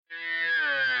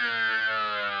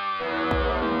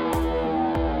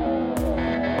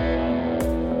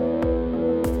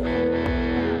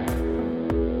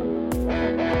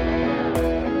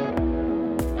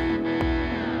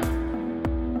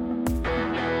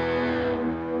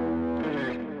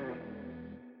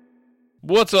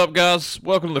What's up, guys?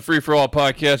 Welcome to the Free For All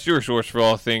podcast, your source for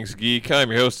all things geek.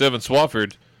 I'm your host, Evan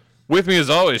Swafford. With me, as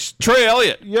always, Trey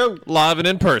Elliott. Yo. Live and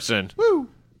in person. Woo.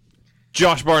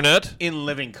 Josh Barnett. In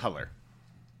living color.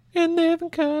 In living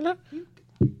color.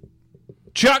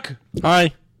 Chuck.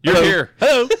 Hi. You're Hello. here.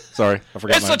 Hello. Sorry, I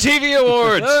forgot. It's the TV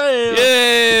Awards.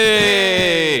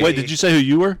 Yay. Wait, did you say who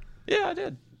you were? Yeah, I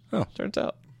did. Oh. Turns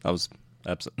out. I was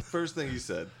absent. First thing you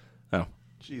said. Oh.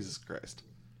 Jesus Christ.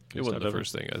 It wasn't the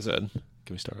first thing I said.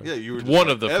 Can we start? Yeah, you were One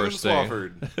of the Evan first thing.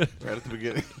 Swafford, right at the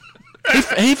beginning.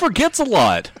 He forgets a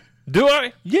lot. Do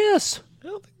I? Yes. I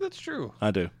don't think that's true. I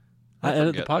do. I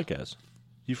edit the podcast.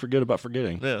 You forget about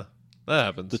forgetting. Yeah, that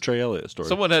happens. The Trey Elliott story.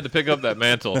 Someone had to pick up that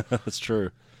mantle. That's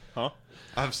true. Huh?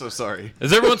 I'm so sorry.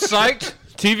 Is everyone psyched?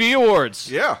 TV Awards.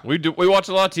 Yeah. We watch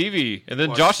a lot of TV. And then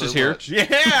Watch Josh so is here. much. Yeah.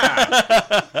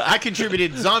 I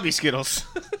contributed zombie Skittles.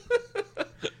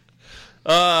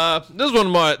 This is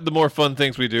one of the more fun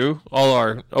things we do, all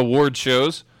our award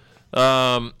shows.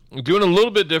 Doing a little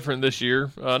bit different this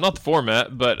year. Not the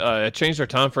format, but I changed our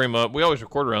time frame up. We always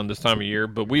record around this time of year,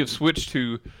 but we have switched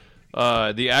to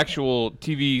the actual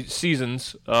TV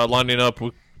seasons lining up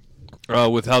with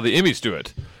how the Emmys do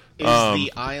it. Is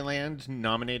the Island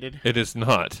nominated It is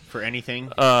not. for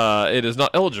anything? It is not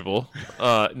eligible.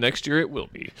 Next year it will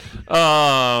be.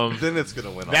 Then it's going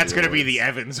to win all That's the going to be awards. the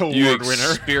Evans Award You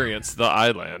winner. experience the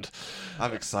island.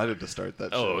 I'm excited to start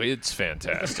that Oh, show. it's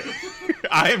fantastic.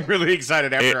 I am really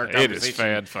excited after our It conversation is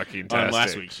fan-fucking-tastic. on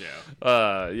last week's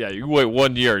show. Yeah, you wait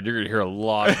 1 year and you're going to hear a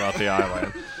lot about the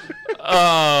island.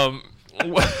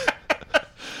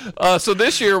 So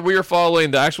this year we are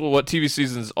following the actual what TV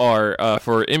seasons are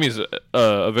for Emmys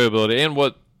availability and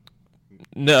what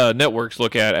networks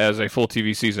look at as a full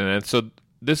TV season. And so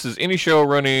this is any show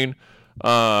running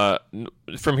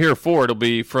from here forward. It'll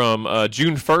be from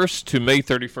June 1st to May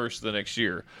 31st the next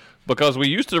year. Because we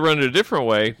used to run it a different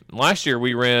way. Last year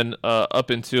we ran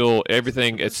up until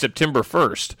everything at September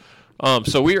 1st.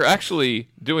 So we are actually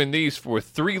doing these for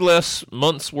 3 less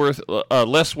months worth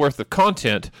of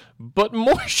content, but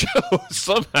more shows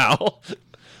somehow.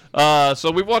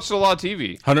 So we've watched a lot of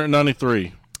TV.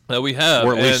 193. We have.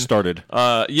 Or at least and, started.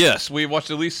 Yes, we watched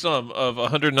at least some of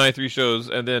 193 shows,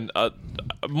 and then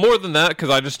more than that because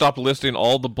I just stopped listing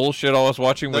all the bullshit I was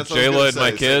watching with That's what I was Jayla and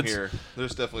gonna my say, same kids. here.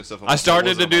 There's definitely stuff. I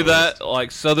started to wasn't do on my that list.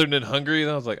 like Southern and Hungry,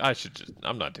 and I was like,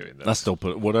 I'm not doing this. I still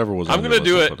put whatever was. I'm on gonna your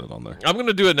do list, it. I'll put it on there. I'm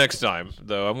gonna do it next time,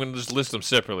 though. I'm gonna just list them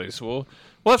separately. So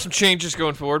we'll have some changes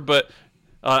going forward. But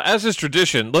as is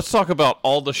tradition, let's talk about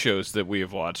all the shows that we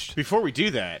have watched. Before we do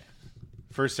that,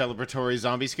 first celebratory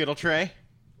zombie Skittle tray.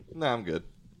 Nah, I'm good.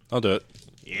 I'll do it.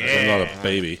 I'm not a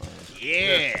baby.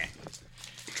 Yeah.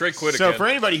 Trey quit So again. for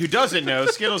anybody who doesn't know,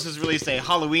 Skittles has released a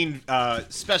Halloween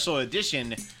special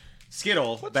edition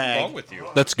Skittle bag. What's wrong with you?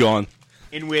 That's gone.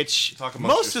 In which Talk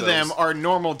amongst most of them yourselves. are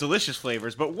normal, delicious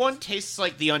flavors, but one tastes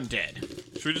like the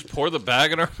undead. Should we just pour the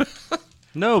bag in our?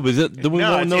 No, but then we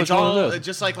No, won't know it's which one all it is.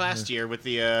 just like last year with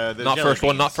the Not jelly first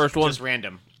one, beans. not first one. Just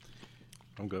random.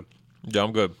 I'm good. Yeah,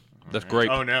 I'm good. That's great.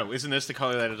 Oh no, isn't this the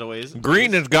color that it always is?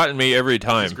 Green has gotten me every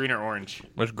time. Is green or orange?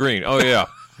 It's green. Oh yeah.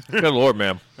 Good lord,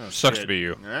 man. Sucks to be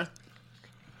you. Huh?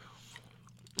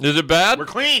 Is it bad? We're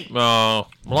clean. No,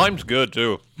 lime's good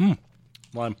too.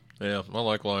 Lime. Yeah, I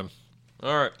like lime.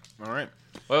 All right. All right.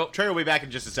 Well, Trey will be back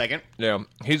in just a second. yeah,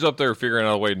 he's up there figuring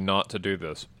out a way not to do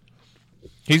this.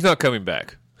 He's not coming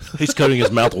back. He's coating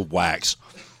his mouth with wax.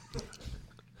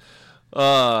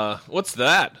 What's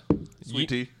that? Sweet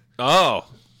tea. Oh,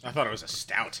 I thought it was a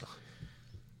stout.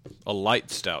 a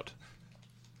light stout.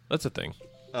 That's a thing.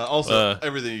 Also,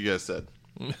 everything you guys said.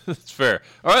 That's fair.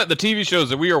 All right, the TV shows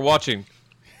that we are watching.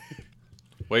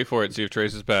 Wait for it. See if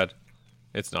Trace is bad.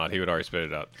 It's not. He would already spit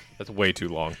it out. That's way too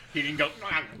long. He didn't go.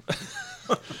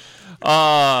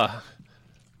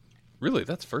 Really,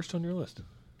 that's first on your list.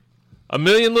 A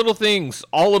Million Little Things,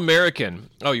 All American.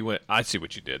 Oh, you went. I see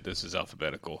what you did. This is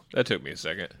alphabetical. That took me a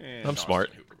second. I'm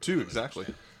smart. 2 exactly.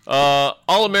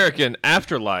 All American,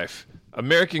 Afterlife,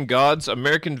 American Gods,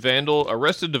 American Vandal,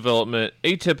 Arrested Development,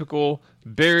 Atypical,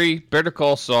 Barry, Better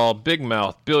Call Saul, Big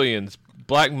Mouth, Billions,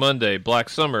 Black Monday, Black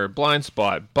Summer, Blind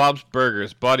Spot, Bob's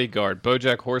Burgers, Bodyguard,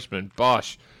 BoJack Horseman,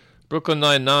 Bosch, Brooklyn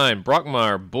Nine-Nine,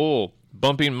 Brockmire, Bull,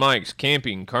 Bumping Mikes,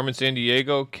 Camping, Carmen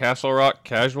Sandiego, Castle Rock,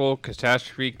 Casual,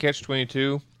 Catastrophe,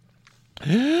 Catch-22,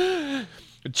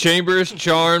 Chambers,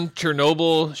 Charmed,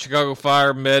 Chernobyl, Chicago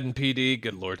Fire, Med, and PD.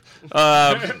 Good Lord.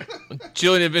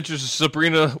 Chilling Adventures of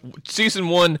Sabrina, Season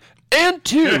 1 and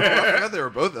 2. I forgot they were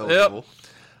both eligible.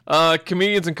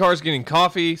 Comedians in Cars Getting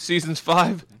Coffee, Seasons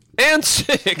 5 and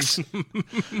 6.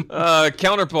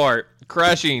 Counterpart,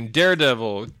 Crashing,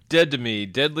 Daredevil, Dead to Me,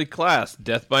 Deadly Class,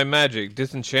 Death by Magic,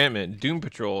 Disenchantment, Doom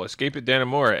Patrol, Escape at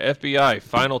Dannemora, FBI,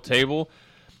 Final Table,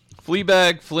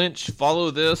 Fleabag, Flinch,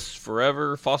 Follow This,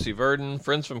 Forever, Fosse Verdon,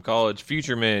 Friends from College,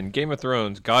 Future Men, Game of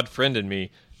Thrones, God Friended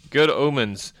Me, Good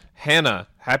Omens, Hannah,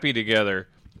 Happy Together.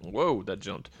 Whoa, that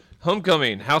jumped.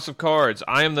 Homecoming, House of Cards,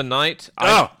 I Am the Night.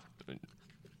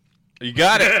 You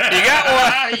got it. You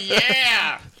got one.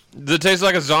 Yeah. Does it taste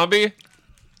like a zombie?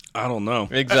 I don't know.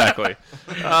 Exactly.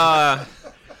 I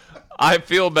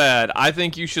Feel Bad. I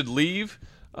Think You Should Leave.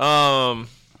 Does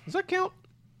that count?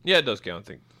 Yeah, it does count, I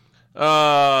think.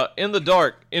 In the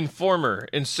Dark, Informer,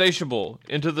 Insatiable,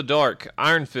 Into the Dark,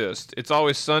 Iron Fist, It's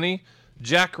Always Sunny,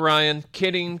 Jack Ryan,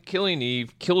 Kidding, Killing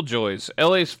Eve, Killjoys,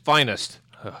 LA's Finest,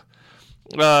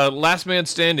 Last Man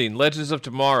Standing, Legends of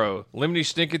Tomorrow, Lemony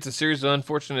Snicket's A Series of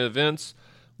Unfortunate Events,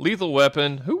 Lethal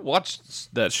Weapon. Who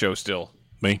watched that show still?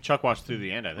 Me. Chuck watched through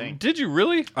the end, I think. Did you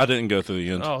really? I didn't go through the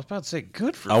end. Oh, I was about to say,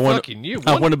 good for fucking you.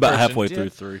 I went about person halfway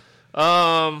did. through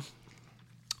 3.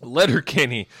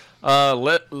 Letterkenny,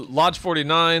 Lodge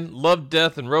 49, Love,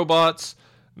 Death, and Robots,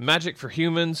 Magic for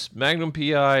Humans, Magnum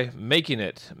P.I., Making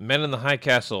It, Men in the High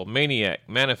Castle, Maniac,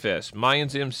 Manifest,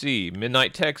 Mayans MC,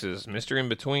 Midnight Texas, Mr. In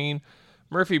Between,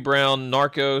 Murphy Brown,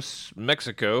 Narcos,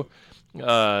 Mexico,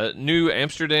 New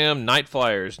Amsterdam, Night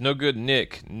Flyers, No Good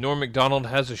Nick, Norm Macdonald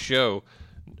Has a Show,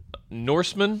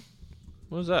 Norseman?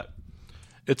 What was that?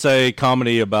 It's a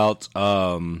comedy about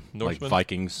like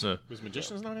Vikings. Was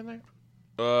Magicians not in there?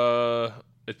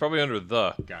 It's probably under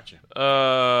the. Gotcha.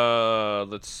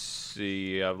 Let's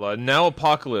see. Now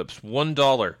Apocalypse,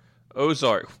 $1.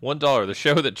 Ozark, $1. The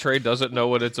show that Trey doesn't know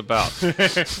what it's about.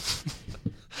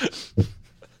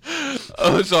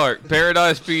 Ozark,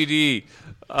 Paradise PD.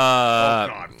 Oh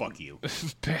God, fuck you.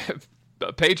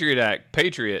 Patriot Act,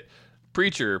 Patriot,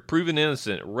 Preacher, Proven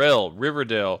Innocent, Rel,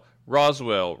 Riverdale,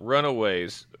 Roswell,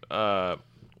 Runaways,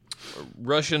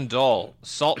 Russian Doll,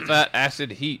 Salt, Fat,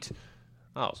 Acid, Heat.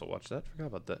 I also watched that. Forgot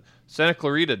about that. Santa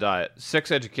Clarita Diet,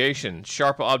 Sex Education,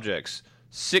 Sharp Objects,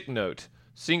 Sick Note,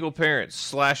 Single Parents,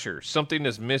 Slasher, Something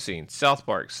Is Missing, South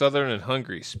Park, Southern and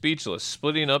Hungry, Speechless,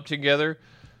 Splitting Up Together.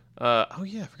 Oh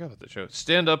yeah, I forgot about that show.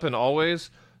 Stand Up and Always,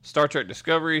 Star Trek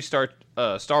Discovery, Star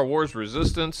Wars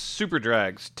Resistance, Super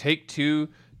Drags, Take Two,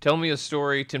 Tell Me a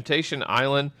Story, Temptation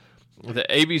Island, The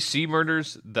ABC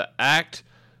Murders, The Act,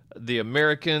 The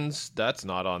Americans. That's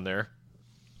not on there.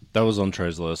 That was on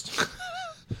Trey's list.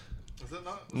 Is that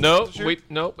not?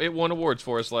 No, it won awards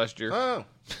for us last year. Oh.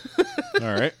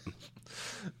 All right.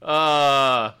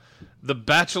 The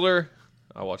Bachelor.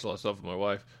 I watch a lot of stuff with my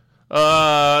wife.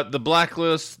 The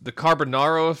Blacklist, The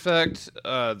Carbonaro Effect,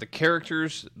 The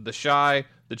Characters, The Shy,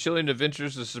 The Chilling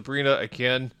Adventures of Sabrina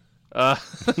again. I'm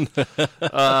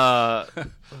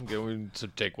going to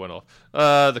take one off.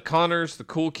 The Connors, The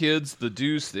Cool Kids, The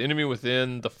Deuce, The Enemy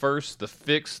Within, The First, The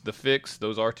Fix.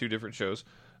 Those are two different shows.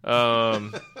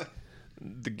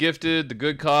 The Gifted, The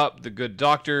Good Cop, The Good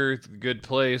Doctor, The Good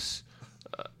Place,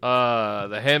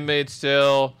 The Handmaid's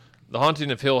Tale, The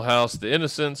Haunting of Hill House, The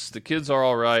Innocents, The Kids Are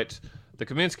All Right, The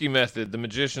Kaminsky Method, The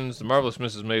Magicians, The Marvelous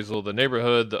Mrs. Maisel, The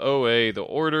Neighborhood, The OA, The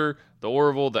Order, The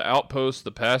Orville, The Outpost,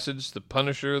 The Passage, The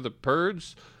Punisher, The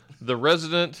Purge, The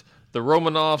Resident, The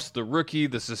Romanoffs, The Rookie,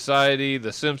 The Society,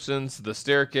 The Simpsons, The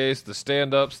Staircase, The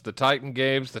Stand-Ups, The Titan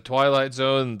Games, The Twilight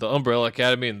Zone, The Umbrella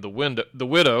Academy, and The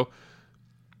Widow.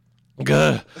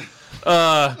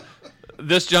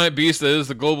 This Giant Beast That Is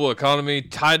the Global Economy,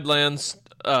 Tidelands,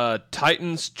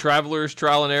 Titans, Travelers,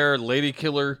 Trial and Error, Lady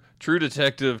Killer, True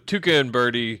Detective, Tuca and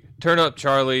Birdie, Turn Up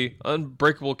Charlie,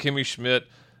 Unbreakable Kimmy Schmidt,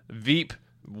 Veep,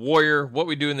 Warrior, What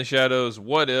We Do in the Shadows,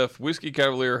 What If, Whiskey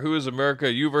Cavalier, Who is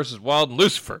America, You vs. Wild, and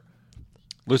Lucifer.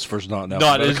 Lucifer's not now.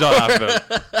 No, it's not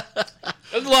alphabetical.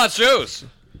 There's a lot of shows.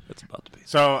 It's about to be.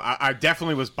 So I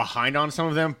definitely was behind on some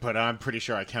of them, but I'm pretty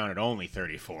sure I counted only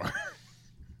 34.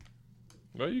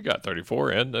 Well, you got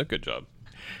 34, and a good job.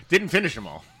 Didn't finish them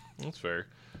all. That's fair.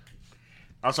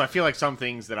 Also, I feel like some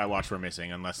things that I watched were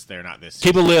missing, unless they're not this.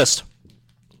 Keep a list.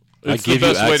 It's give the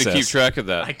you best way to access. keep track of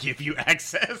that. I give you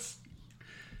access.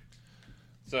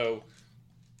 So,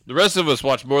 the rest of us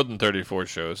watch more than 34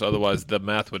 shows, otherwise the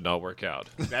math would not work out.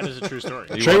 That is a true story.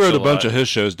 You Trey watch wrote a bunch lot. of his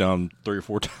shows down 3 or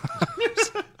 4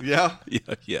 times. Yeah.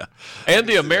 yeah. And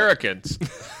The Americans.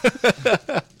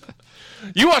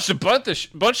 You watched a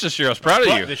bunch this year. I was proud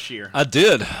of you. This year. I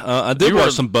did. I did You watch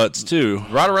were- some butts, too.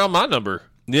 Right around my number.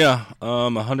 Yeah,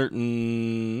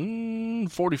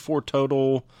 144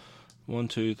 total. 1,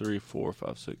 2, 3, 4,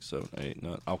 5, 6, 7, 8,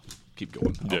 9. I'll keep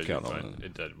going. I'll count on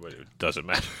it. It doesn't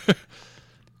matter.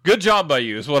 Good job by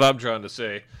you is what I'm trying to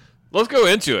say. Let's go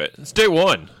into it. It's day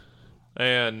one,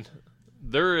 and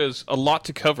there is a lot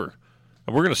to cover.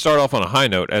 And we're going to start off on a high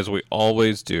note, as we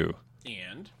always do.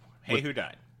 And hey, who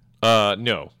died?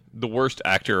 No, the worst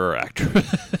actor or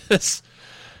actress.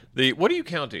 What are you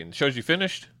counting? Shows you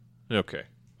finished? Okay.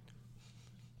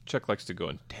 Chuck likes to go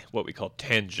in what we call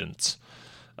tangents.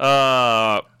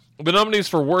 The nominees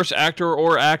for worst actor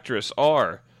or actress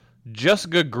are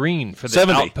Jessica Green for The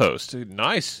 70. Outpost.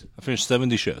 Nice. I finished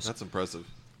 70 shows. That's impressive.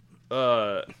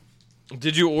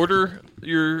 Did you order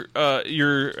your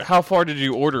how far did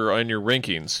you order on your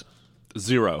rankings?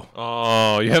 0.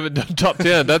 Oh, you haven't done top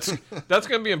 10. That's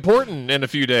going to be important in a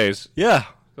few days Yeah,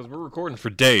 because we're recording for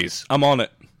days. I'm on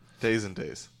it. Days and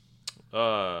days.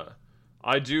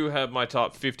 I do have my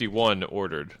top 51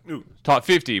 ordered. Ooh. Top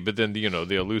 50, but then the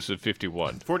elusive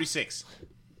 51. 46.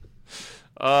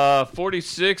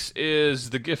 46 is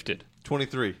The Gifted.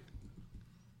 23.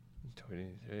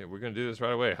 We're going to do this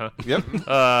right away, huh? Yep.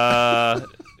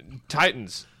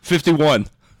 Titans. 51.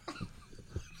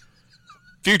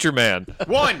 Future Man.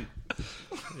 1.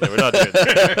 Yeah, we're not doing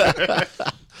that.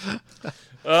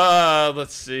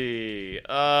 Let's see.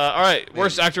 All right,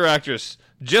 worst actor or actress.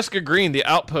 Jessica Green, The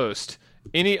Outpost.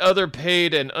 Any other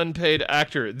paid and unpaid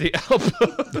actor, The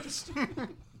Outpost.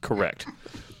 Correct.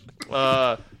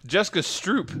 Jessica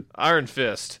Stroop, Iron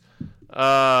Fist.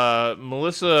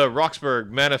 Melissa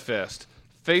Roxburgh, Manifest.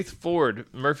 Faith Ford,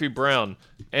 Murphy Brown.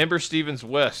 Amber Stevens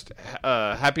West,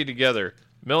 Happy Together.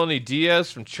 Melanie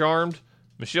Diaz from Charmed.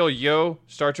 Michelle Yeoh,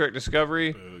 Star Trek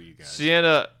Discovery. Oh, you guys.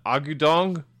 Sienna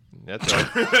Agudong. That's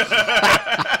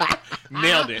right.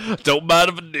 Nailed it. Don't mind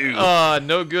if I do.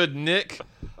 No Good Nick.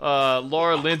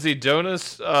 Laura Lindsay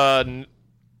Jonas. You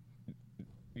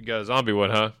got a zombie one,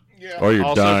 huh? Yeah. Or you're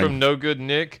Also dying. from No Good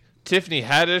Nick. Tiffany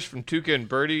Haddish from Tuca and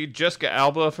Birdie. Jessica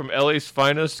Alba from LA's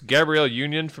Finest. Gabrielle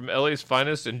Union from LA's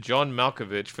Finest. And John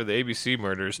Malkovich for the ABC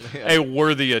Murders. A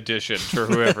worthy addition to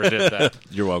whoever did that.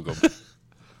 You're welcome.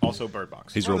 Also Bird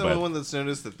Box. He's I'm real the bad. only one that's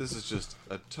noticed that this is just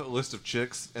a list of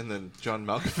chicks and then John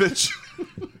Malkovich.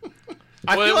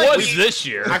 I Well, feel it like was this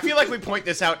year. I feel like we point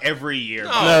this out every year. Oh,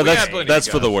 No, we had that's plenty that's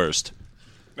to for go. the worst.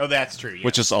 Oh, that's true. Yeah.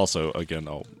 Which is also again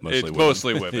mostly It's women.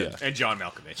 mostly women. Yeah. and John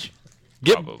Malkovich.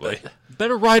 Get Probably.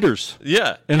 better writers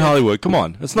Yeah. in Hollywood. Come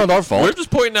on, it's not our fault. We're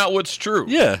just pointing out what's true.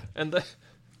 Yeah, And the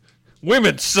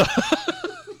women suck.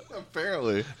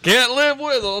 Apparently. Can't live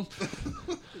with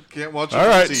them. Can't watch it All on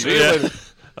right, TV. see you later.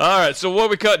 All right, so what are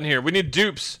we cutting here? We need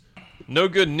dupes. No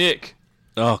Good Nick.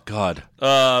 Oh God,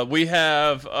 We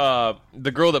have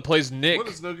the girl that plays Nick. What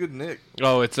is No Good Nick?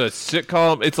 Oh, it's a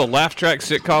sitcom. It's a laugh track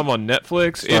sitcom on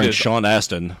Netflix. starring It is Sean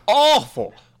Astin.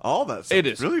 awful. All that stuff It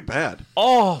is. really bad.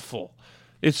 Awful.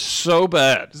 It's so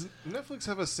bad. Does Netflix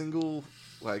have a single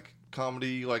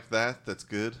comedy like that that's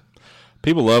good?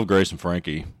 People love Grace and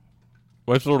Frankie.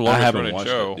 What's the I longest haven't running watched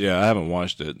show? it. Yeah, I haven't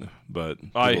watched it, but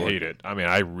I people hate it. I mean,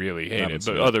 I really hate haven't it,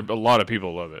 seen but it. a lot of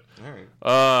people love it.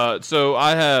 All right. So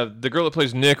I have the girl that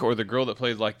plays Nick, or the girl that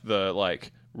plays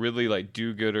really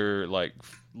do-gooder,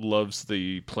 loves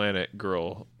the planet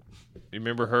girl. You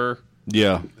remember her?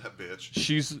 Yeah, That bitch.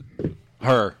 She's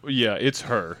it's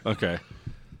her. okay.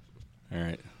 All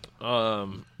right.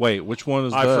 Wait, which one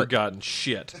is I've that? forgotten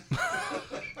shit.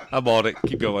 I bought it.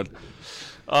 Keep going.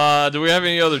 Do we have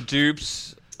any other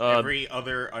dupes? Every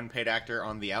other unpaid actor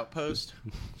on The Outpost.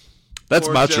 That's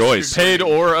Or my Jessica choice. Paid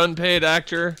or unpaid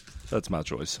actor? That's my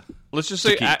choice. Let's just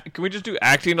say, can we just do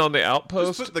acting on the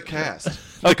Outpost? Just put the cast.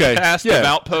 Okay. Cast yeah. of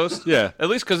Outpost? Yeah. At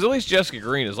least Jessica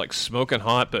Green is smoking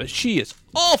hot, but she is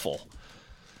awful.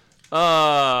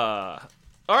 All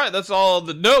right, that's all.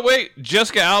 No, wait,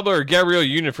 Jessica Alba or Gabrielle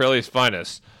Union for LA's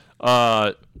Finest.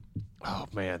 Oh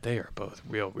man, they are both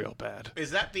real bad.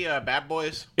 Is that the Bad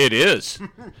Boys? It is.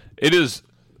 It is.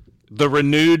 The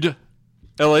renewed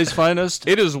LA's Finest.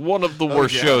 It is one of the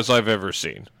worst yeah. shows I've ever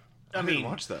seen. I Didn't mean,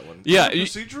 watch that one. Yeah,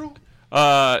 Is it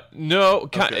procedural? No,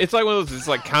 Okay. it's like one of those. It's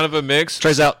like kind of a mix.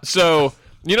 Trey's out. So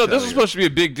this was you. supposed to be a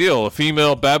big deal. A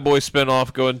female Bad Boy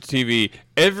spinoff going to TV.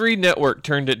 Every network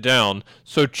turned it down.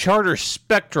 So Charter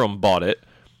Spectrum bought it,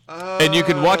 and you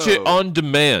can watch it on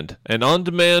demand and on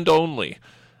demand only.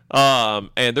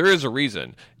 And there is a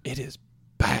reason. It is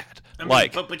bad. I mean,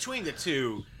 but between the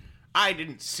two, I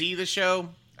didn't see the show.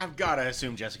 I've got to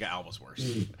assume Jessica Alba's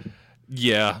worse.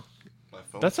 Yeah, My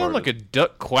phone that sounded like a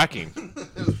duck quacking.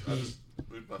 I just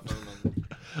moved my phone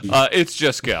on. It's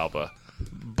Jessica Alba,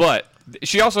 but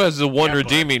she also has the one Yeah, but-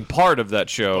 redeeming part of that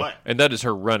show, But- and that is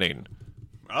her running.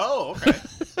 Oh, okay.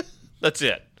 That's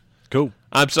it. Cool.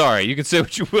 I'm sorry. You can say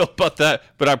what you will about that,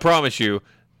 but I promise you,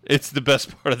 it's the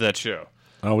best part of that show.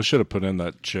 Oh, we should have put in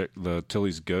that chick, the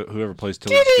Tilly's goat. Whoever plays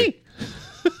Tilly's goat.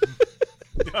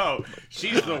 No,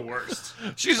 she's the worst.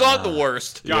 She's on the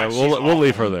worst. Yeah, God, we'll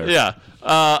leave her there. Yeah.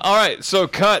 All right. So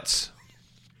cuts.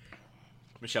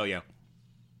 Michelle Yeoh.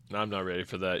 I'm not ready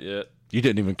for that yet. You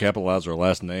didn't even capitalize her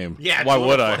last name. Yeah. Why it's a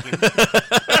would little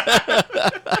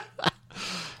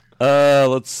I?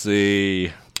 Let's see.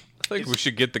 I think we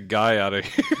should get the guy out of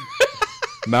here.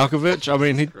 Malkovich. I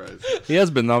mean, he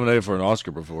has been nominated for an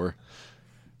Oscar before.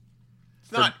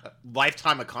 It's not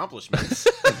lifetime accomplishments.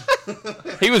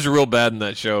 He was real bad in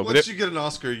that show. But Once you get an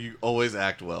Oscar, you always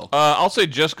act well. I'll say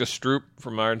Jessica Stroop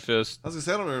from Iron Fist. I was gonna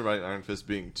say I don't remember Iron Fist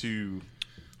being too.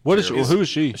 What is? Who is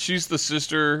she? She's the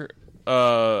sister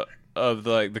of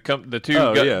the two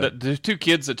the two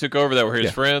kids that took over that were his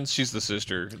Yeah. friends. She's the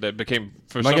sister that became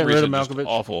for Am some I getting rid reason of just Malkovich?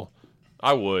 awful.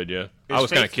 I would, yeah. I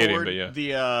was kind of kidding, but yeah.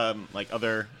 The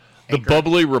other The anchor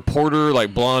bubbly reporter,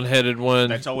 like blonde-headed one.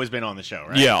 that's always been on the show,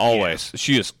 right? Yeah, always.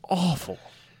 She is awful.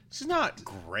 She's not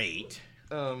great.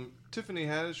 Tiffany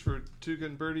Haddish for Tuca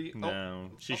and Birdie. No,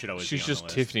 she should always. She's be on just the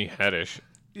list. Tiffany Haddish.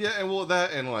 Yeah, and well,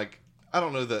 that and like I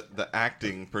don't know that the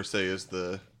acting per se is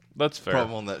the That's fair.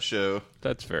 problem on that show.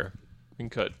 That's fair. We can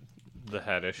cut the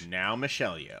Haddish. Now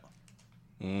Michelle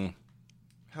Yeoh.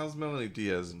 How's Melanie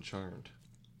Diaz in Charmed?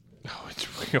 Oh,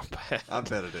 it's real bad. I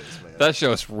bet it is, man. That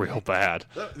show is real bad.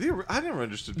 I never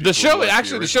understood. The people show, who like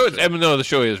actually, the show is. I mean, no, the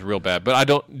show is real bad, but I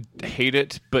don't hate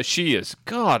it. But she is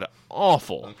god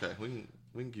awful. Okay, we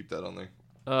can keep that on there.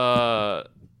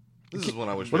 This is one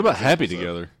I wish. What we about had Happy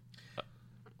examples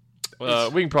Together?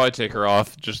 We can probably take her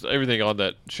off. Just everything on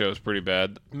that show is pretty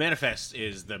bad. Manifest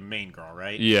is the main girl,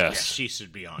 right? Yes. Yeah, she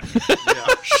should be on.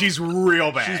 She's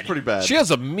real bad. She's pretty bad. She has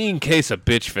a mean case of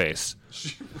bitch face.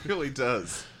 She really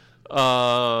does.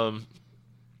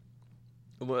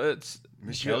 Let's.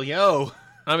 Michelle Yeoh.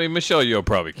 I mean, Michelle Yeoh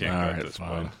probably can't All go at right, this fine.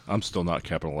 point. I'm still not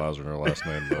capitalizing her last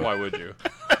name, though. Why would you?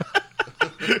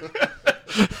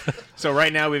 So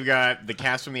right now we've got the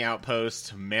cast from The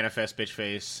Outpost, Manifest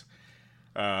Bitchface,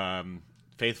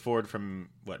 Faith Ford from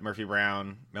Murphy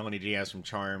Brown, Melanie Diaz from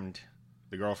Charmed,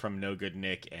 the girl from No Good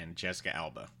Nick, and Jessica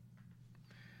Alba.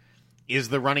 Is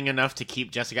the running enough to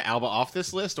keep Jessica Alba off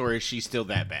this list, or is she still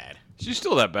that bad? She's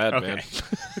still that bad, Okay.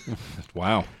 man.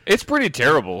 Wow. It's pretty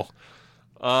terrible.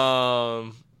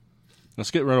 Let's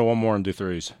get rid of one more and do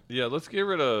threes. Yeah, let's get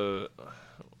rid of.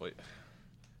 Wait,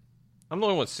 I'm the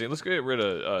only one seeing. Let's get rid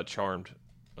of Charmed.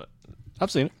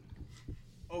 I've seen it.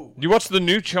 You watched the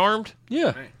new Charmed?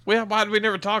 Yeah. Well, why did we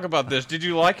never talk about this? Did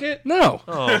you like it? No.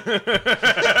 Because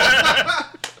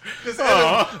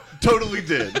Evan totally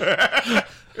did.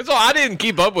 It's all, I didn't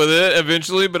keep up with it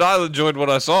eventually, but I enjoyed what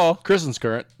I saw. Kristen's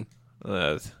current.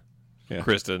 Yeah.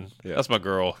 Kristen. Yeah. That's my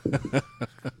girl.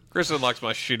 Kristen likes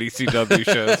my shitty CW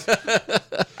shows.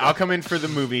 I'll come in for the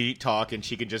movie talk, and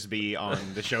she can just be on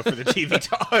the show for the TV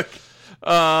talk.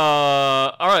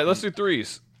 All right, let's do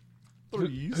threes.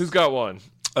 Who's got one?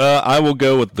 I will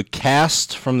go with the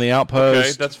cast from The Okay,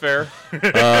 Outpost. that's fair.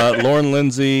 Lauren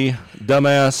Lindsay,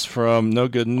 dumbass from No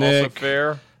Good Also Nick,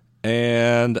 fair.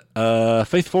 and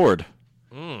Faith Ford.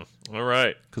 All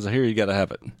right. Because I hear you got to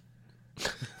have it.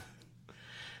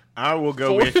 I will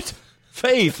go with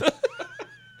Faith.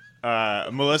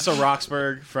 Melissa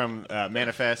Roxburgh from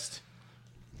Manifest,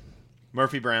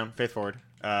 Murphy Brown, Faith Ford,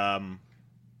 and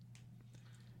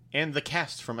the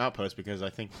cast from Outpost, because I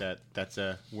think that's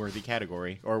a worthy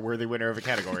category, or worthy winner of a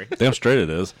category. Damn straight it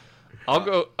is.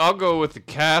 I'll go with the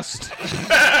cast.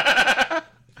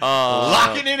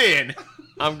 Locking it in.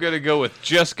 I'm gonna go with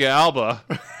Jessica Alba.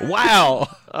 Wow.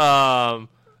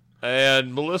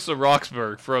 And Melissa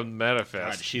Roxburgh from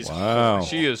Manifest. God, she's Wow.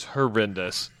 She is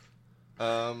horrendous.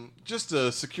 Just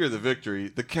to secure the victory,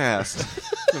 the cast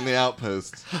from The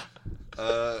Outpost.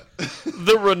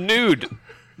 The renewed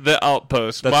The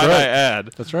Outpost, That's might right. I add.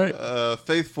 That's right.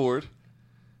 Faith Ford.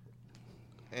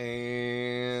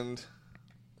 And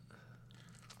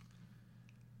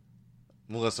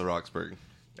Melissa Roxburgh.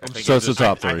 So it's the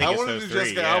top I three. think I it's wanted those to do three,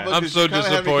 Jessica yeah. Alba. I'm 'cause so you kinda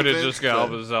had me disappointed convinced Jessica that-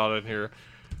 Alba's out in here.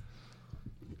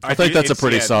 I think that's a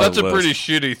pretty solid That's a list. pretty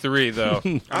shitty three, though. I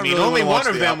mean, really only wanna one watch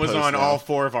of The them was Outpost on now. all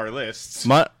four of our lists.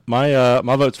 My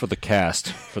vote's for the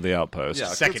cast for The Outpost. Yeah,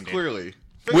 'cause Seconded. clearly.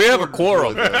 We have a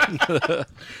Ford was quorum. really good.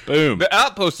 Boom. The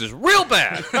Outpost is real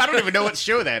bad. I don't even know what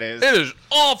show that is. It is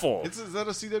awful. Is that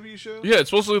a CW show? Yeah,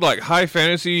 it's supposed to be like high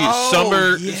fantasy Oh,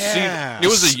 summer. yeah. It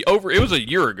was a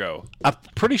year ago. I'm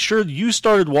pretty sure you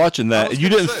started watching that, was and you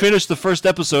gonna didn't say. finish the first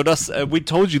episode. We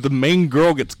told you the main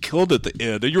girl gets killed at the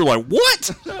end, and you're like,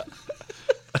 "What?"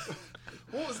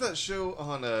 What was that show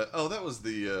on? That was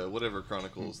the whatever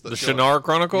Chronicles. The Shannara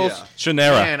Chronicles. Yeah.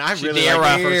 Shannara. Man, I really Shannara.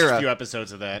 like the first few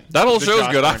episodes of that. That whole The show's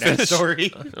Josh good. I Barnett finished.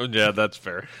 story. Yeah, that's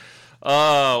fair.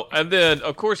 And then,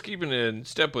 of course, keeping in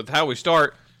step with how we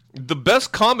start, the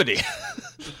best comedy.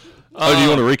 Do you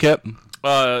want to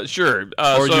recap? Sure. Or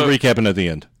are you recapping at the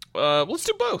end? Let's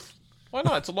do both. Why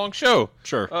not? It's a long show.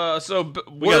 Sure.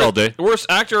 We got all day. Worst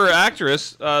actor or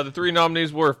actress. The three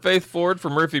nominees were Faith Ford for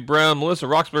Murphy Brown, Melissa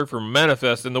Roxburgh for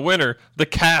Manifest, and the winner, the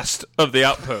cast of The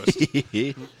Outpost.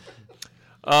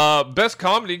 Best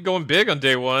comedy going big on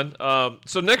day one.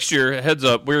 So next year, heads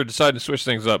up, we were deciding to switch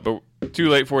things up, but too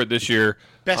late for it this year.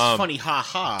 Best funny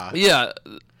ha-ha. Yeah,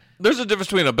 there's a difference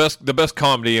between the best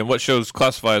comedy and what shows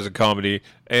classify as a comedy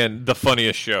and the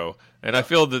funniest show. And I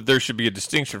feel that there should be a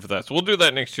distinction for that. So we'll do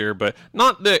that next year, but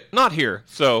not here.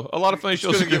 So a lot of funny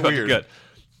shows gonna get weird.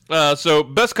 Good. So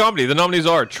best comedy, the nominees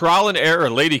are Trial and Error,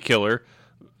 Lady Killer,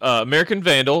 American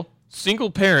Vandal,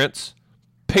 Single Parents,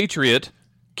 Patriot,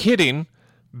 Kidding,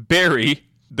 Barry,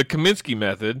 The Kaminsky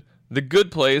Method, The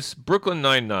Good Place, Brooklyn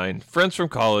Nine-Nine, Friends from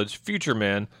College, Future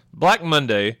Man, Black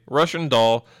Monday, Russian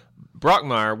Doll,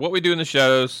 Brockmire, What We Do in the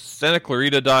Shadows, Santa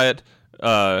Clarita Diet,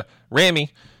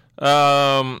 Ramy,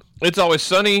 It's Always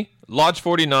Sunny, Lodge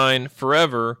 49,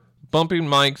 Forever, Bumping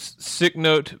Mics, Sick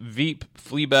Note, Veep,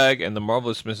 Fleabag, and The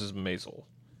Marvelous Mrs. Maisel.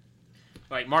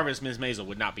 Like, Marvelous Ms. Maisel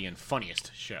would not be in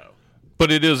funniest show. But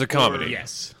it is a comedy.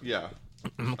 Yes. Yeah.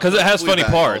 Because it has funny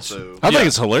Fleabag parts. also. I think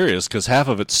it's hilarious because half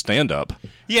of it's stand-up.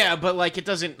 Yeah, but, like, it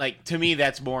doesn't, like, to me,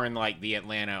 that's more in, like, the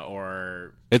Atlanta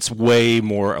or... It's way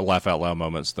more laugh-out-loud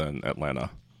moments than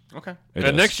Atlanta. Okay. It And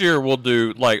is. next year we'll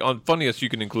do, like, on funniest you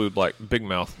can include, like, Big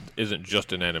Mouth isn't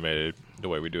just an animated the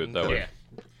way we do it that way. Yeah.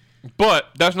 But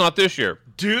that's not this year.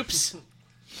 Dupes.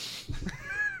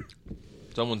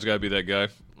 Someone's got to be that guy.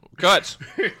 Cuts.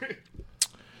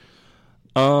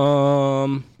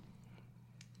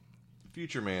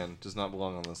 Future Man does not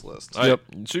belong on this list. Yep.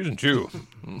 Season 2.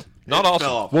 Not Fell awesome.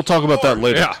 off. We'll talk about that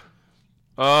later. Yeah.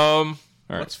 All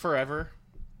right. What's Forever?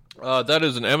 That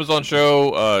is an Amazon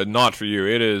show. Not for you.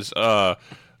 It is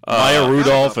Maya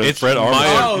Rudolph and it's Fred Armisen.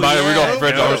 Maya, Oh, Maya yeah. Rudolph and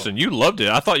Fred No. Armisen. You loved it.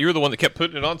 I thought you were the one that kept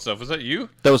putting it on stuff. Was that you?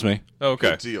 That was me. Oh,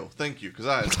 okay. Good deal. Thank you, because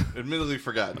I admittedly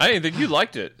forgot. I didn't think you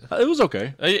liked it. It was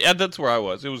okay. Yeah, that's where I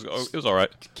was. It was all right.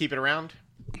 Keep it around?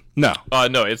 No.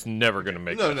 No, it's never gonna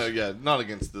make it. No, yeah, not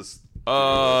against this.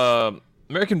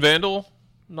 American Vandal,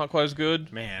 not quite as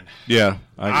good. Man. Yeah,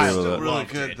 I agree with still that. really Loved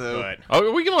good, it, though. But,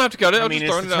 Oh, we don't have to cut it. I I'm mean,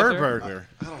 just it's throwing the it out turd there. burglar.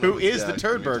 I don't know Who if is it's- the yeah,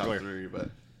 turd it's gonna be top burglar? three, but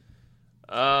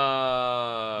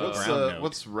What's Brown Note.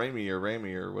 what's Ramy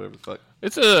or whatever the fuck?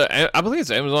 It's I believe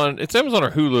it's Amazon. It's Amazon or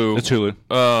Hulu. It's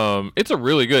Hulu. It's a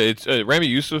really good. It's Rami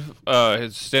Youssef,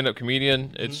 his stand-up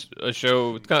comedian. It's a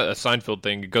show. It's kind of a Seinfeld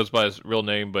thing. It goes by his real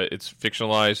name, but it's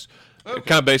fictionalized.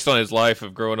 Kind of based on his life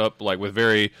of growing up, like with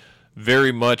very,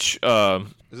 very much.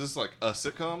 Is this like a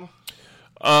sitcom?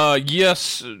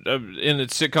 Yes, in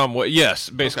its sitcom way. Yes,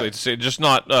 basically, Okay. it's just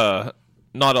not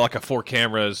like a 4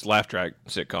 cameras laugh track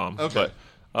sitcom. Okay.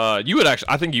 But you would actually,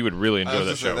 I think you would really enjoy was that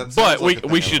gonna say, show. that But sounds we like a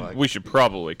thing we I should like. we should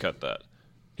probably cut that.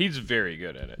 He's very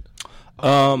good at it.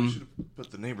 We should have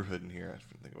put the neighborhood in here. I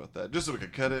didn't think about that. Just so we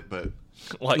could cut it, but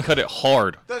Like cut it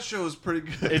hard. that show is pretty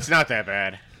good. It's not that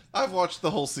bad. I've watched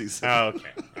the whole season. Oh, okay.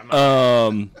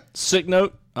 I'm not- Sick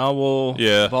note. I will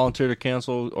Yeah. volunteer to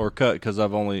cancel or cut because I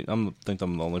think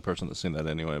I'm the only person that's seen that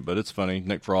anyway. But it's funny.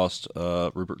 Nick Frost,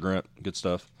 Rupert Grint, good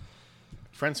stuff.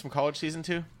 Friends from College season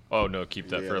 2? Oh no, keep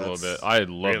that Yeah, for a little that's- bit. I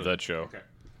love Really? that show.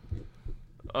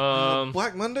 Okay.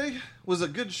 Black Monday was a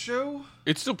good show.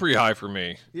 It's still pretty high for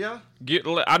me. Yeah,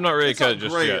 I'm not ready it's to cut not it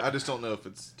just great. yet. I just don't know if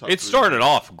it's. Top It three. started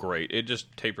off great. It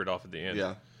just tapered off at the end.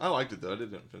 Yeah, I liked it though. I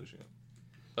didn't finish it.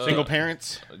 Single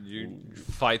parents? You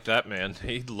fight that man.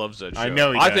 He loves that show. I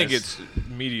know he I think does. it's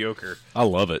mediocre. I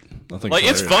love it. I think Like,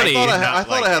 it's hilarious. funny. I thought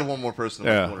like I had it. one more person.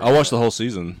 in my Yeah, corner. I watched the whole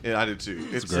season. Yeah, I did too.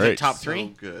 It's great. Top so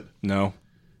 3? good. No,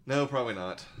 No, probably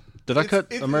not. did I cut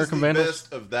It is American the Vandals?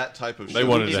 best of that type of show. They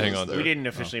wanted to It hang is, on to though. We didn't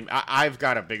officially. I've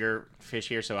got a bigger fish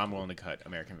here, so I'm willing to cut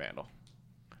American Vandal.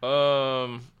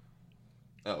 Oh,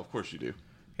 of course you do.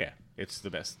 Yeah, it's the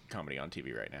best comedy on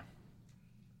TV right now.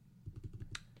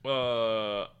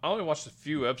 I only watched a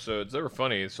few episodes. They were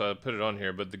funny, so I put it on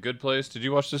here. But The Good Place, did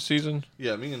you watch this season?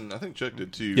 Yeah, me and I think Chuck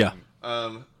did too. Yeah.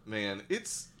 Man,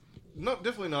 it's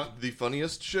definitely not the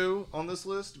funniest show on this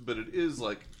list, but it is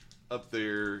like up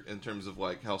there in terms of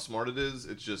like how smart it is.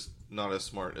 It's just not as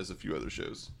smart as a few other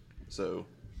shows. So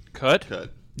Cut? cut.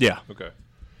 Yeah, Okay.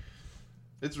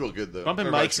 It's real good though. Bumpin'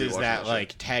 Everybody Mics should is watch that show.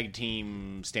 like tag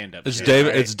team stand up. it's shit, David.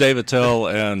 right? It's David Tell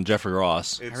and Jeffrey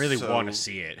Ross. It's I really so want to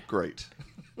see it. Great.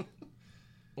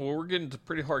 Well, we're getting to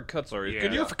pretty hard cuts already. Yeah.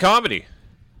 Good year for comedy.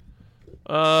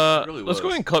 really Let's go was.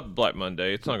 ahead and cut Black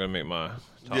Monday. It's not going to make my top.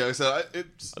 Yeah, like I said,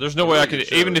 it's. There's no a way I really could, good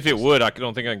show. even if it Just- would, I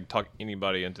don't think I can talk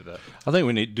anybody into that. I think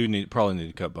we probably need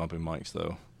to cut bumping mics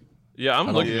though. Yeah,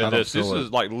 I'm looking yeah, at I this. don't This feel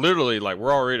is like literally like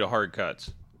we're already to hard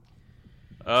cuts.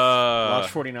 Lodge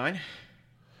 49.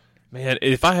 Man,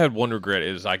 if I had one regret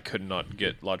is I could not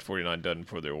get Lodge 49 done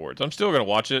for the awards. I'm still going to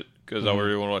watch it because I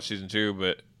really want to watch season 2,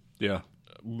 but Yeah,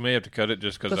 we may have to cut it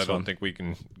just because I That's don't fine. think we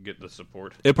can get the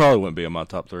support. it probably wouldn't be in my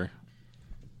top 3.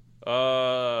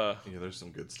 Yeah, there's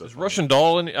some good stuff. Is on Russian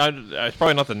Doll in? It's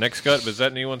probably not the next cut, but is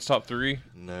that in anyone's top 3?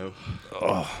 there. No.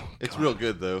 It's real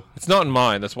good though. It's not in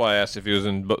mine. That's why I asked if he was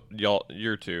in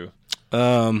your 2.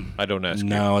 I don't ask.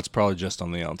 No, it's probably just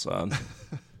on the outside.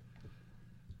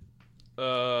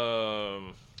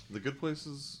 You. The Good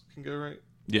Places can go right.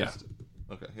 Yeah.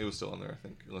 Okay, it was still on there, I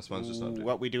think, unless mine's just not.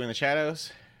 What We Do in the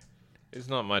Shadows. It's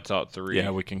not my top 3.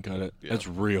 Yeah, we can cut it. Yeah. It's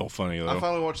real funny I though.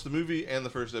 finally watched the movie and the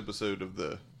first episode of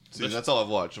the season. That's all I've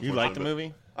watched. You liked the unfortunately,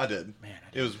 movie? but I did. Man,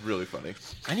 It was really funny.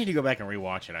 I need to go back and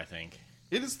rewatch it, I think.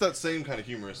 It is that same kind of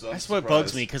humor. So I'm That's what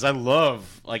bugs surprised. me, because I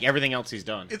love like everything else he's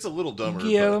done. It's a little dumber. but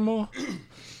Guillermo.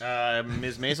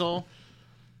 Ms. Maisel,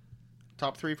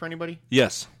 top 3 for anybody?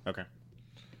 Yes. Okay.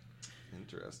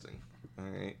 Interesting. All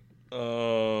right.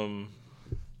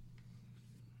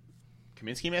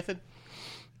 Kaminsky Method?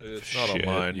 It's not on Shit.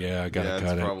 mine. Yeah, I gotta Yeah,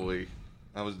 cut it's it. probably.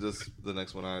 I was just the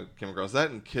next one I came across.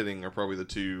 That and Kidding are probably the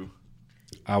two.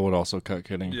 I would also cut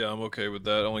Kidding. Yeah, I'm okay with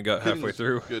that. I only got Kidding halfway was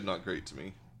through. Good, not great to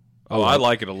me. Oh, I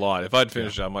like it a lot. If I'd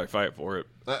finished it, I might fight for it.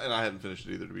 And I hadn't finished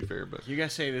it either, to be fair. But You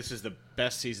guys say this is the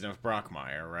best season of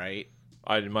Brockmire, right?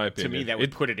 In my To opinion, me, that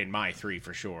would put it in my 3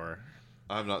 for sure.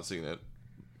 I've not seen it.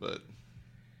 But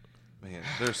man,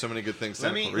 there's so many good things.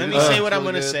 Let me Santa Clarita say is what I'm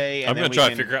really going to good. say. And I'm then gonna we try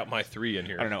can- to figure out my 3 in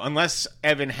here. I don't know, unless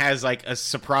Evan has like a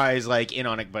surprise like in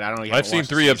on it, but I don't know. You I've haven't seen watched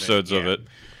the 3 season. episodes of Yeah. it.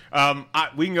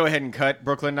 We can go ahead and cut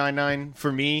Brooklyn Nine-Nine. For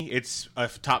me, it's a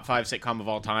top 5 sitcom of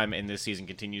all time, and this season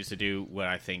continues to do what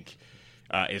I think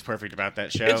is perfect about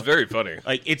that show. It's very funny.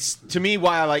 Like, it's to me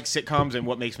why I like sitcoms and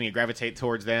what makes me gravitate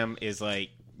towards them is like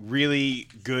really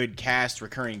good cast,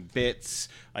 recurring bits,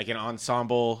 like an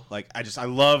ensemble. Like I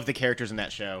love the characters in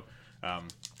that show.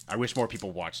 I wish more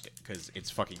people watched it because it's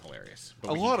fucking hilarious. But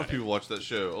A we can lot cut of people watch that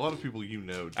show. A lot of people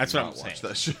do That's what not I'm watch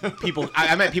saying. that show. People,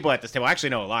 I met people at this table. I actually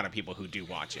know a lot of people who do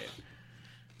watch it,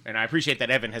 and I appreciate that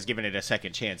Evan has given it a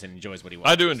second chance and enjoys what he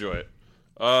watches. I do enjoy it.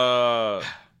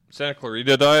 Santa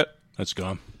Clarita Diet. That's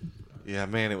gone. Yeah,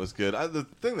 man, it was good. The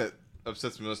thing that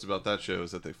upsets me most about that show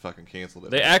is that they fucking canceled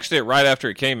it. They axed it right after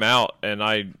it came out, and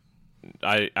I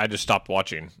just stopped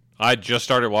watching. I just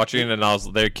started watching, and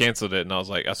they canceled it, and I was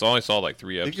like, I only saw like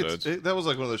 3 episodes. That was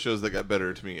like one of those shows that got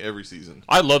better to me every season.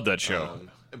 I love that show.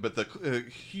 But the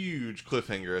huge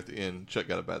cliffhanger at the end, Chuck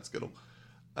got a bad skittle.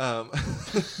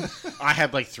 I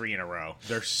had like 3 in a row.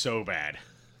 They're so bad.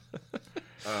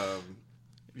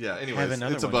 Yeah, Have anyways,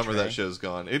 another it's a one, bummer Trey. that show's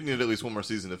gone. It needed at least one more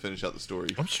season to finish out the story.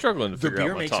 I'm struggling to The figure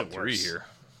beer out my makes top it 3 worse. here.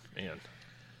 Man.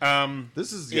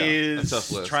 This is a tough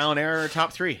Is list. Trial and Error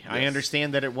top 3? I Yes.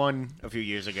 understand that it won a few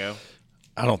years ago.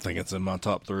 I don't think it's in my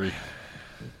top 3.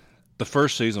 The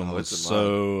first season was it's in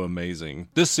so amazing.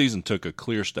 This season took a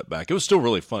clear step back. It was still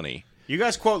really funny. You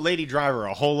guys quote Lady Driver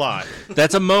a whole lot.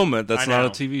 That's a moment. That's I not know.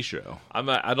 a TV show.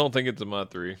 I don't think it's in my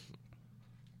 3.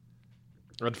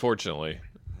 Unfortunately,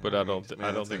 but I don't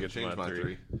Man, that's think gonna it's change my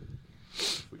 3.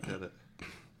 We cut it.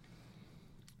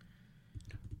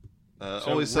 So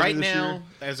Always Sunny right this now, year.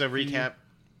 as a recap,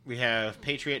 we have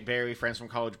Patriot, Barry, Friends from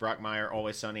College, Brockmire,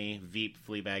 Always Sunny, Veep,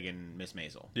 Fleabag, and Miss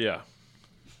Maisel. Yeah.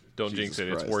 Don't Jesus jinx it.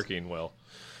 It's Christ. working well.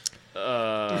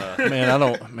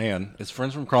 Man, is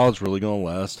Friends from College really going to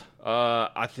last?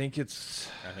 I think it's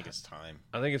I think it's time.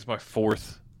 my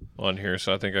 4th on here,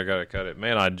 so I think I gotta cut it.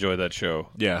 Man, I enjoy that show.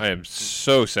 Yeah. I am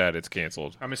so sad it's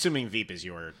canceled. I'm assuming Veep is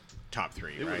your top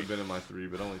 3, It would right? have been in my 3,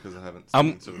 but only because I haven't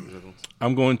I'm- seen some of the other ones.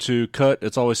 I'm going to cut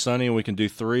It's Always Sunny, and we can do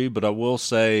 3, but I will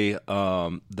say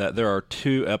that there are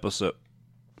 2 episodes,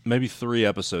 maybe 3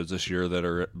 episodes this year that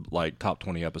are like top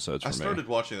 20 episodes for I me. started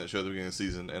watching that show at the beginning of the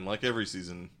season, and like every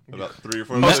season, about 3 or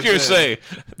 4 I was episodes gonna in,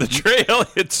 say the Trey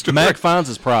Elliott story. Mac Finds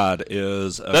His Pride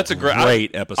is That's a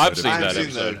great- episode. I've of seen I TV. that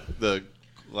haven't seen episode.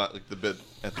 the bit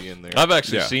at the end there. I've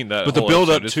actually Yeah. seen that, But the whole build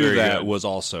up episode. It's to very that good. was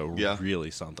also Yeah.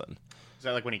 really something. Is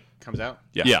that like when he comes out?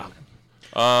 Yeah.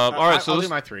 All right, so I'll let's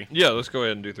do my 3. Yeah, let's go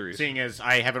ahead and do 3. Seeing as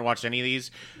I haven't watched any of these,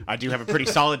 I do have a pretty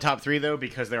solid top 3, though,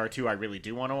 because there are 2 I really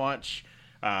do want to watch.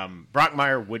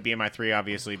 Brockmire would be in my 3,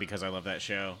 obviously, because I love that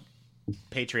show.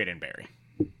 Patriot and Barry.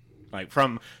 Like,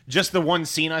 from just the one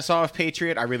scene I saw of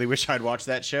Patriot, I really wish I'd watched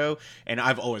that show, and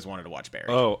I've always wanted to watch Barry.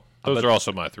 Oh, Those are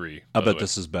also my three. I by the bet way.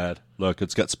 this is bad. Look,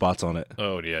 it's got spots on it.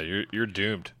 Oh yeah, you're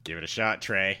doomed. Give it a shot,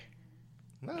 Trey.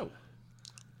 No.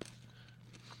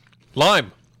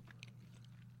 Lime.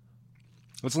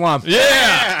 It's lime.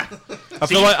 Yeah. I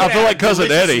feel like Cousin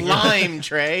Delicious Eddie. lime,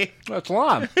 Trey. It's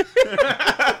lime.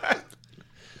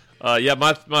 Yeah,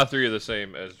 my three are the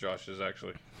same as Josh's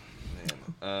actually.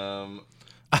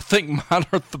 I think mine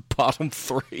are the bottom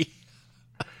three.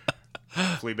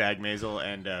 Fleabag, Maisel,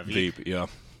 and Veep. Deep, yeah.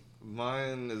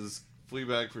 Mine is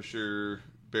Fleabag for sure,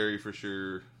 Barry for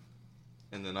sure,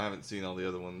 and then I haven't seen all the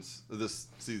other ones this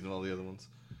season. All the other ones.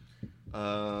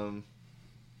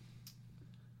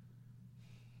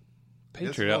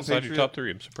 Patriot outside your top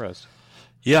three. I'm surprised.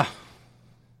 Yeah.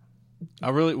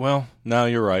 No,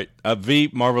 you're right.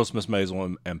 Veep, Marvelous Miss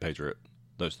Maisel, and Patriot.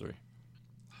 Those three.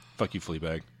 Fuck you,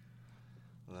 Fleabag.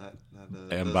 That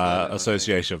And does by that in my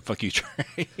association, fuck you, Trey.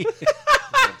 name.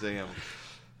 God damn,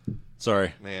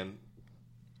 Sorry. man.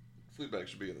 Fleabag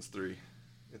should be in this 3.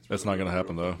 It's That's not gonna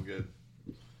happen, though. fucking Good.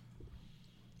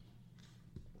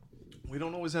 We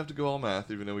don't always have to go all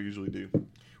math, even though we usually do.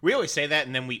 We always say that,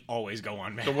 and then we always go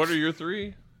on, man. So what are your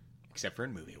three? Except for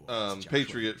in movie awards. Joshua.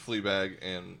 Patriot, Fleabag,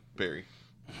 and Barry.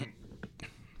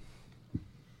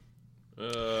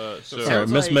 So Sorry,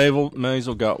 Miss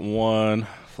Maisel got one.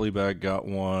 Fleabag got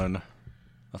one.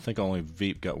 I think only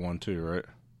Veep got one too, right?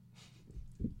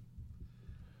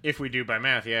 If we do by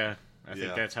math, yeah. I think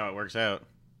Yeah. that's how it works out.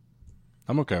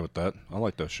 I'm okay with that. I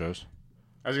like those shows.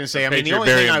 I was going to say, I mean, the Patriot, only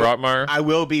Barry, thing and Brockmire? I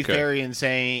will be Okay. fair in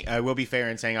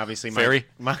saying, obviously, Fairy?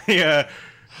 my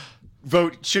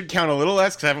vote should count a little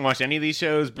less because I haven't watched any of these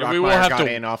shows. Yeah, we will Brockmire have got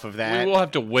to- in off of that. we will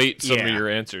have to weight some of Yeah. your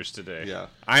answers today. Yeah.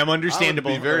 I am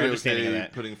understandable. I would be very understanding of okay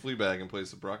that. putting Fleabag in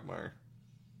place of Brockmire.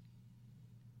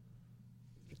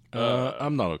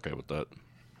 I'm not okay with that.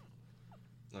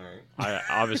 All right.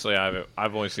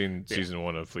 I've only seen season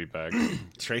 1 of Fleabag.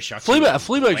 Trey Shucks.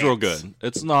 Fleabag's real good.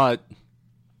 It's not.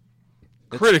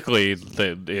 Critically,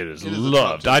 it is a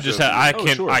loved. top I 10 just show. ha-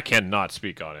 Oh, I cannot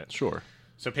speak on it. Sure.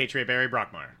 So Patriot, Barry,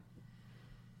 Brockmire.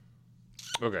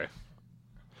 Okay.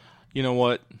 You know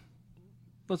what?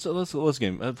 Let's give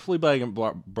him. Fleabag and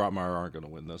Brockmire aren't going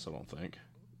to win this. I don't think.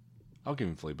 I'll give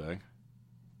him Fleabag.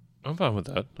 I'm fine with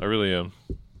that. I really am.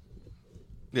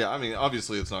 Yeah, I mean,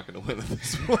 obviously it's not going to win at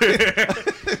this point.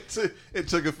 it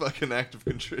took a fucking act of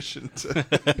contrition to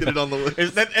get it on the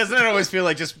list. Doesn't it always feel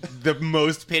like just the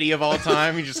most pity of all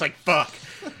time? You're just like, fuck.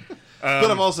 But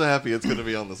I'm also happy it's going to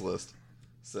be on this list.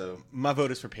 So My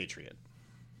vote is for Patriot.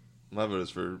 my vote is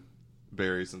for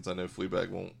Barry, since I know Fleabag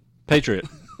won't. Patriot.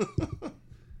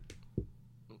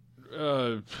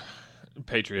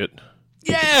 Patriot.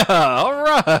 Yeah. All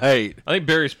right. I think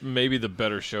Barry's maybe the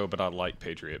better show, but I like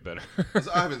Patriot better. 'Cause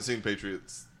I haven't seen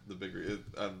Patriots, the bigger.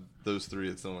 Those 3,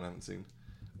 it's the one I haven't seen.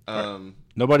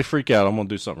 Nobody freak out. I'm going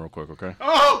to do something real quick. Okay.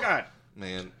 Oh, God.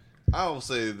 Man, I will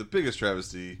say the biggest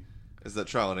travesty is that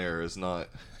Trial and Error is not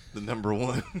the number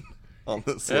 1 on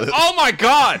this list. Oh my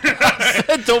God!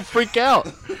 Don't freak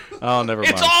out. Oh, never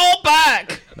mind. It's all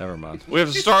back. Never mind. We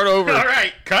have to start over. All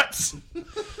right. Cuts.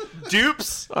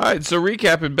 Dupes. All right, so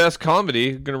recapping best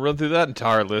comedy, going to run through that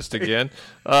entire list again.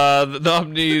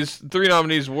 The 3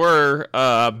 nominees were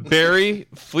Barry,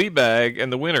 Fleabag,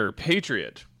 and the winner,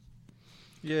 Patriot.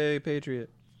 Yay, Patriot.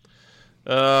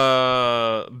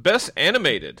 Best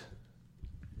animated.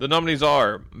 The nominees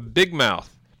are Big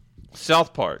Mouth,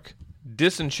 South Park,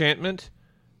 Disenchantment,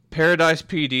 Paradise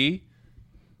PD,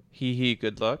 Hee Hee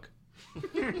Good Luck,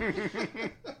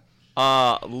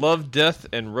 Love, Death,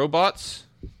 and Robots,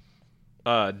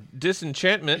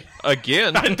 Disenchantment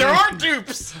again. There are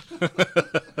dupes.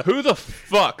 Who the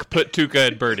fuck put Tuca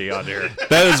and Birdie on here?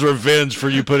 That is revenge for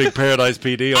you putting Paradise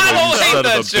PD on I there, don't you hate son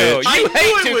that of a show. bitch. You I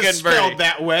hate knew it Tuca was and Birdie. spelled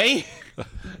that way.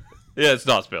 Yeah, it's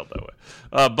not spelled that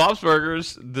way. Bob's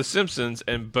Burgers, The Simpsons,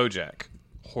 and BoJack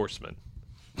Horseman.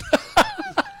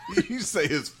 You say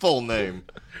his full name.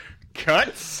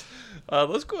 Cuts.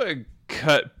 Let's go ahead and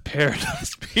cut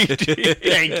Paradise PD.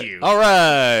 Thank you. All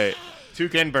right.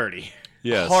 Tuca and Birdie.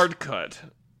 Yes. Hard cut.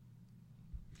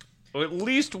 Well, at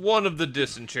least one of the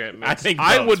Disenchantments. I think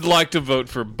I both. would like to vote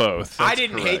for both. I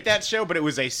didn't hate correct. that show, but it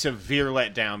was a severe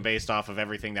letdown based off of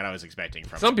everything that I was expecting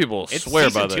from Some it. people It's swear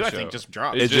season by that 2, I show. think, just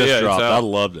dropped. It It's- just yeah, it's dropped. out. I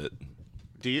loved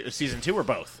it. Season 2 or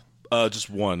both? Just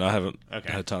one. I haven't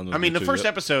Okay. had time to I mean, do the two first yet.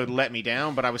 episode let me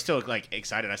down, but I was still like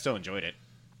excited. I still enjoyed it.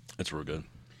 It's real good.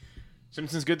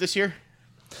 Simpsons good this year?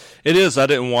 It is. I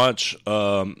didn't watch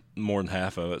more than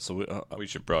half of it, so We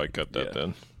should probably cut that Yeah.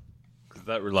 then. 'Cause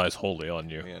that relies wholly on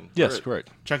you. Man, yes, correct.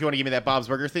 Chuck, you want to give me that Bob's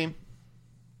Burger theme?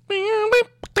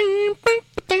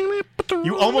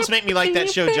 You almost make me like that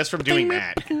show just from doing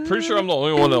that. Pretty sure I'm the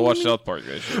only one that watched South Park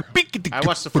this year. I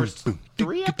watched the first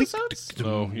 3 episodes.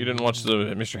 Oh, you didn't watch the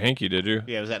Mr. Hanky, did you?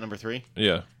 Yeah, was that number 3?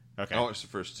 Yeah. Okay. I watched the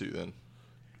first 2 then.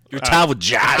 Your time with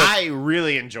Jack. I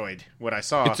really enjoyed what I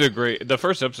saw. The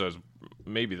first episode is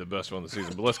maybe the best one of the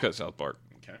season, but let's cut South Park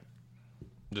Okay.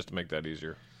 just to make that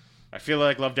easier. I feel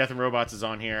like Love, Death, and Robots is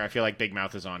on here. I feel like Big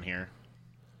Mouth is on here.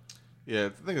 Yeah,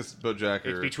 I think it's BoJack or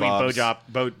It's between Bob's.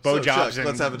 Bojobs Chuck, and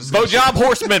let's have a discussion. Bojob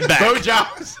Horseman back.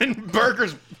 Bojobs and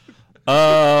Burgers.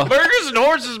 Burgers and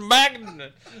horses back.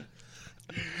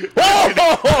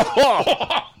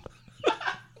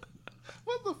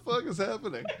 What the fuck is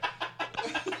happening?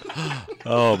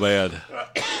 Oh man.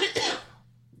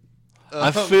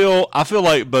 I feel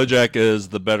like BoJack is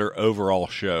the better overall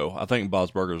show. I think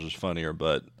Bob's Burgers is funnier,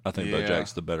 but I think Yeah.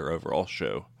 BoJack's the better overall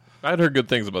show. I'd heard good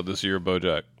things about this year of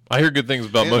BoJack. I hear good things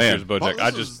about most Man. years of BoJack. Bob's I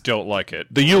was- just don't like it.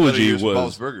 The Better eulogy use Bob's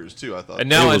was Burgers too. I thought. And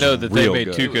now It I was know that they real made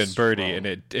good. Tuca It was and Birdie, strong. and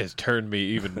it has turned me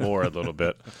even more a little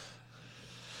bit.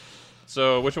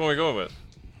 So, which one are we going with?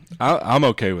 I'm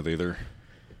okay with either.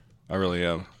 I really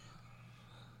am.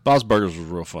 Bob's Burgers was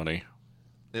real funny.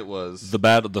 it was.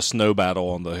 The snow battle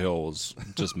on the hill was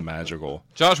just magical.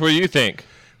 Josh, what do you think?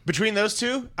 Between those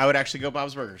two, I would actually go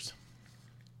Bob's Burgers.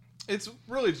 It's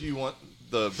really, do you want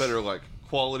the better like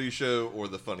quality show or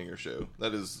the funnier show?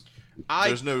 That is,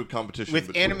 there's no competition With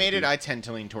between animated, the two. I tend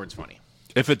to lean towards funny.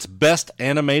 If it's best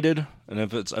animated and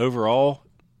if it's overall,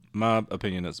 my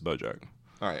opinion is BoJack.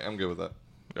 All right, I'm good with that.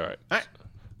 All right. All right.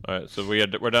 All right, so we're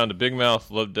down to Big Mouth,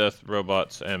 Love, Death,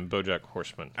 Robots, and BoJack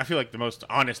Horseman. I feel like the most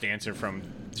honest answer from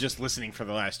just listening for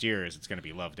the last year is it's going to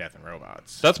be Love, Death, and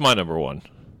Robots. That's my number one.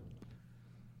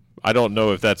 I don't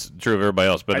know if that's true of everybody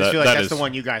else, but I just feel like that that's is the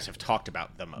one you guys have talked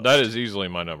about the most. that is easily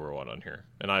my number one on here,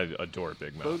 and I adore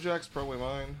Big Mouth. BoJack's probably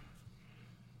mine.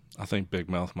 I think Big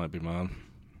Mouth might be mine.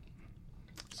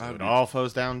 So it all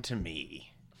flows down to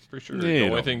me. Pretty sure Yeah, the you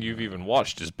only don't- thing you've even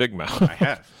watched is Big Mouth. I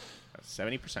have. That's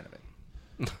 70% of it.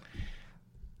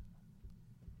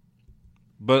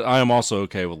 But I am also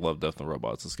okay with Love, Death, and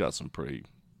Robots. It's got some pretty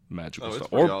magical Oh, it's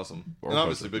stuff. pretty awesome. or And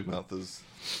obviously, BoJack. Big Mouth is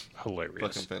Hilarious.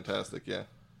 fucking fantastic. Yeah.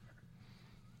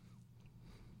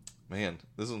 Man,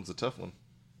 this one's a tough one.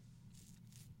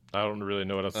 I don't really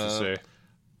know what else to say.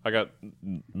 I got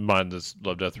mine. This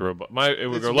Love, Death, Robot. It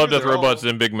would It's go weird, Love, Death, they're Robots, all-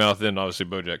 then Big Mouth, then obviously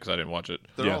BoJack because I didn't watch it.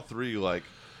 They're Yeah. all three like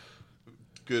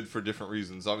good for different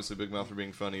reasons. Obviously, Big Mouth for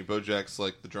being funny. BoJack's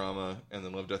like the drama, and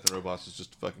then Love, Death, and Robots is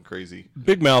just fucking crazy.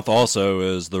 Big Mouth also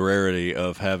is the rarity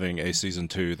of having a season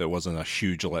 2 that wasn't a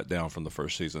huge letdown from the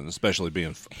first season, especially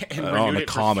being And on renewed a it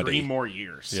for comedy. 3 more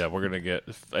years. Yeah, we're gonna get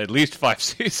at least 5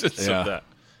 seasons Yeah. of that.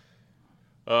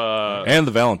 And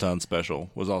the Valentine special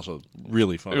was also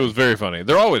really funny. It was very funny.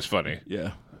 They're always funny.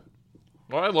 yeah.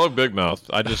 Well, I love Big Mouth.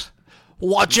 I just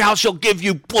Watch out, she'll give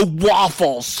you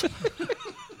waffles.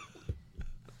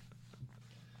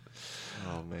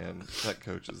 Oh man, that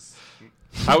coach is.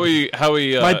 how we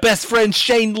My best friend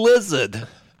Shane Lizard.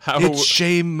 how It's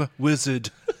Shame Wizard.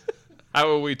 how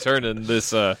are we turning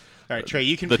this? All right, Trey,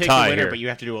 you can The pick tie the winner, here. but you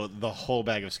have to do the whole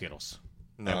bag of Skittles.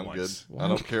 No, At I'm good. once. I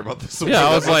don't care about this. Yeah,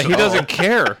 I was like, he at all. doesn't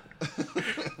care.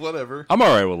 Whatever. I'm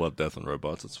alright with Love, Death, and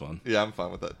Robots. It's fun. Yeah, I'm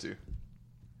fine with that too.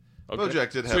 Okay.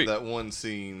 BoJack did have Sweet. that one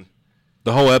scene.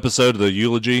 The whole episode of the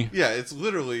eulogy. Yeah, it's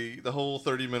literally the whole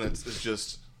 30 minutes is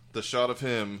just the shot of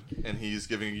him, and he's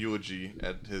giving a eulogy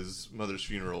at his mother's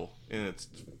funeral, and it's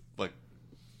like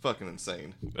fucking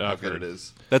insane how I've good heard. it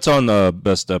is. That's on the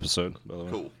best episode, by the way.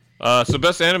 Cool. So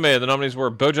best anime, the nominees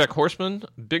were BoJack Horseman,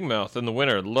 Big Mouth, and the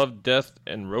winner, Love, Death,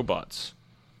 and Robots.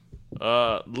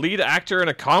 Lead actor in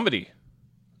a comedy.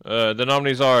 The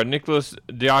nominees are Nicholas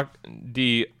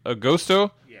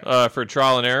D'Agosto for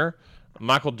Trial and Error,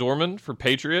 Michael Dorman for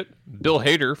Patriot, Bill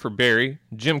Hader for Barry,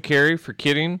 Jim Carrey for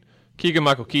Kidding,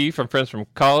 Keegan-Michael Key from Friends from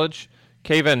College,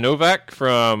 Kay Van Novak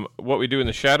from What We Do in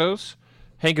the Shadows,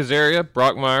 Hank Azaria,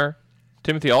 Brockmire,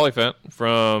 Timothy Olyphant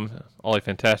from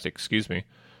Olyphantastic, excuse me,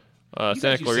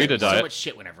 Santa Clarita so Diet, much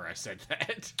shit whenever I said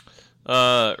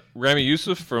that. Rami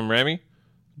Youssef from Rami,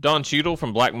 Don Cheadle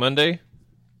from Black Monday,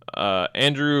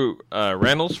 Andrew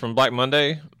Rannells from Black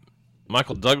Monday,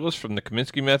 Michael Douglas from The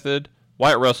Kaminsky Method,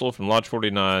 Wyatt Russell from Lodge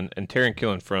 49, and Taron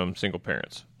Killen from Single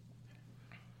Parents.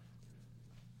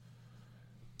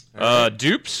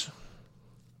 Dupes,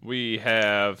 we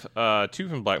have 2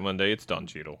 from Black Monday. It's Don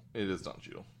Cheadle. It is Don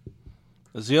Cheadle.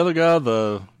 Is the other guy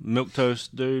the milquetoast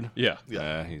dude? Yeah.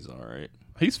 Yeah, he's alright.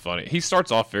 He's funny. He starts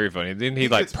off very funny. Then he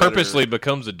gets better. purposely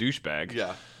becomes a douchebag.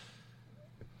 Yeah.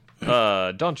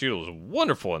 Don Cheadle was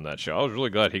wonderful in that show. I was really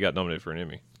glad he got nominated for an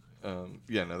Emmy.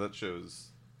 Yeah, no, that show is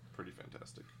pretty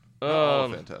fantastic. Not all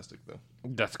Um, fantastic, though.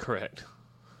 That's correct.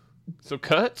 So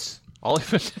cuts, Ollie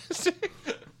Fantastic.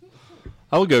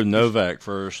 I would go Novak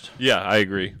first. Yeah, I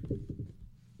agree.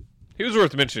 He was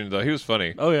worth mentioning though. He was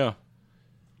funny. Oh yeah.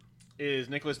 Is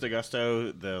Nicholas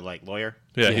D'Augusto the lawyer?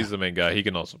 Yeah, he's the main guy. He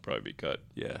can also probably be cut.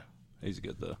 Yeah, he's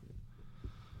good though.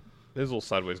 His little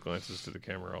sideways glances to the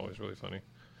camera are always really funny.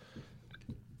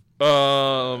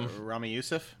 Rami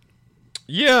Youssef?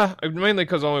 Yeah, mainly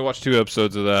because I only watched 2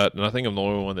 episodes of that, and I think I'm the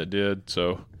only one that did.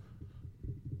 So,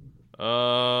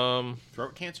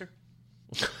 Throat cancer?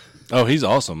 Oh, he's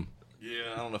awesome.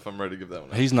 Yeah, I don't know if I'm ready to give that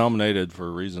one. He's nominated for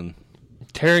a reason.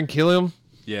 Taron Killam.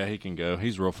 Yeah, he can go.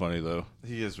 He's real funny though.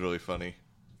 He is really funny.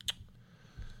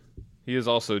 He is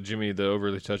also Jimmy the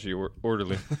overly touchy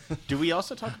orderly. Do we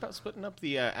also talk about splitting up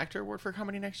the actor award for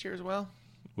comedy next year as well?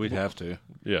 We'd have to.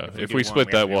 Yeah, we if do we one, split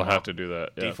we have that, to do we'll them have all. to do that.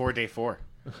 Yeah. Day 4, day 4.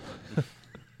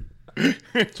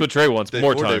 That's what Trey wants. Day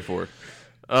More 4, time. day 4.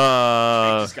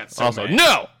 just got so Also,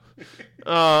 mad.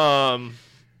 no.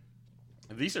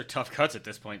 These are tough cuts at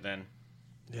this point then.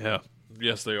 Yeah.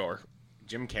 Yes, they are.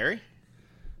 Jim Carrey?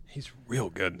 He's real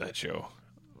good in that show.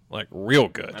 Like real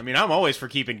good. I mean, I'm always for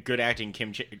keeping good acting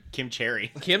Kim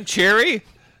Cherry. Kim Cherry?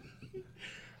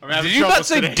 I'm having Did you not troubles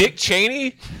say today. Dick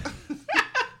Cheney?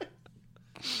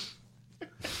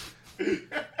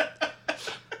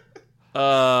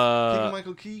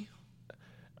 Michael Key?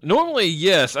 Normally,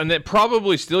 yes, and it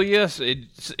probably still yes.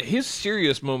 His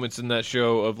serious moments in that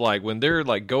show of like when they're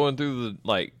like going through the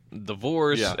like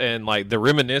divorce Yeah. and like the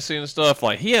reminiscing and stuff.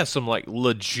 Like he has some like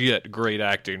legit great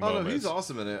acting Oh, moments. no, he's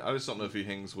awesome in it. I just don't know if he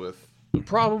hangs with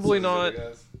Probably some of not. these other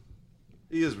guys.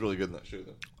 He is really good in that show,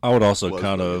 though. I would also Was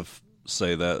kind really of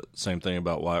say that same thing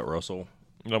about Wyatt Russell.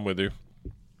 I'm with you.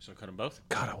 So cut them both.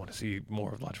 God, I want to see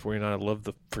more of Lodge 49. I love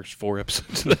the first 4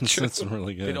 episodes of that show. It's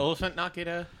really good. Did Oliphant not get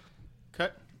a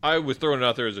cut? I was throwing it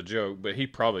out there as a joke, but he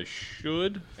probably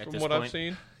should, At from this what I've point?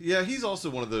 seen. Yeah, he's also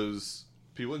one of those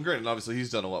people. And granted, obviously,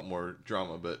 he's done a lot more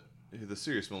drama, but the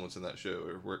serious moments in that show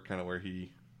are where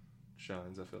he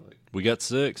shines, I feel like. We got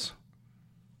 6.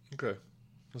 Okay.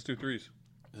 Let's do 3s.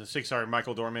 The 6 are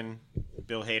Michael Dorman,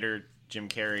 Bill Hader, Jim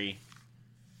Carrey,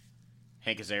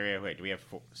 Hank Azaria. Wait, do we have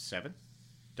 7?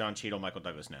 Don Cheadle, Michael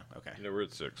Douglas now. Okay. Yeah, we're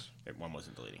at 6. One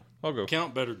wasn't deleting. I'll go.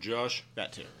 Count better, Josh.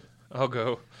 That too. I'll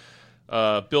go.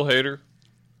 Bill Hader,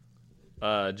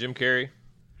 Jim Carrey.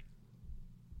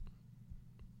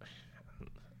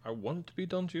 I want it to be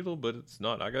Don Cheadle, but it's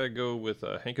not. I gotta go with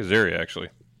Hank Azaria. Actually,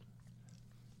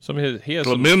 he has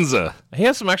Clemenza.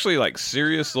 some actually like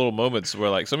serious little moments where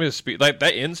like some of his speech, like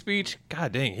that end speech.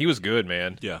 God dang, he was good,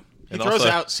 man. Yeah. He And throws also,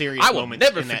 out serious I will moments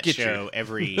never in that forget you. show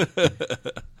every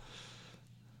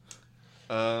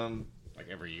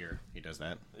every year. He does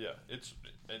that. Yeah, it's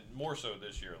and more so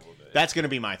this year a little bit. That's going to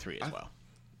be my 3 as well.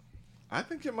 I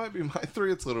think it might be my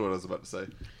 3. It's literally what I was about to say.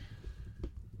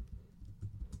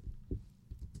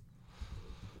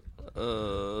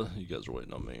 You guys are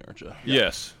waiting on me, aren't you?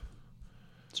 Yes.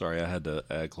 Sorry, I had to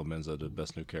add Clemenza to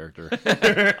best new character.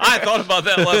 I thought about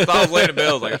that last time I was laying in bed.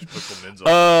 I was like, I should put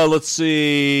Clemenza. Let's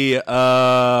see.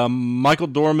 Michael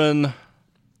Dorman,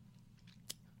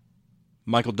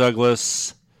 Michael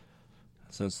Douglas.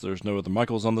 Since there's no other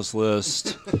Michaels on this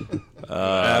list,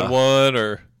 Add one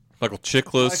or Michael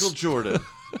Chiklis. Michael Jordan.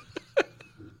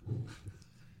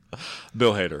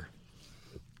 Bill Hader.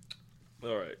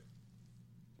 All right.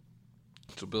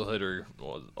 So Bill Hader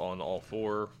was on all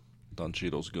 4. Don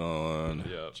Cheadle's gone.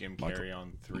 Yeah. Jim Michael- Carrey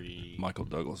on 3. Michael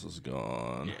Douglas is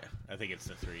gone. Yeah, I think it's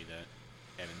the 3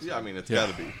 that Evans. Yeah, I mean, it's Yeah.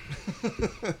 got to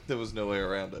be. There was no way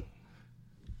around it.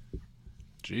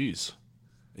 Jeez.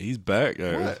 He's back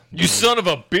there. What? You son of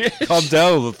a bitch. Calm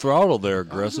down with the throttle there, I'm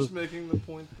aggressive. just making the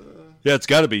point. Yeah, it's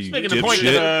got to be making the point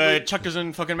dipshit. that Chuck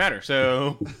doesn't fucking matter.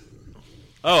 So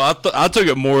Oh, I took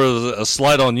it more as a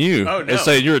slight on you. Oh, no. And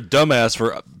saying you're a dumbass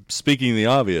for speaking the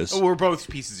obvious. we're both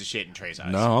pieces of shit in Trey's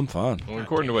eyes. No, I'm fine. Well,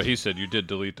 according to what he said, you did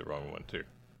delete the wrong one, too.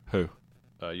 Who?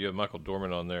 You have Michael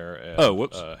Dorman on there, and Oh,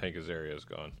 whoops. Hank Azaria is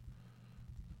gone.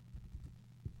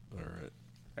 All right.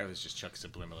 That was just Chuck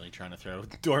subliminally trying to throw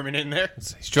Dorman in there.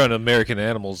 He's trying to American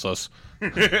Animals us.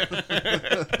 You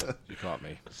caught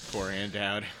me. Poor Ann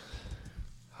Dowd.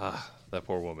 That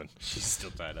poor woman. She's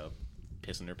still tied up,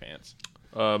 pissing her pants.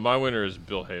 My winner is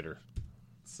Bill Hader.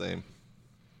 Same.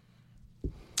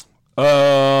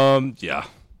 Yeah.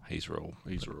 He's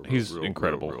He's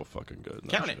incredible. real fucking good. in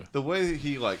that Count it. show. The way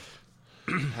he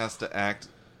has to act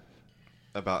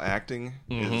about acting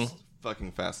is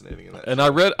fucking fascinating in that. And I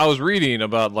was reading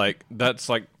about like that's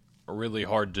like really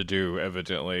hard to do,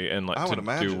 evidently, and like I to would do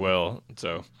imagine. well.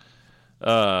 So,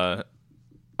 all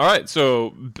right.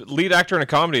 So, lead actor in a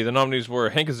comedy. The nominees were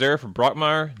Hank Azaria for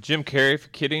Brockmire, Jim Carrey for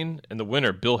Kidding, and the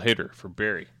winner Bill Hader for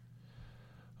Barry.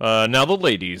 Now the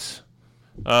ladies.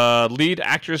 Lead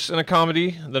actress in a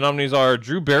comedy. The nominees are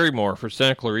Drew Barrymore for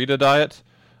Santa Clarita Diet,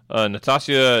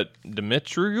 Natasha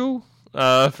Dimitriou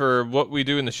for What We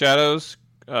Do in the Shadows,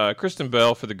 Kristen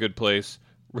Bell for The Good Place,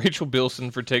 Rachel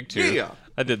Bilson for Take Two. Yeah.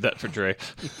 I did that for Dre.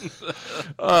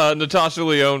 Natasha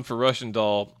Lyonne for Russian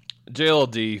Doll,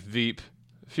 JLD, Veep,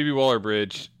 Phoebe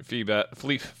Waller-Bridge,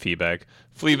 Fleabag,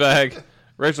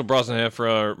 Rachel Brosnahan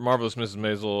for Marvelous Mrs.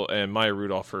 Maisel, and Maya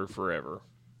Rudolph for Forever.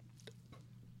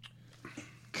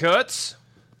 Cuts.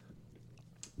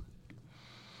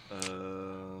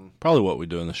 Probably What We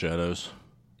Do in the Shadows.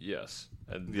 Yes.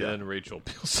 And Yeah. then Rachel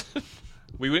Bilson.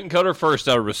 We went and cut her first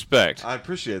out of respect. I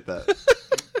appreciate that.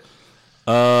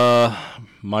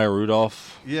 Maya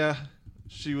Rudolph. Yeah,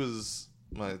 she was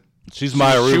my. She's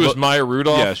Maya Rudolph. She was Maya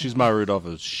Rudolph? Yeah, she's Maya Rudolph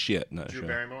as shit in that Drew show.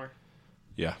 Barrymore.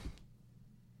 Yeah.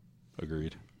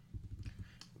 Agreed.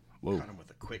 Whoa. Got him with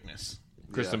the quickness.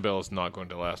 Kristen Yeah. Bell is not going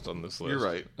to last on this list. You're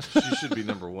right. She should be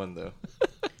number one though.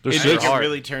 There's I think six. it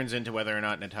really turns into whether or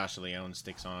not Natasha Lyonne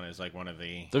sticks on as like one of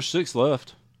the. There's 6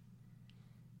 left.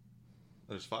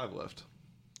 There's 5 left.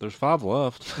 There's 5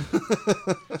 left.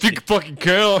 If you can fucking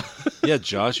count. Yeah,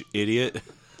 Josh, you idiot.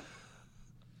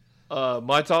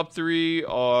 My top 3 We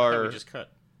are... just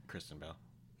cut Kristen Bell.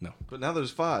 But now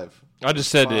there's 5. I just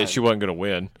said that Fine. she wasn't going to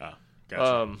win. Oh,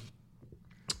 gotcha.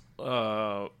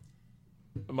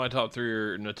 My top 3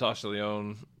 are Natasha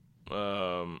Lyonne,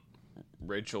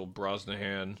 Rachel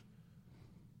Brosnahan,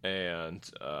 and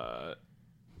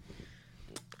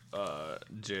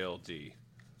JLD.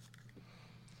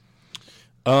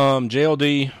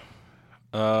 JLD,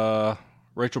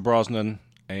 Rachel Brosnan,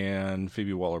 and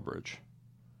Phoebe Waller-Bridge.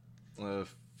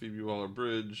 Phoebe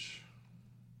Waller-Bridge,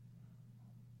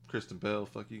 Kristen Bell.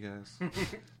 Fuck you guys.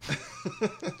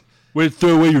 Wait,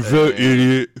 throw away your vote, And,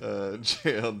 idiot.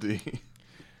 JLD.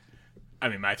 I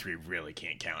mean, my 3 really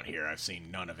can't count here. I've seen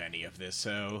none of any of this,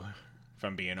 so if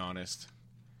I'm being honest,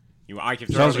 I can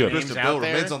throw Sounds my good. names Kristen Bell out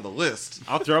there. remains on the list.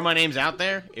 I'll throw my names out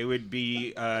there. It would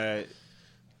be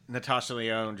Natasha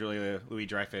Lyonne, Julia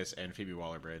Louis-Dreyfus, and Phoebe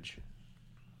Waller-Bridge.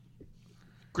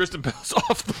 Kristen Bell's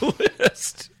off the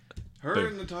list. Her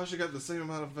and Natasha got the same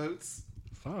amount of votes.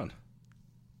 Fine.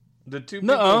 Did 2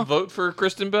 Nuh-uh. people vote for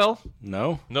Kristen Bell?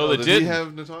 No. No, Oh, they did didn't. he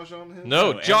have Natasha on him?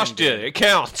 No, No, Josh Evan did. did. It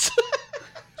counts.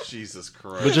 Jesus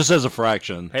Christ. But just as a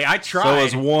fraction. Hey, I So tried.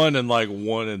 it's 1 and 1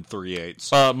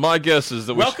 3/8. My guess is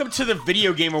that we Welcome to the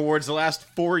Video Game Awards the last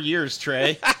 4 years,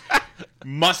 Trey.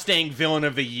 Mustang Villain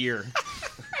of the Year.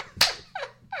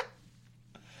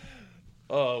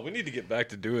 we need to get back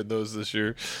to doing those this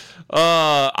year.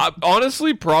 I,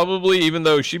 honestly, probably, even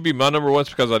though she'd be my number 1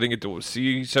 because I didn't get to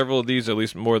see several of these, at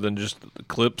least more than just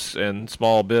clips and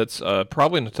small bits.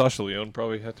 Probably Natasha Lyonne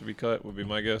probably have to be cut, would be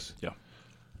my guess. Yeah.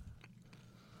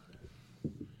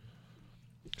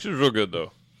 She was real good,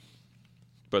 though.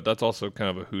 But that's also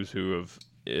kind of a who's who of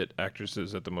it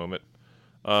actresses at the moment.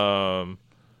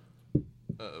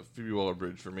 Phoebe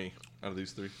Waller-Bridge for me out of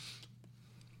these 3.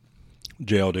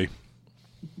 JLD.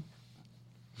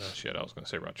 Oh, shit, I was going to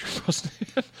say Roger Brosnan.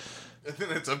 And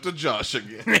then it's up to Josh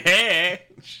again. Hey.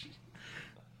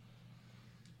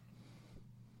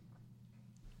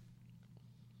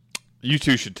 You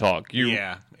two should talk. You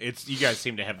You guys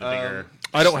seem to have the bigger.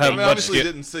 I don't have I much obviously skin.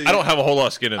 didn't see. I don't have a whole lot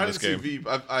of skin in I this didn't see game.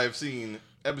 Veep. I've seen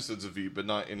episodes of Veep, but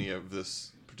not any of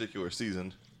this particular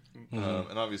season.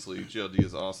 And obviously, GLD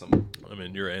is awesome. I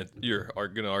mean, you're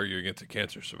going to argue against a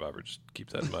cancer survivor. Just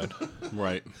keep that in mind.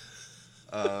 Right.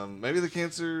 Maybe the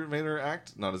cancer made her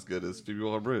act not as good as Phoebe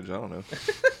Waller-Bridge. I don't know.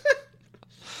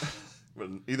 But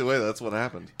either way, that's what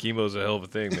happened. Chemo's a hell of a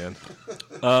thing, man.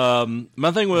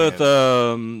 My thing with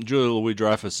Julia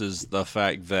Louis-Dreyfus is the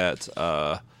fact that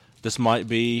this might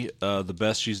be the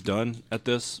best she's done at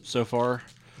this so far.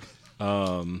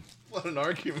 What an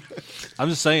argument. I'm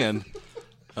just saying.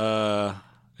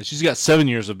 She's got 7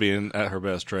 years of being at her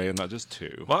best, Trey, and not just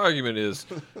 2. My argument is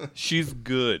she's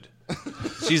good.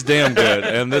 She's damn good,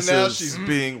 and And this now is she's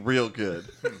being real good.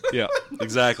 yeah,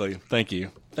 exactly. Thank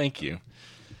you.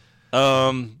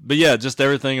 But yeah, just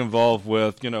everything involved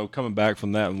with coming back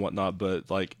from that and whatnot. But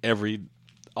like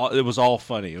it was all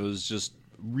funny. It was just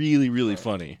really, really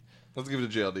funny. Let's give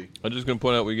it to JLD. I'm just going to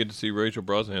point out we get to see Rachel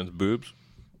Brosnahan's boobs,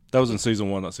 That was in season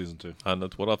 1, not season 2. and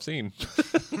that's what I've seen.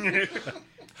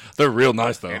 They're real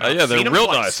nice though. Yeah, they're seen 'em real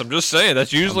twice. nice. I'm just saying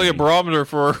that's usually a barometer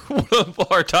for one of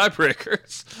our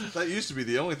tiebreakers. That used to be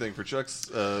the only thing for Chuck's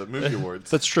movie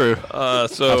awards. That's true.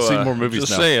 So I've seen more movies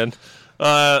just now. saying.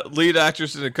 Lead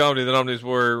actress in a comedy. The nominees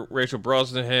were Rachel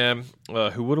Brosnahan,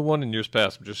 who would have won in years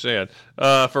past. I'm just saying.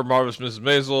 For Marvelous Mrs.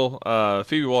 Maisel,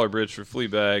 Phoebe Waller-Bridge for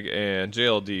Fleabag, and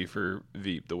JLD for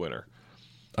Veep, the winner.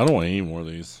 I don't want any more of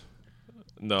these.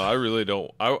 No, I really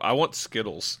don't. I want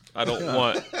Skittles. I don't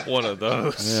want one of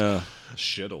those. Yeah,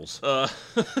 shittles.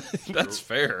 That's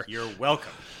fair. You're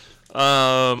welcome.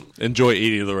 Enjoy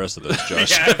eating the rest of this,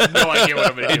 Josh. Yeah, I have no idea what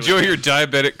I'm going to do. Enjoy your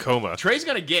diabetic coma. Trey's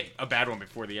going to get a bad one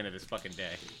before the end of this fucking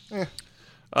day.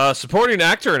 Supporting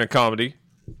actor in a comedy.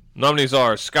 Nominees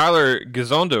are Skylar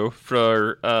Gisondo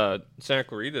for Santa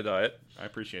Clarita Diet. I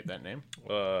appreciate that name.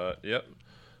 Yep.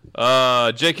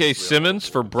 J.K. Simmons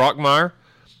for Brockmire.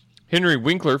 Henry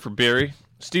Winkler for Barry.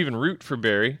 Stephen Root for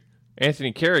Barry.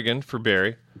 Anthony Kerrigan for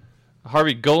Barry.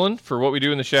 Harvey Gullin for What We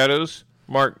Do in the Shadows.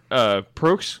 Mark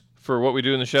Prokes for What We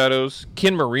Do in the Shadows.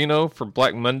 Ken Marino for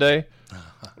Black Monday.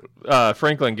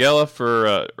 Frank Langella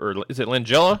for, or is it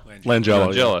Langella?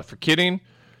 Langella. For Kidding.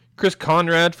 Chris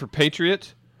Conrad for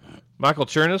Patriot. Michael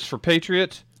Chernus for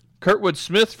Patriot. Kurtwood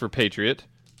Smith for Patriot.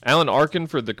 Alan Arkin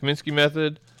for The Kaminsky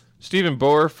Method. Stephen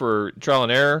Boer for Trial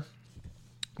and Error.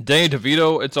 Danny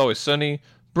DeVito, It's Always Sunny.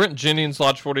 Brent Jennings,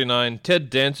 Lodge 49. Ted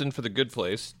Danson for The Good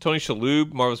Place. Tony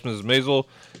Shalhoub, Marvelous Mrs. Maisel.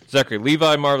 Zachary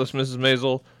Levi, Marvelous Mrs.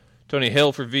 Maisel. Tony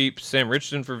Hale for Veep. Sam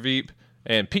Richardson for Veep.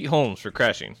 And Pete Holmes for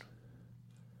Crashing.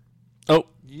 Oh,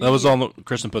 that was on the...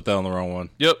 Kristen put that on the wrong one.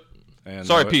 Yep. And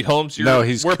Sorry, Pete Holmes.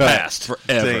 We're cut past.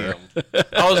 forever.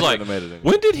 I was like, Made it in.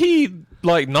 when did he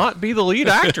not be the lead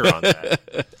actor on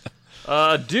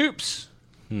that? Dupes.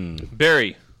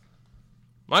 Barry.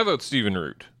 My vote's Stephen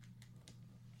Root.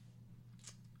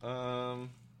 I'm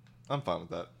fine with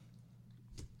that.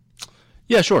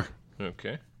 Yeah, sure.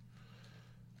 Okay.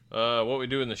 What We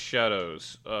Do in the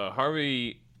Shadows.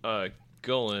 Harvey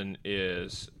Gullin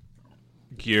is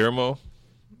Guillermo.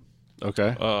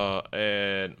 Okay.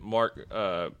 And Mark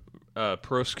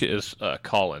Prosk is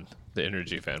Colin, the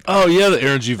energy vampire. Oh yeah, the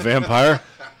energy vampire.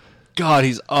 God,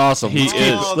 he's awesome. He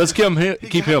Let's keep him. He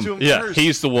Keep got him. to him Yeah, first.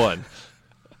 he's the one.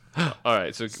 All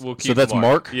right, so we'll keep. So that's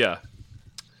Mark? Yeah.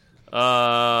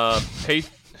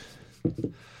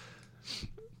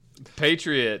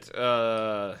 Patriot.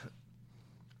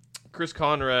 Chris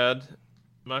Conrad,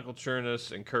 Michael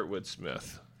Chernus, and Kurtwood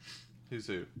Smith. Who's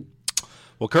who?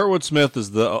 Well, Kurtwood Smith is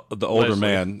the older Leslie.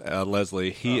 man, Leslie.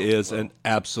 He is an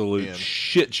absolute man.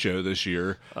 shit show this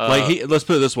year. Let's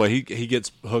put it this way: he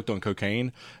gets hooked on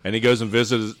cocaine, and he goes and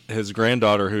visits his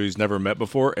granddaughter, who he's never met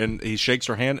before, and he shakes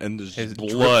her hand, and there's His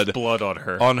blood blood on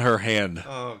her. on her hand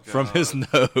Oh, from God. his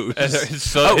nose. And his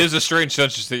son, his estranged son,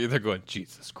 just they're going,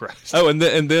 Jesus Christ. Oh, and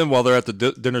then while they're at the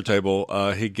dinner table,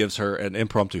 he gives her an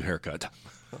impromptu haircut.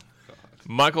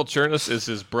 Michael Chernus is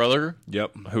his brother.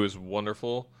 Yep. Who is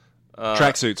wonderful.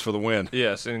 Tracksuits for the win.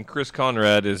 Yes, and Chris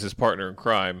Conrad is his partner in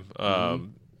crime. Oh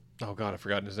God, I've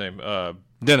forgotten his name.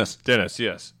 Dennis. Dennis.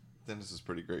 Yes. Dennis is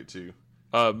pretty great too.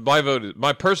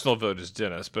 My personal vote is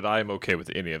Dennis, but I am okay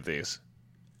with any of these.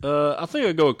 I think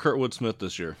I'd go with Kurtwood Smith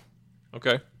this year.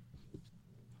 Okay,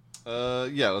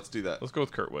 Yeah, let's do that. let's go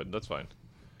with Kurtwood. That's fine.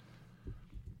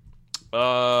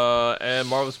 And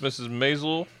Marvelous Mrs.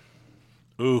 Maisel,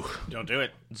 Ooh. Don't do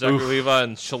it. Zachary Levi,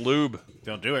 and Shalhoub.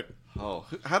 Don't do it. Oh,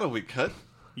 how do we cut?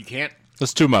 You can't.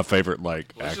 That's two of my favorite Let's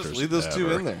actors. just leave those two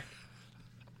ever. in there.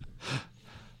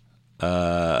 Make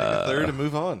a third and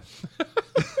move on.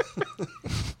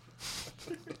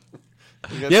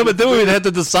 Yeah, but then we would have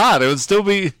to decide. It would still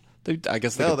be. I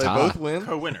guess they No, could they tie. both win.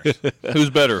 Co-winners. Who's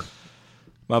better?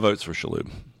 My vote's for Shalhoub.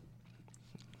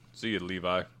 See you,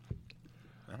 Levi. I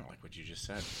don't like what you just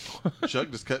said.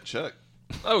 Chuck just cut Chuck.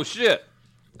 Oh shit.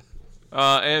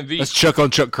 And the That's Chuck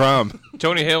on Chuck crime.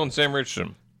 Tony Hale and Sam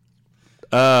Richardson.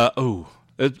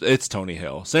 It's Tony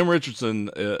Hale. Sam Richardson.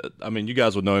 I mean, you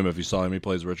guys would know him if you saw him. He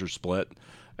plays Richard Splett,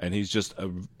 and he's just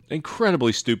an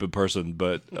incredibly stupid person.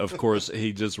 But of course,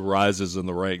 he just rises in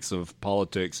the ranks of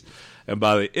politics. And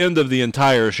by the end of the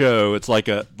entire show, it's like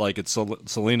it's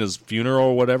Selena's funeral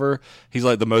or whatever. He's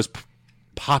like the most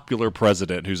popular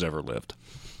president who's ever lived.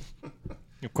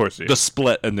 Of course he The is.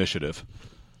 Split Initiative.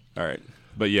 All right,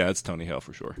 but yeah, it's Tony Hale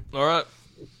for sure. All right.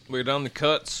 We're down the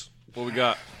cuts. What we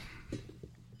got?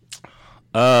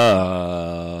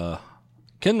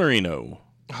 Ken Marino.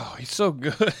 Oh, he's so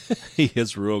good. He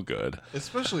is real good.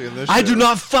 Especially in this I show. do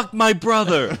not fuck my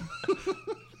brother.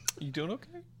 You doing okay?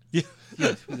 Yeah,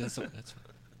 that's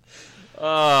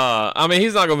I mean,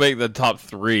 he's not gonna make the top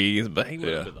 3, but he would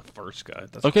have Yeah. been the first guy.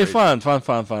 That's okay. crazy. Fine.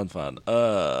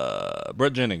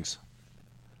 Brett Jennings.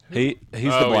 He's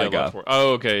the black guy.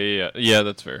 Oh, okay, yeah,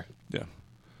 that's fair. Yeah.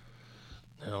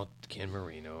 No, Ken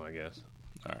Marino, I guess.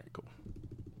 All right. Cool.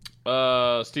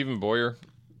 Stephen Boyer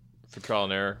for Trial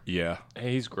and Error. Yeah.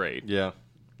 Hey, he's great. Yeah.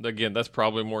 Again, that's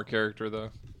probably more character though.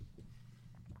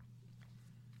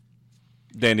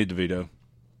 Danny DeVito.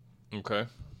 Okay.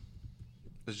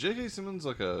 Is J.K. Simmons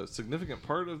like a significant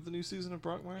part of the new season of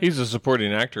Brockmire? He's a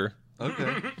supporting actor. Okay.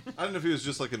 I don't know if he was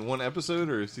just like in one episode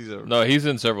or if he's a. No, he's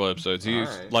in several episodes. He's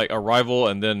Alright. like a rival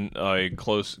and then a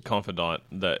close confidant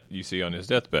that you see on his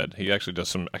deathbed. He actually does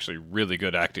some actually really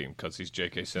good acting because he's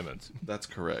J.K. Simmons. That's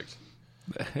correct.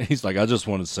 He's like, I just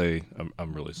want to say,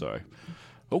 I'm really sorry.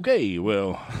 Okay,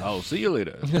 well, I'll see you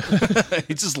later.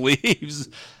 He just leaves.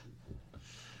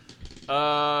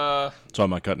 So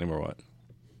am I cutting him or what?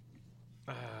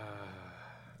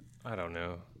 I don't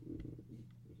know.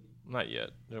 Not yet.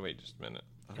 No, wait just a minute.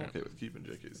 I'm okay with keeping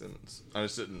J.K. Simmons. I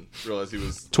just didn't realize he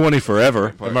was 20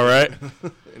 forever. Am I right?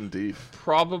 Indeed.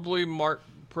 Probably Mark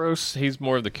Prost. He's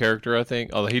more of the character, I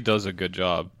think. Although he does a good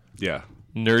job. Yeah.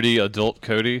 Nerdy adult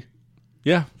Cody.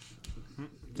 Yeah.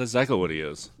 That's exactly what he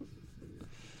is.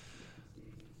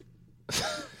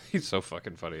 He's so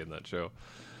fucking funny in that show.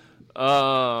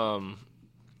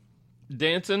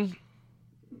 Danson.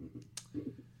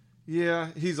 Yeah,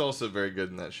 he's also very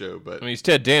good in that show, but I mean, he's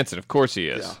Ted Danson. Of course he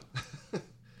is.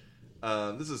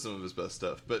 yeah. This is some of his best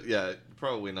stuff. But yeah,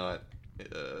 probably not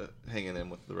hanging in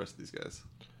with the rest of these guys.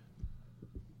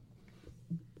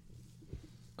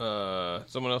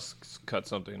 Someone else cut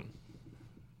something.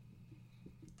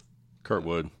 Kurt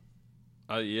Wood.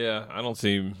 Yeah, I don't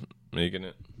see him making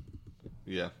it.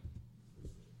 Yeah.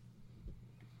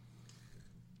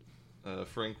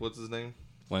 Frank, what's his name?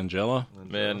 Langella.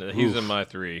 Man, he's in my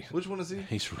 3. Which one is he?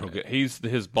 He's real good. He's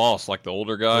his boss, like the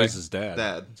older guy. He's his dad.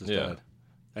 Dad. It's his Yeah.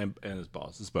 dad. And his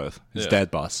boss. It's both. His Yeah.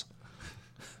 dad boss.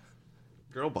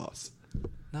 Girl boss.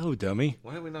 No, dummy.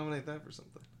 Why did we nominate that for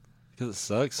something? Because it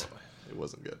sucks. It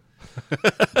wasn't good.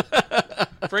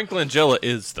 Frank Langella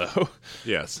is, though.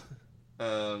 Yes.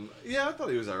 Yeah, I thought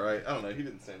he was all right. I don't know. He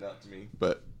didn't stand out to me,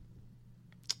 but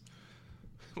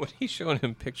When he's showing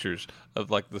him pictures of,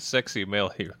 like, the sexy male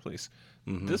he released,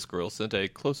 this girl sent a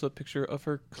close-up picture of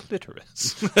her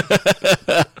clitoris.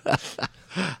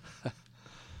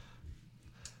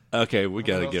 Okay, we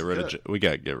got to else get rid is of we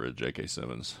got to get rid of J.K.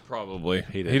 Simmons. Probably.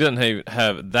 He He doesn't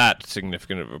have that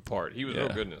significant of a part. He was real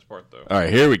Yeah. good in his part, though. All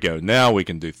right, here we go. Now we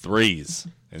can do threes.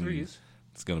 And Threes?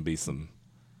 It's going to be some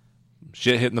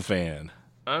shit hitting the fan.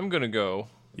 I'm going to go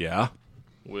Yeah.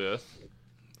 with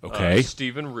Okay.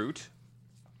 Stephen Root,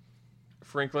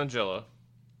 Frank Langella,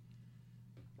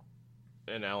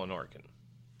 and Alan Arkin.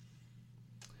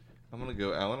 I'm gonna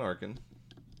go Alan Arkin,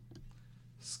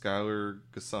 Skylar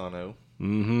Gassano,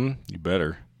 Mm-hmm. You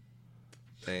better.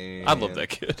 and I love that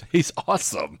kid. He's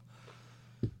awesome.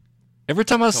 Every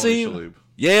time I Tony see Shalhoub.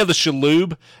 yeah, the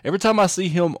Shaloub. Every time I see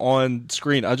him on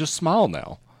screen, I just smile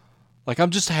now. Like, I'm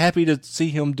just happy to see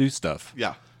him do stuff.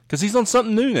 Yeah. Because he's on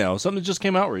something new now. Something that just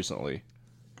came out recently.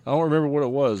 I don't remember what it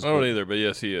was. I don't either, but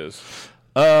yes, he is.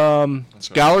 Skylar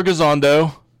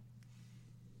Gazondo.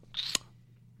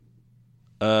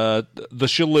 The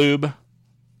Shaloub.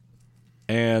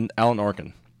 And Alan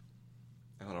Arkin.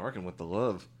 Alan Arkin with the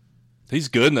love. He's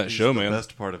good in that He's show, the man.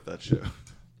 best part of that show.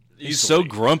 He's so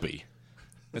grumpy.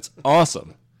 It's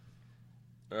awesome.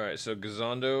 All right, so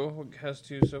Gazondo has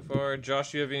 2 so far.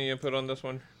 Josh, you have any input on this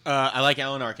one? I like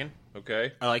Alan Arkin.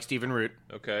 Okay, I like Stephen Root.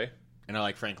 okay. And I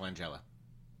like Frank Langella.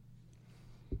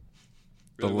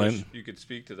 Really Lin- wish you could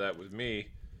speak to that with me.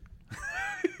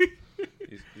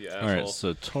 You All asshole. right,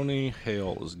 so Tony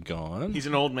Hale is gone. He's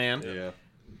an old man. Yeah.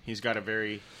 He's got a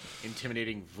very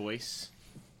intimidating voice.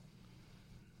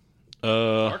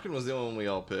 Arkin was the only one we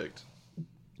all picked.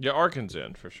 Yeah, Arkin's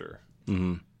in for sure.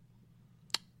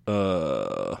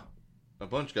 A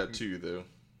bunch got 2 though.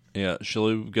 Yeah,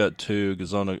 Shaloub got 2.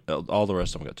 Gazondo, all the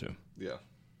rest of them got 2. Yeah.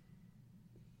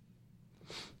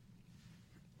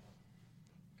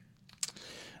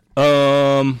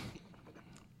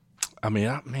 I mean,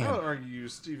 I would man, argue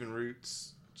Stephen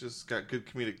Root's just got good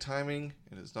comedic timing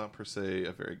and is not per se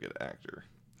a very good actor.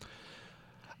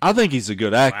 I think he's a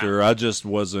good actor. I just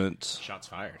wasn't Shots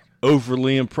fired.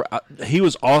 overly impressed. He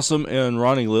was awesome in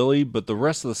Ronnie Lily, but the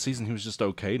rest of the season he was just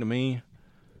okay to me.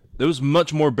 There was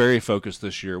much more Barry focused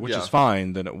this year, which Yeah. is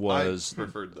fine than it was. I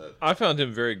preferred that. I found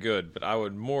him very good, but I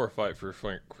would more fight for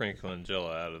Frank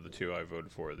Langella out of the 2 I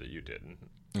voted for that you didn't.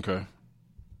 Okay.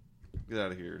 Get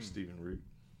out of here, Stephen Root.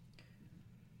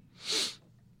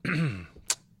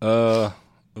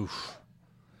 Oof.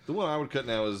 The one I would cut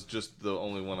now is just the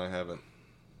only one I haven't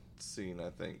seen, I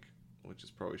think, which is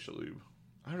probably Shaloub.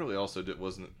 I really also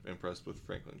wasn't impressed with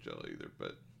Frank Langella either,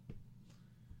 but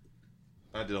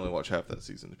I did only watch half that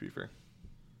season, to be fair.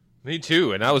 Me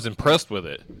too, and I was impressed with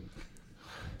it.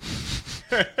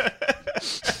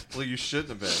 Well, you shouldn't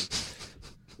have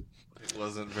been. It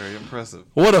wasn't very impressive.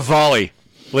 What a volley,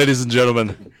 ladies and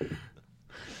gentlemen.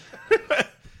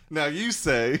 Now you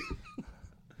say.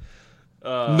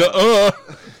 Nuh-uh.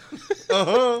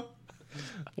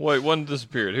 Wait, one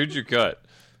disappeared. Who'd you cut?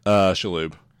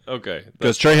 Shaloub. Okay.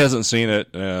 Because Trey hasn't seen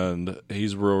it, and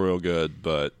he's real good,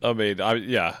 but... I mean,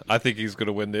 I think he's going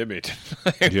to win the Emmy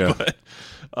tonight. Yeah. But,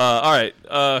 all right,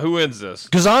 who wins this?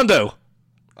 Gazondo!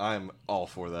 I'm all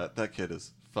for that. That kid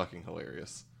is fucking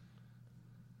hilarious.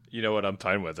 You know what? I'm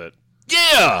fine with it.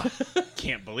 Yeah!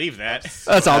 Can't believe that.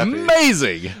 That's happy.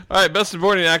 amazing! All right, best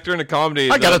supporting actor in a comedy.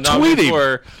 I gotta nominated tweet him.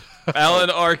 for Alan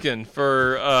Arkin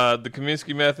for The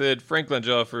Kaminsky Method, Frank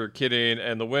Langella for Kidding,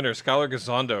 and the winner, Skylar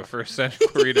Gazondo for Santa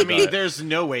Clarita I mean, Diet. there's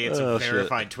no way it's a Oh, shit.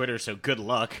 verified Twitter, so good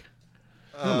luck.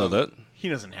 I don't know that. He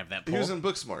doesn't have that He pull. was in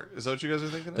Booksmart. Is that what you guys are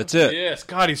thinking of? That's it. Yes,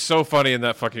 God, he's so funny in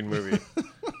that fucking movie.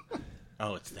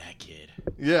 Oh, it's that kid.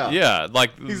 Yeah. Yeah,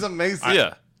 like He's amazing.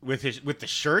 Yeah, With the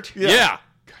shirt? yeah,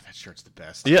 God, that shirt's the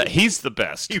best. yeah. He's the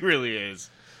best. He really is.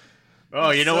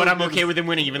 Oh, you know so what? I'm good. okay with him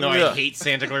winning, even though Yeah. I hate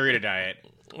Santa Clarita Diet.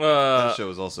 That show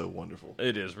is also wonderful.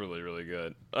 It is really, really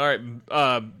good. All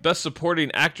right, best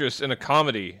supporting actress in a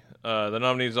comedy. The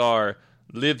nominees are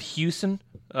Liv Hewson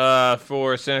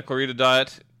for Santa Clarita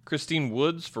Diet, Christine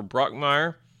Woods for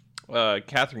Brockmire,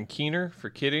 Catherine Keener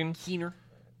for Kidding. Keener.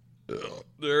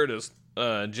 There it is.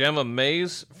 Gemma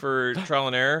Mays for Trial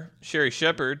and Error, Sherry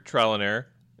Shepard, Trial and Error,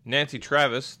 Nancy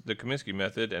Travis, The Kaminsky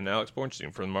Method, and Alex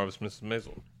Bornstein from The Marvelous Mrs.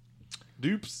 Maisel.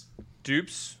 Dupes.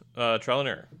 Dupes, Trial and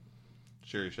Error.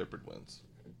 Sherry Shepard wins.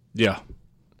 Yeah.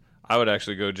 I would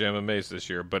actually go Gemma Mays this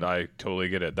year, but I totally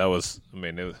get it. That was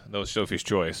Sophie's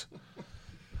choice.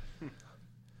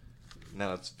 Now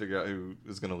let's figure out who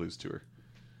is going to lose to her.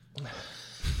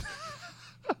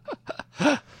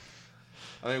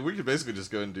 I mean, we could basically just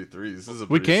go ahead and do threes. This is a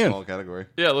We pretty can. small category.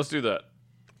 Yeah, let's do that.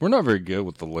 We're not very good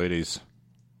with the ladies.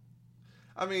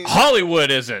 I mean,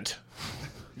 Hollywood isn't.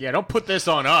 Yeah, don't put this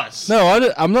on us.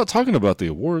 No, I'm not talking about the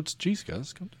awards. Jeez,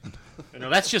 guys. Come on. No,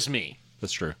 that's just me.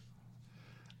 That's true.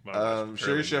 My wife's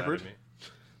Sherry currently mad Shepard. at me.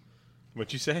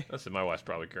 What'd you say? I said my wife's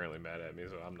probably currently mad at me,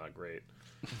 so I'm not great.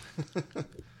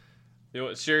 You know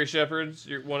what? Sherry Shepard's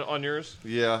one on yours?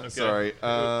 yeah, Okay. sorry.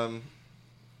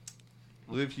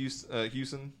 Liv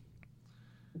Houston.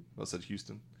 I said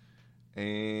Houston.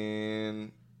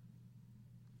 And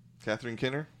Catherine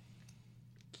Keener.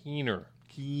 Keener.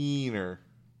 Keener.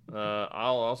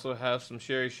 I'll also have some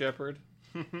Sherry Shepard.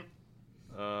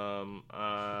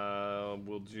 I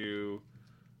will do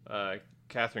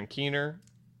Catherine Keener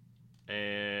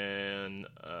and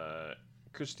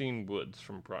Christine Woods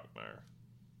from Brockmire.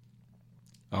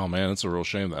 Oh, man, it's a real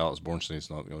shame that Alex Bornstein's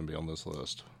not going to be on this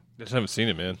list. Just haven't seen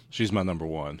it, man. She's my number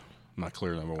one. My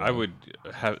clear number one. I would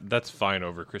have that's fine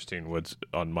over Christine Woods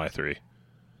on my three.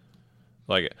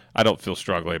 Like, I don't feel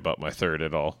strongly about my third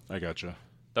at all. I gotcha.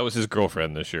 That was his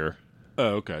girlfriend this year.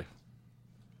 Oh, okay.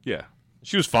 Yeah.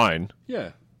 She was fine.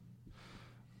 Yeah.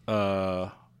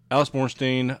 Alice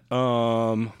Bornstein,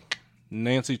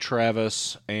 Nancy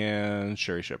Travis, and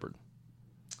Sherry Shepard.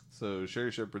 So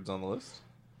Sherry Shepard's on the list.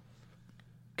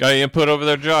 Got any input over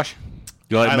there, Josh?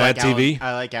 You like Mad TV?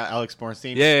 I like Alex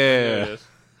Bornstein. Yeah. There it is.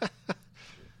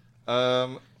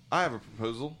 I have a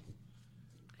proposal.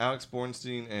 Alex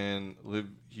Bornstein and Liv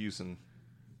Hewson.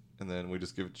 And then we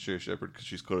just give it to Sherry Shepard because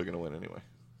she's clearly going to win anyway.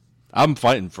 I'm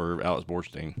fighting for Alex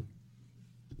Bornstein.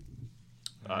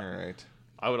 All right.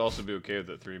 I would also be okay with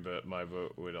that three, but my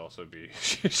vote would also be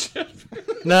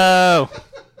No.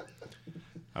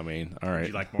 I mean, all Would right.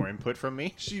 you like more input from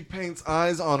me? She paints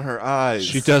eyes on her eyes.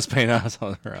 She does paint eyes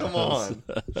on her eyes. Come on.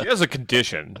 She has a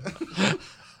condition.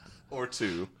 Or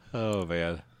two. Oh,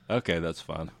 man. Okay, that's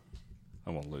fine.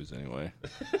 I won't lose anyway.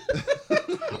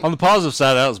 On the positive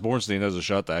side, Alex Bornstein has a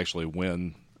shot to actually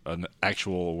win an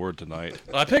actual award tonight.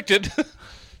 I picked it.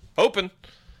 Hoping.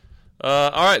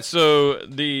 All right, so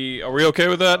are we okay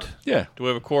with that? Yeah. Do we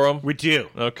have a quorum? We do.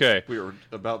 Okay. We were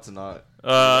about to not.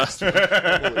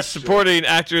 Supporting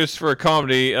actress for a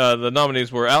comedy, the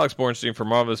nominees were Alex Bornstein for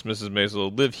Marvelous Mrs.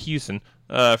 Maisel, Liv Hewson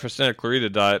for Santa Clarita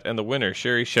Diet, and the winner,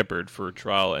 Sherry Shepard for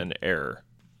Trial and Error.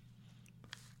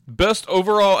 Best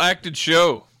overall acted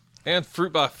show, and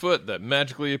Fruit by Foot that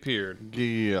magically appeared.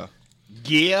 Yeah.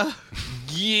 Yeah.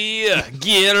 Yeah,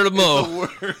 get it more.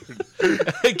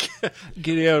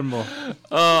 Get out more.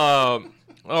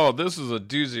 Oh, this is a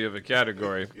doozy of a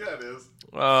category. Yeah, it is.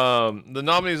 The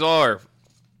nominees are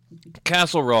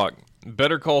Castle Rock,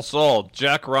 Better Call Saul,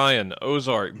 Jack Ryan,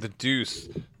 Ozark, The Deuce,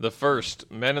 The First,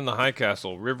 Men in the High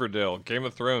Castle, Riverdale, Game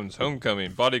of Thrones,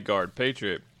 Homecoming, Bodyguard,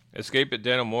 Patriot, Escape at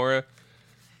Dannemora,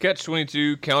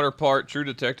 Catch-22, Counterpart, True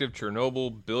Detective,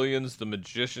 Chernobyl, Billions, The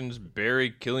Magicians,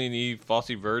 Barry, Killing Eve, Fosse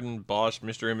Verdon, Bosch,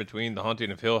 Mr. In-Between, The Haunting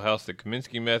of Hill House, The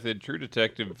Kaminsky Method, True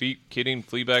Detective, Veep, Kidding,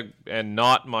 Fleabag, and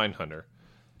not Mindhunter.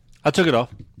 I took it off.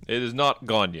 It is not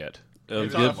gone yet. It'll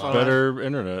It's get on fine. better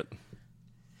internet.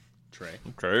 Trey.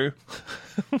 Okay.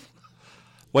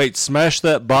 Wait, smash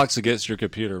that box against your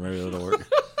computer. Maybe that'll work.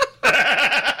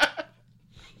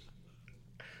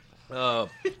 Well,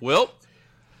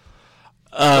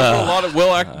 those are a lot of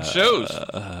well-acted shows.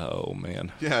 Oh,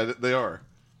 man. Yeah, they are.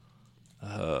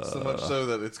 So much so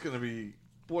that it's going to be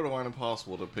borderline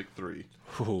impossible to pick 3.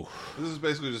 Whew. This is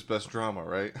basically just best drama,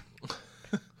 right?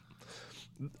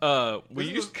 We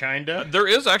used Kinda. There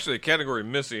is actually a category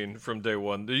missing from day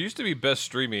one. There used to be best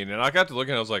streaming, and I got to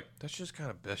looking, and I was like, that's just kind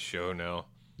of best show now.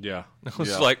 Yeah. I was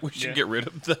Yeah. like, we should Yeah. get rid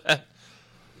of that.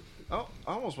 I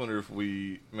almost wonder if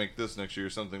we make this next year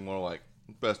something more like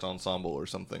best ensemble or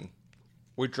something.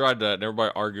 We tried that, and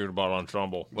everybody argued about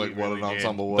ensemble. Like We what really an did.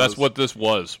 ensemble was. That's what this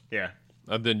was. Yeah.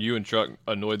 And then you and Chuck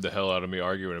annoyed the hell out of me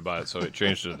arguing about it, so it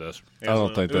changed to this. It I was-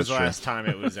 don't think it was that's the last time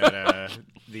it was at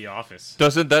The Office.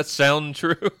 Doesn't that sound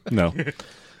true? No.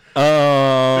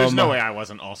 There's no way I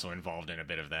wasn't also involved in a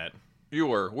bit of that. You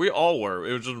were. We all were.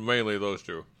 It was just mainly those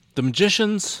two. The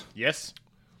Magicians. Yes,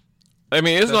 I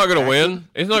mean, it's not going to win.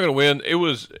 It's not going to win. It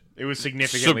was it was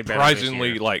significantly better this surprisingly,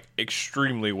 year. like,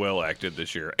 extremely well acted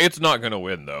this year. It's not going to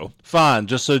win, though. Fine,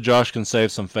 just so Josh can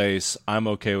save some face, I'm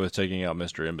okay with taking out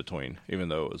Mr. In Between, even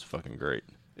though it was fucking great.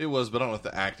 It was, but I don't know if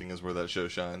the acting is where that show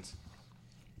shines.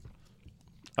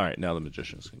 All right, now the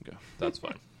Magicians can go. That's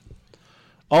fine.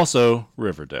 Also,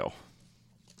 Riverdale.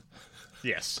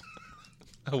 Yes.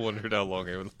 I wondered how long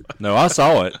it would. No, I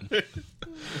saw it.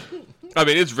 I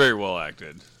mean, it's very well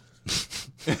acted.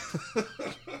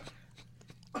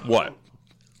 What?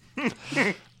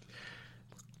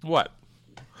 What?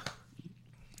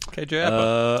 KJ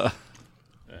Apa.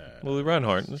 Willie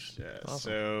Reinhardt.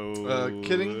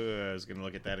 Kidding? I was going to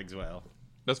look at that as well.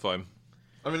 That's fine.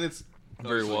 I mean, it's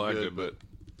Very well obviously acted, good,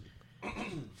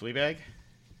 but Fleabag?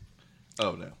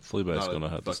 oh no, Fleabag's Not a going to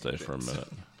have to fucking stay for a chance.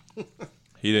 minute.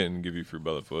 he didn't give you Fruit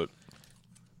by the Foot.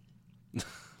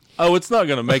 Oh, it's not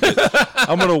going to make it.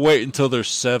 I'm going to wait until there's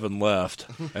 7 left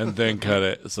and then cut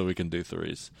it so we can do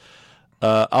 3s.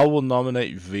 I will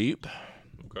nominate Veep.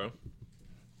 Okay.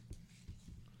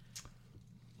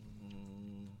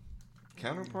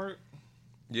 Counterpart.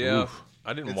 Yeah. Oof.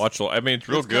 I didn't It's- watch the. I mean, it's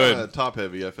real It's good. kinda top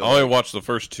heavy. I feel I only like. watched the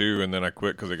first 2, and then I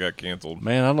quit because it got canceled.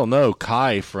 Man, I don't know.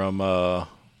 Kai from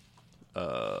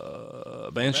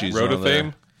Banshees. Rhoda on there.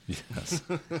 fame? Yes.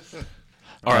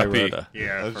 R.I.P. Rhoda.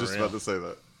 Yeah, I was for just real. about to say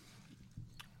that.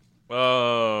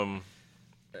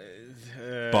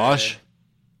 Bosch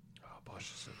Bosch is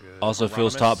so good. also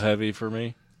feels Rodimus? top heavy for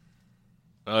me.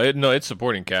 Its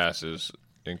supporting cast is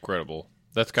incredible.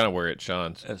 That's kind of where it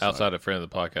shines. That's Outside of friend of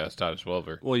the podcast, Titus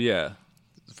Welver. Well, yeah.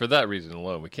 For that reason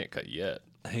alone, we can't cut yet.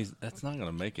 That's not going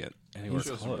to make it anywhere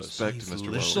Show some close. respect to Mr. There's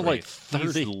Welver. still like He's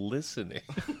 30. listening.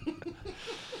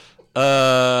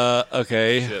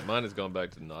 Okay. Shit, mine has gone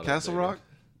back to not Castle updated. Rock.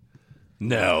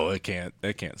 No, it can't.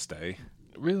 It can't stay.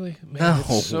 Really? Man, No.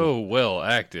 it's so well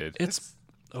acted. It's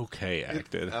okay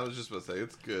acted. I was just about to say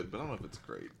it's good, but I don't know if it's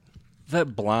great.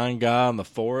 That blind guy in the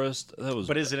forest. That was.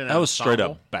 But is it an that was straight up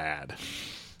ensemble? bad.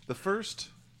 The first.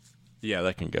 Yeah,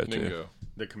 that can go too. Bingo.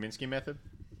 The Kaminsky Method?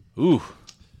 Ooh,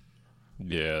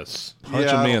 Yes. punching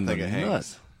Yeah, I me don't in the think it hangs.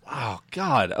 nuts. Wow,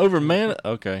 God, over man.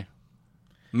 Okay,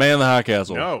 Man in the High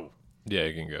Castle. No. Yeah,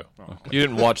 you can go. You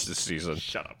didn't watch this season.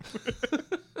 Shut up.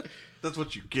 That's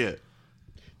what you get.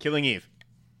 Killing Eve.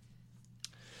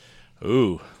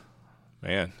 Ooh,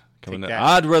 man, coming Take in. that,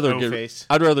 I'd rather No-Face.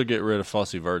 I'd rather get rid of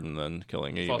Fosse Verdon than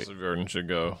Killing Eve, Foster Verdon should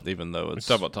go. even though Let's it's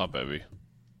talk about Top Heavy.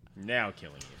 Now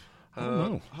Killing Eve.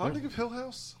 know. Haunting of Hill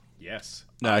House. Yes.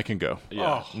 No, I can go.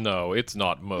 Yeah. Oh. No, it's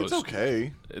not most. It's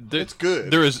okay. It's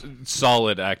good. There is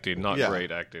solid acting, not Yeah.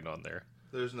 great acting on there.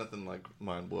 There's nothing like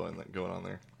mind blowing that going on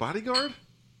there. Bodyguard.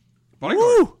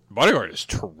 Bodyguard is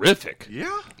terrific.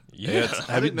 Yeah. Yeah.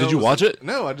 Did you watch it?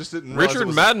 No, I just didn't. realize it Richard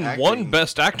was Madden acting. won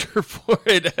Best Actor for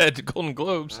it at Golden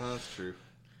Globes, That's true.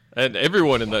 and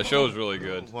everyone in that show is really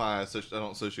good. Why? I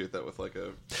don't associate that with like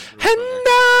a.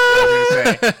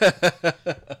 I was gonna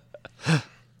say,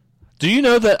 Do you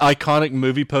know that iconic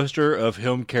movie poster of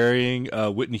him carrying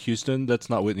Whitney Houston? That's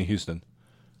not Whitney Houston.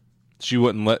 She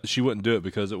wouldn't do it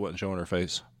because it wasn't showing her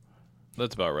face.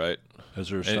 That's about right. As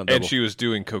her stunt And double. she was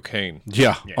doing cocaine.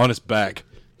 yeah, on his back.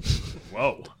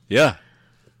 whoa. Yeah.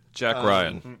 Jack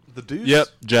Ryan. The Deuce. Yep.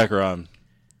 Jack Ryan.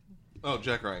 Oh,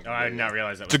 Jack Ryan. Oh, I did not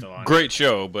realize that was It's still a on. great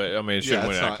show, but I mean, it should Yeah,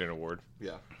 win it's an not- acting award.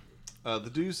 Yeah. The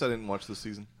Deuce. I didn't watch this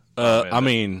season. Man, I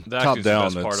mean, the top acting's down.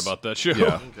 the best part it's- about that show.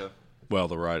 Yeah. Okay. Well,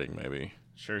 the writing maybe.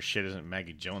 Sure shit isn't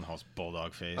Maggie Gyllenhaal's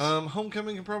bulldog face.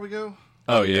 Homecoming can probably go.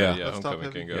 Oh yeah. yeah. That's top Homecoming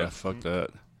heavy. can go. Yeah. Fuck that.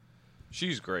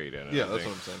 She's great in it. Yeah, I that's think.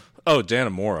 what I'm saying. Oh, Dana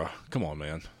Mora. Come on,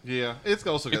 man. Yeah, it's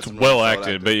also got It's some well really solid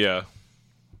acted, acting. but yeah,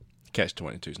 Catch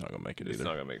 22 is not going to make it it's either.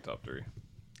 not gonna make top 3.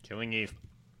 Killing Eve.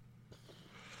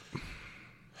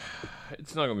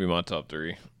 It's not gonna be my top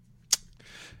 3.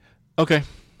 Okay.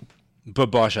 But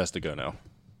Bosch has to go now.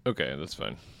 Okay, that's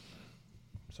fine.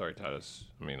 Sorry, Titus.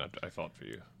 I mean, I fought for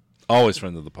you. Always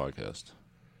friend of the podcast.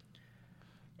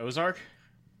 Ozark.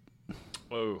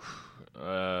 Oh,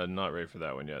 not ready for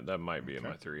that one yet. That might be in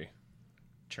my 3.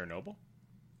 Chernobyl.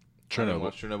 I didn't Chernobyl.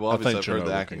 watch Chernobyl. I Obviously, think I've heard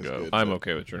the Chernobyl acting can is go. good. I'm but-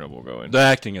 okay with Chernobyl going. The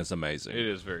acting is amazing. It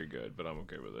is very good, but I'm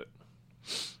okay with it.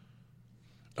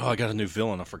 Oh, I got a new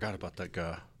villain. I forgot about that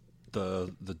guy.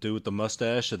 The dude with the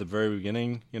mustache at the very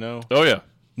beginning, you know? Oh yeah,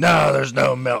 No, there's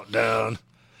no meltdown.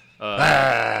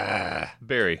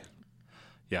 Barry.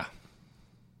 Yeah.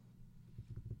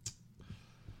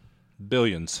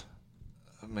 Billions.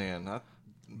 Man,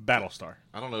 Battlestar.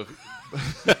 I don't know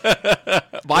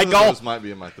if My both of golf. those might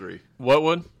be in my 3. What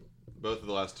one? Both of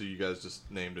the last 2 you guys just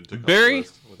named and took off Barry? the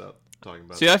list without talking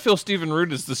about See, I feel Stephen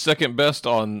Root is the second best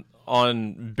on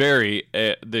Barry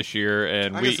this year,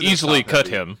 and I we guess it is easily top cut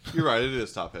heavy. him. You're right. It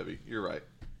is top heavy. You're right.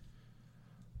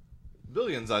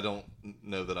 Billions, I don't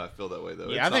know that I feel that way though.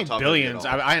 Yeah, It's I not think top heavy at Billions.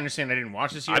 all. I understand. I didn't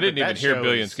watch this year. I didn't but even that hear show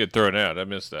Billions is- get thrown out. I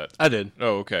missed that. I did.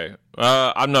 Oh, okay.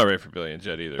 I'm not ready for Billions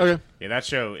yet either. Okay. Yeah, that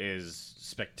show is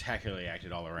spectacularly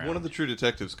acted all around. One of the True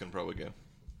Detectives can probably go.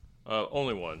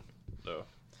 Only one, though.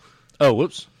 Oh,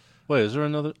 whoops. Wait, is there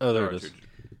another? Oh, there There it Oh, is.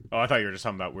 I thought you were just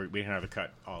talking about we didn't have to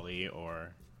cut Ali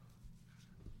or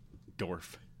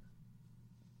Dorf.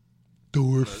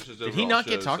 Did he not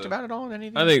get talked about at all in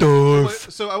anything? I think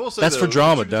So I will say That's though, for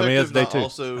drama, True dummy. Detective's That's day not 2.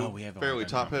 Also, Oh, we have fairly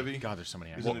top heavy. God, there's so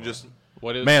many. Isn't it just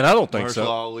what is Man, I don't think Mahershala so.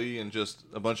 Ali and just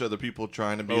a bunch of other people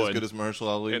trying to be Oh, as good and- as Mahershala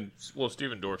Ali? and well,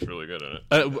 Stephen Dorff's really good in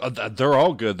it. They're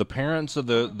all good. The parents of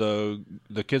the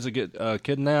kids that get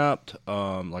kidnapped,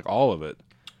 like all of it.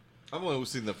 I've only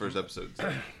seen the first episode.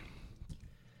 So.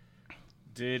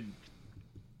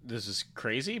 This is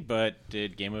crazy, but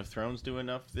did Game of Thrones do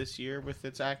enough this year with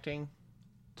its acting?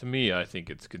 To me, I think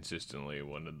it's consistently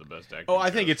one of the best acting. Oh, I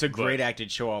think shows, it's a great but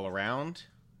acted show all around.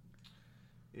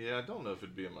 Yeah, I don't know if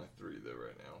it'd be in my 3 though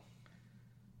right now.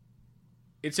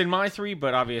 It's in my 3,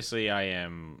 but obviously I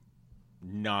am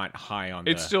not high on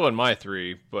It's the... still in my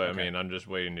 3, but Okay. I mean, I'm just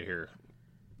waiting to hear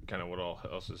kind of what all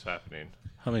else is happening.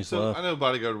 How many So left? I know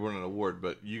Bodyguard won an award,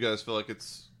 but you guys feel like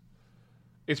it's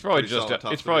It's probably Pretty just solid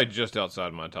top it's three. probably just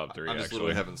outside my top 3. I just actually,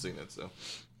 literally haven't seen it. So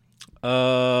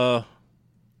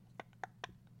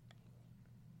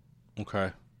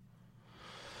Okay.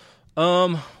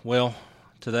 Well,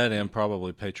 to that end,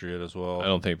 probably Patriot as well. I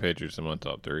don't think Patriots in my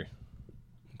top 3.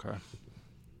 Okay.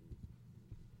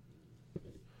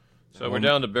 So we're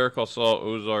down to Better Call Saul,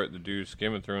 Ozark, The Deuce,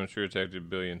 Game of Thrones, True Detective,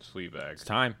 Billions, Fleabag. It's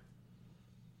time.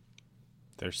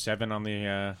 There's 7 on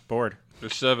the board.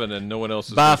 There's 7, and no one else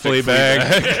is. Bye, gonna pick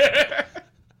Fleabag.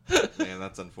 man,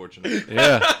 that's unfortunate.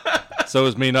 Yeah. So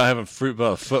is me not having fruit by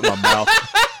a foot in my mouth.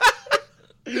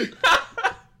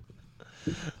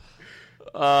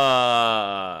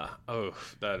 Oh,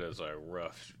 that is a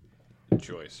rough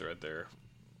choice right there.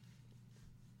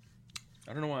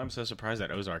 I don't know why I'm so surprised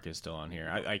that Ozark is still on here.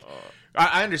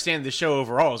 I understand the show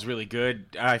overall is really good.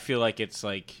 I feel like it's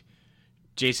like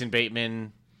Jason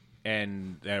Bateman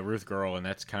and Ruth Girl, and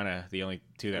that's kind of the only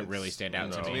two that really stand out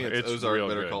no. to To me. me, it's It's Ozark, real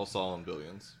Better good. Call Saul, and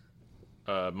Billions.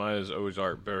 Mine is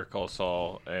Ozark, Better Call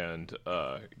Saul, and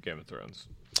Game of Thrones.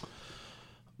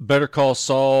 Better Call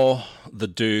Saul, The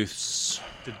Deuce.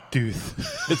 The Deuce.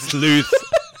 It's Luth.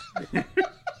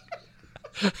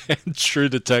 And True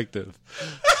Detective.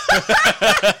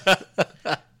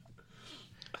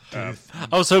 I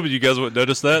was hoping you guys would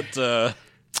notice that.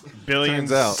 Billions,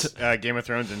 Turns Game of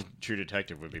Thrones, and True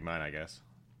Detective would be mine, I guess.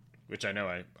 Which I know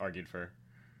I argued for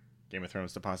Game of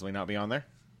Thrones to possibly not be on there.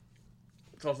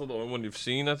 It's also the only one you've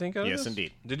seen, I think. Out of Yes, this?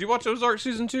 indeed. Did you watch Ozark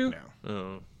season 2? No.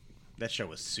 Oh. That show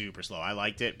was super slow. I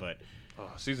liked it, but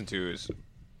Season 2 is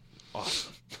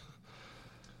awesome.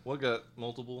 What got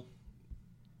multiple?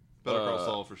 Better Call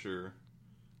Saul for sure.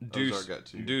 Deuce, Ozark got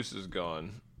 2. Deuce is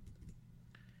gone.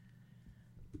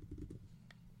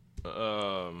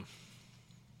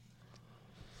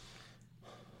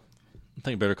 I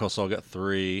think Better Call Saul got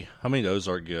 3. How many did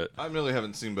Ozark get? I really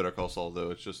haven't seen Better Call Saul though.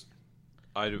 It's just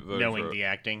I voted knowing for, the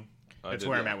acting, that's did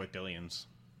where I'm that. at with Billions.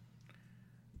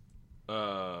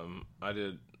 I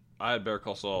had Better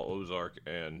Call Saul, Ozark,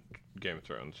 and Game of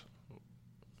Thrones.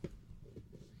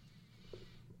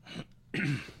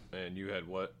 And you had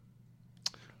what?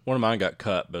 One of mine got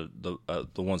cut, but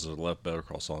the ones that are left, Better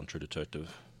Call Saul and True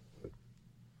Detective.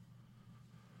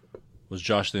 Was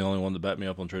Josh the only one that backed me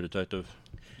up on True Detective?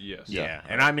 Yes. Yeah,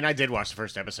 and I mean, I did watch the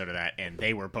first episode of that, and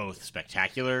they were both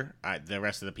spectacular. The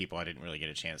rest of the people I didn't really get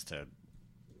a chance to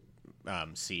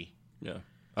see. Yeah,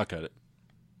 I cut it.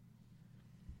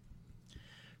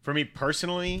 For me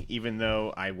personally, even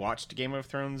though I watched Game of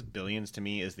Thrones, Billions to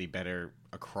me is the better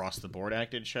across-the-board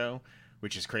acted show,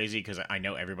 which is crazy because I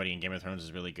know everybody in Game of Thrones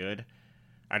is really good.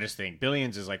 I just think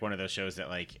Billions is like one of those shows that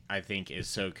like I think is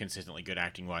so consistently good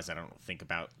acting-wise I don't think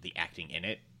about the acting in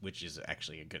it, which is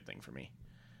actually a good thing for me.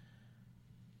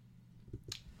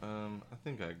 I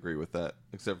think I agree with that,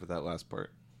 except for that last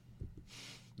part.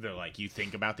 They're like, you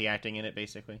think about the acting in it,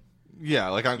 basically? Yeah,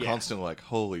 like I'm constantly like,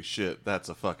 holy shit, that's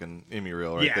a fucking Emmy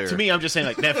reel right there. To me, I'm just saying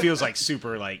like that feels like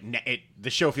super like the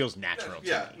show feels natural.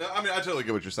 Yeah, to me. no, I mean I totally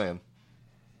get what you're saying.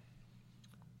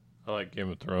 I like Game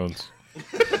of Thrones.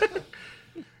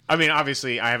 I mean,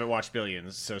 obviously, I haven't watched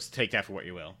Billions, so take that for what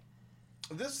you will.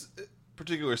 This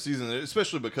particular season,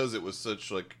 especially because it was such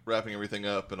like wrapping everything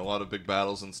up and a lot of big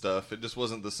battles and stuff, it just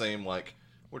wasn't the same like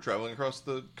we're traveling across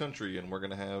the country and we're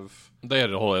gonna have. They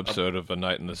had a whole episode of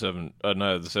Night of the Seven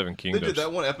They Kingdoms. did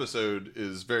that one episode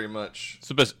is very much. It's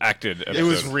the best acted episode. It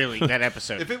was really that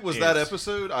episode. If it was that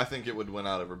episode, I think it would win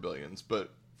out over Billions.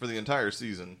 But for the entire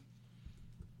season,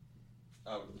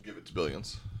 I would give it to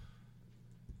Billions.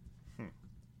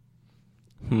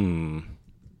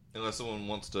 Unless someone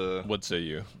wants to. What say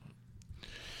you?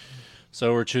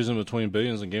 So we're choosing between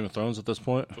Billions and Game of Thrones at this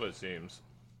point? That's what it seems.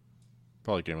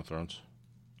 Probably Game of Thrones.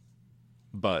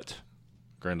 But,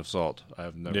 grain of salt, I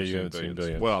have never Yeah, you seen haven't seen Billions.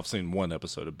 Billions. Well, I've seen one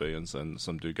episode of Billions, and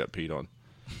some dude got peed on.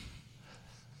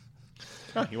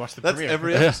 Oh, you watched the That's premiere.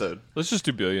 every episode. Let's just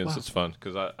do Billions. It's fun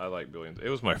because I like Billions. It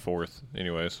was my fourth,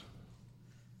 anyways.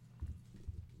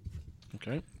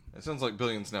 Okay. It sounds like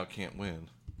Billions now can't win.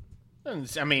 I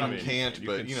mean, Can't, you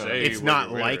but can you know, say- it's what not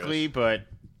your winner likely, is. but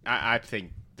I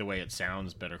think the way it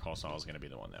sounds, Better Call Saul is going to be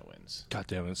the one that wins. God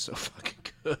damn it, it's so fucking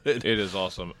good. It is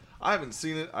awesome. I haven't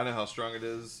seen it. I know how strong it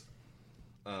is.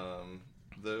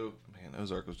 Though, man,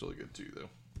 Ozark was really good too. Though.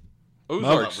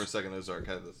 Ozark. For a second, Ozark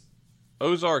had this.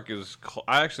 Ozark is.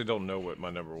 I actually don't know what my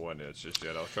number one is just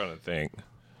yet. I was trying to think.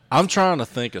 I'm trying to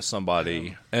think of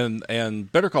somebody, and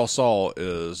Better Call Saul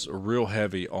is real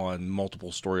heavy on multiple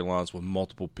storylines with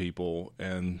multiple people,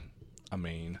 and I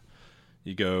mean,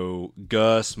 you go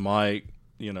Gus, Mike,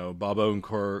 Bob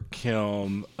Odenkirk,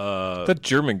 Kim, That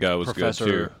German guy was good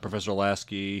too. Professor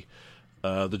Lasky,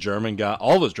 the German guy,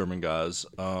 all those German guys.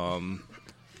 There's a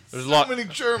So lot. many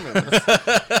Germans.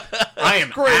 I am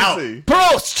Crazy.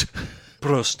 Prost.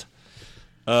 Prost.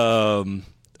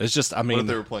 It's just, I What if mean,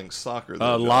 they were playing soccer?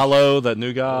 though? Lalo, that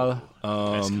new guy.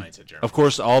 Best kinds of German. Of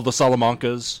course, all the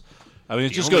Salamancas. I mean, it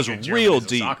The just only goes good German real is a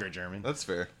deep. Soccer German. That's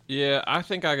fair. Yeah, I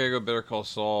think I gotta go Better Call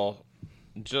Saul.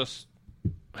 Just,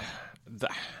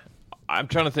 I'm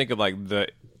trying to think of like the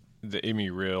Emmy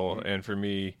reel, and for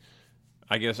me,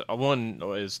 I guess one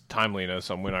is timeliness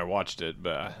on when I watched it,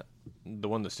 but the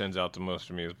one that stands out the most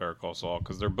to me is Better Call Saul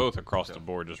because they're both across the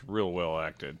board just real well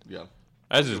acted, Yeah.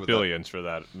 as agree is with Billions for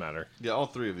that matter. Yeah, all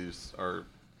three of these are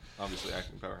obviously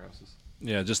acting powerhouses.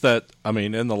 Yeah, just that. I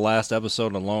mean, in the last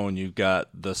episode alone, you got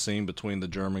the scene between the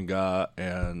German guy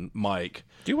and Mike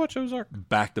Do you watch Ozark?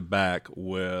 back to back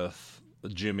with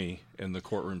Jimmy in the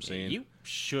courtroom scene. You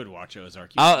should watch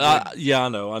Ozark. Yeah, I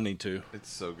know. I need to. It's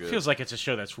so good. Feels like it's a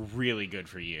show that's really good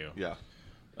for you. Yeah.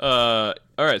 All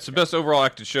right, so best overall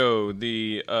acted show.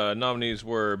 The nominees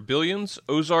were Billions,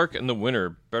 Ozark, and the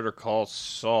winner, Better Call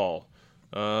Saul.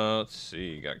 Let's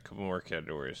see, got a couple more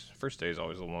categories. First day is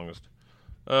always the longest.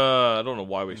 I don't know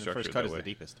why we The structured first it cut that is way. the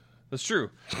deepest. That's true.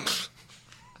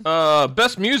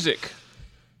 Best music.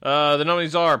 The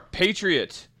nominees are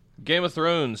Patriot, Game of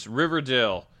Thrones,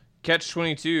 Riverdale,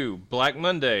 Catch-22, Black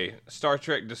Monday, Star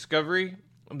Trek Discovery,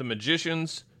 The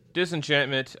Magicians,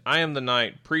 Disenchantment, I Am the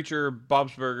Night, Preacher,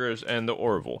 Bob's Burgers, and The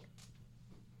Orville.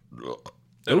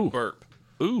 And a Ooh. burp.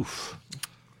 Oof.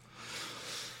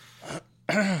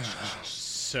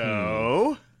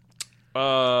 So,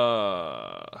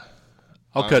 I'll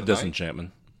Fine cut with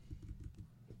Disenchantment.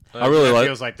 I really that like.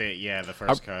 feels like the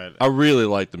first cut. I really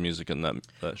like the music in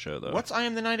that show, though. What's I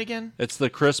Am the Night again? It's the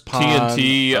Chris Pine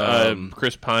TNT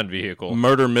Chris Pine vehicle.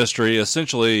 murder mystery,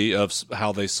 essentially of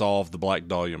how they solved the Black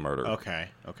Dahlia murder. Okay,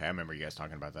 I remember you guys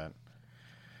talking about that.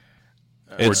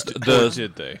 It's Or the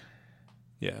did they?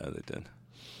 yeah, they did.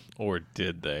 Or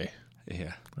did they?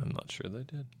 Yeah. I'm not sure they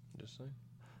did. Just saying.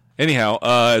 Anyhow,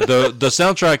 the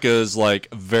soundtrack is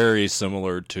like very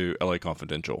similar to LA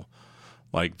Confidential,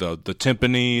 like the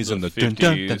timpanis and the dun,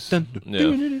 dun, dun, 50s. dun, dun, Yeah.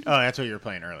 dun, dun, dun. Oh, that's what you were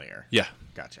playing earlier. Yeah.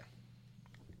 Gotcha.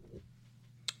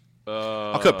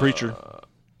 I'll cut Preacher.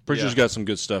 Preacher's Yeah. got some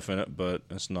good stuff in it, but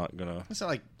it's not gonna. It's not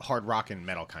like hard rock and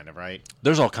metal kind of, right?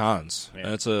 There's all kinds. Yeah.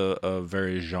 And it's a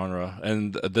very genre,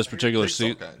 and this particular Takes all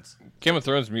season. kinds. Game of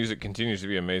Thrones music continues to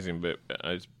be amazing, but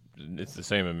it's the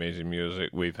same amazing music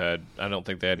we've had. I don't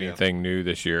think they had anything new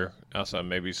this year. Outside,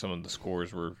 maybe some of the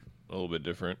scores were a little bit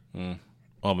different.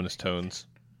 Ominous tones,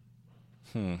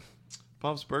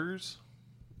 Bob's Burgers.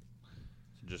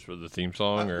 just for the theme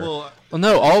song, or Well, Well,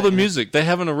 no, all the music. They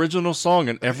have an original song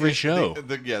in every show.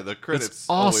 The credits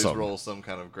awesome. always roll some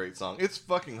kind of great song. It's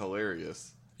fucking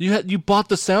hilarious. You bought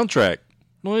the soundtrack.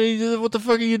 What the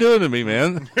fuck are you doing to me,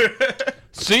 man?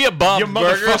 see ya, Bob's You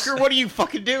Burgers. motherfucker, what are you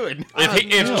fucking doing?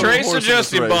 If know. Trey Horse in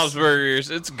suggested this Bob's race.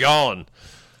 Burgers, it's gone.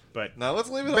 But Now let's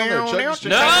leave it on there. Chuck,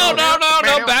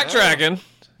 No, backtracking.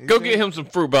 Go get him some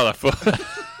fruit by the foot.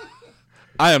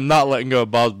 I am not letting go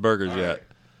of Bob's Burgers yet.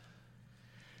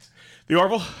 the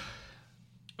Orville.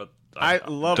 I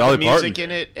love Dolly the music Parton.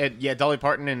 in it. And, yeah, Dolly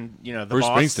Parton and the Bruce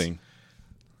boss. Springsteen.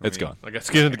 It's gone. I got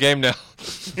skin in the game now.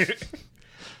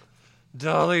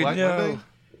 Dolly, Black Monday?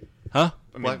 Huh?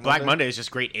 I mean, Black Black Monday? Monday is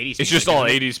just great 80s It's music, just all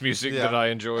isn't it? 80s music Yeah. that I I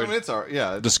enjoyed. mean, it's all right.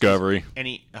 Yeah. Discovery.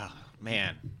 Oh,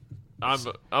 man.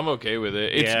 I'm okay with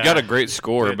it. It's Yeah. got a great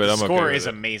score, but the I'm score okay is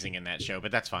with it. amazing in that show,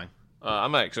 but that's fine.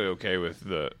 I'm actually okay with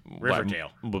the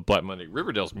Riverdale. with Black Monday.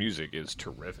 Riverdale's music is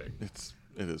terrific.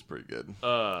 It is pretty good.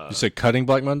 You said cutting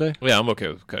Black Monday? Yeah, I'm okay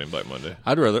with cutting Black Monday.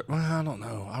 I'd rather. Well, I don't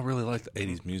know. I really like the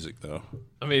 80s music, though.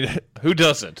 I mean, who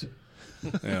doesn't?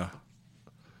 Yeah.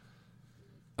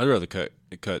 I'd rather cut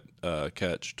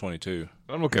Catch 22.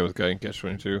 I'm okay with cutting Catch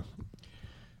 22.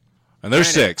 And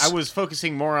there's Granted, 6. I was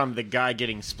focusing more on the guy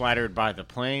getting splattered by the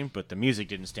plane, but the music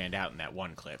didn't stand out in that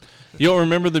one clip. You don't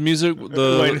remember the music?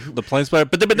 The plane splatter?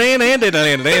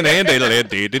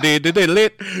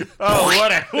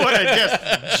 Oh, what a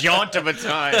just jaunt of a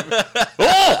time.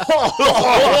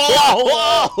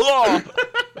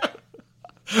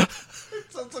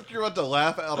 Sounds like you're about to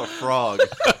laugh out a frog.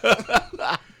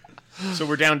 So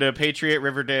we're down to Patriot,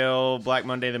 Riverdale, Black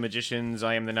Monday, The Magicians,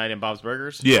 I Am the Night, and Bob's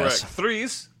Burgers? Yes. Correct.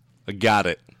 Threes. I got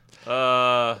it.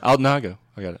 Uh, Now I go.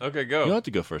 I got it. okay, You go. don't have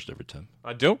to go first every time.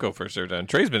 I don't go first every time.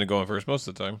 Trey's been going first most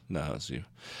of the time. No, it's you.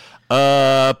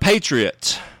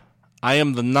 Patriot. I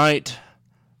Am the Night.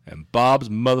 And Bob's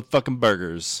motherfucking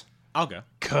Burgers. I'll go.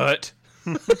 Cut.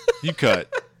 You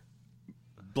cut.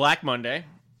 Black Monday,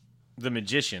 The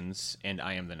Magicians, and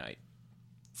I Am the Night.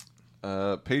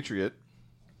 Patriot,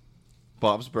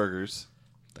 Bob's Burgers,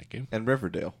 Thank you. and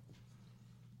Riverdale.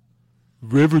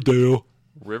 Riverdale.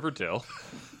 Riverdale.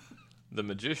 The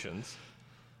Magicians.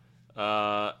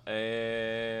 And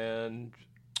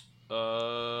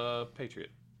Patriot.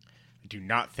 I do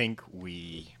not think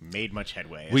we made much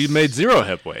headway. We made 0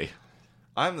 headway.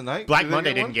 I'm the Night. Black Did they Monday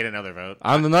get didn't one? get another vote.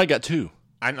 I'm the Night got 2.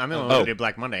 I'm the only one who Oh. did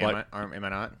Black Monday, Black- am I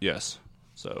not? Yes.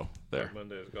 So, there.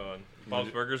 Monday is gone.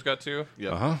 Bob's Burgers got 2. Yeah.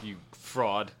 Uh-huh. You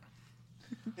fraud.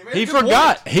 He, made He a good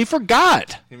forgot. point. He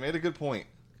forgot. He made a good point.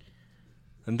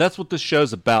 And that's what this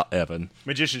show's about, Evan.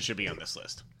 Magicians should be on this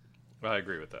list. I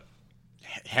agree with that.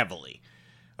 Heavily.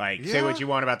 Like, say Yeah. what you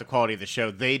want about the quality of the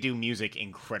show. They do music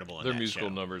incredible in Their that musical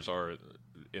show. numbers are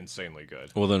insanely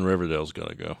good. Well, then Riverdale's going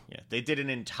to go. Yeah, they did an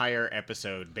entire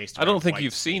episode based I around don't think white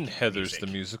you've seen snake Heathers music. the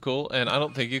musical, and I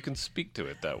don't think you can speak to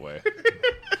it that way.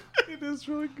 It is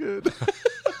really good.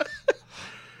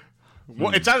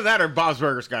 Well, it's either that or Bob's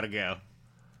Burgers got to go.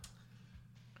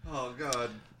 Oh God,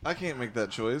 I can't make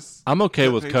that choice. I'm okay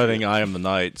The with Patriot. cutting I Am the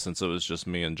Night since it was just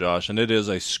me and Josh, and it is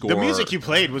a score. The music you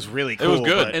played was really cool. was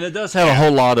good. but- and it does have a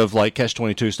whole lot of like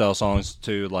Catch-22 style songs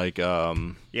too, like yeah, I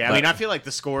like- mean, I feel like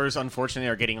the scores, unfortunately,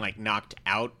 are getting like knocked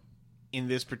out in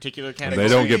this particular They category.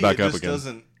 don't get It back up just again.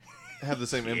 Doesn't have the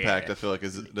same impact. Yeah. I feel like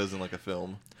as it does in like a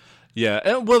film. yeah,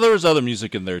 and well, there was other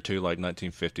music in there too, like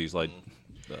 1950s, like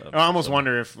I almost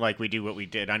wonder if like we do what we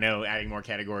did. I know adding more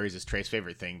categories is Trey's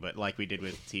favorite thing, but like we did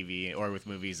with TV or with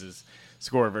movies is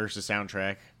score versus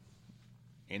soundtrack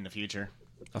in the future.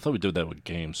 I thought we did that with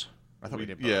games, I thought we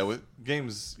did both. Yeah, with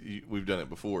games we've done it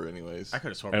before, anyways. I could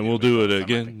have sworn. and we we'll did do it both. I might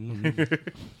be- again.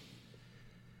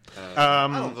 I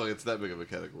don't feel like it's that big of a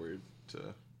category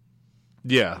to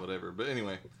Yeah, whatever. But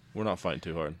anyway, we're not fighting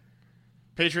too hard.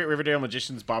 Patriot, Riverdale,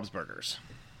 Magicians, Bob's Burgers.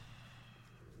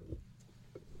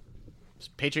 Is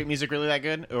Patriot music really that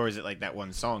good, or is it like that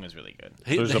one song is really good?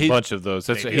 There's a bunch of those.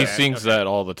 That's They do he that? sings Okay. that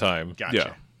all the time. Gotcha.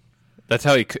 Yeah. That's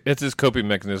how it's his coping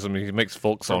mechanism. He makes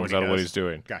folk For what songs he out of what does. he's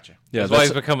doing. Gotcha. Yeah, That's why he's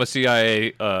that's, become a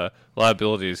CIA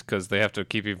liabilities because they have to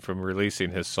keep him from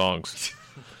releasing his songs.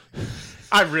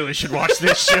 I really should watch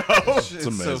this show. it's so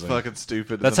amazing. fucking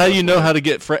stupid. that's how you know how to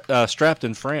get strapped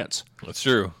in France, That's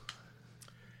true.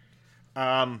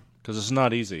 because it's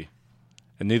not easy,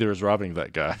 and neither is robbing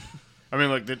that guy. I mean,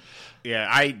 look,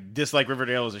 I dislike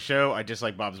Riverdale as a show. I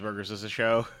dislike Bob's Burgers as a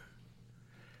show.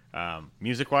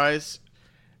 Music-wise,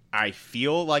 I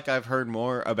feel like I've heard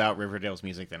more about Riverdale's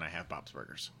music than I have Bob's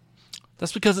Burgers.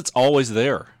 That's because it's always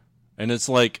there. And it's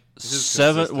like is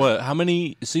 7, consistent. what, how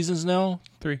many seasons now?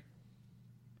 3.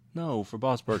 No, for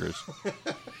Bob's Burgers.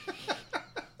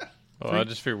 Oh, I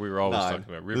just figured we were always 9. talking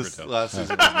about This Riverdale. last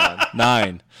season was 9.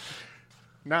 9.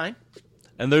 9.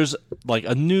 And there's like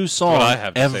a new song What I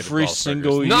have to say to every Bob's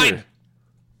single Burgers. year. 9.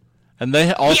 And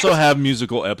they also have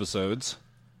musical episodes.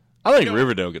 I think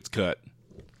Riverdale gets cut.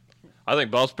 I think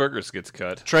Bob's Burgers gets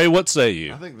cut. Trey, what say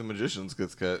you? I think The Magicians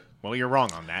gets cut. Well, you're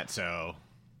wrong on that, so...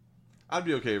 I'd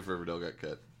be okay if Riverdale got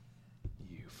cut.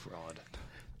 You fraud.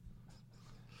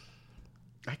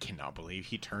 I cannot believe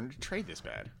he turned Trey this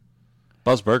bad.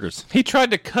 Bob's Burgers. He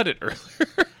tried to cut it earlier.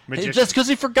 Hey, Magician. just because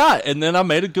he forgot. And then I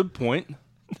made a good point.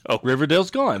 Oh.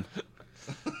 Riverdale's gone.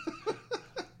 All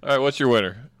right, what's your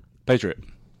winner? Patriot.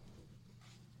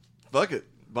 Fuck it.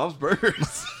 Bob's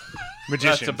Burgers.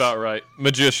 Magicians. That's about right.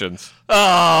 Magicians. Oh.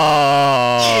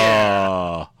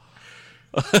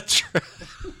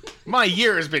 My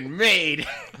year has been made.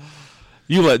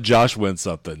 You let Josh win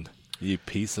something. You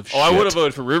piece of shit. Oh, I would have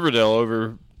voted for Riverdale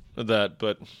over that,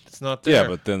 but it's not there. Yeah,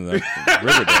 but then the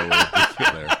Riverdale would be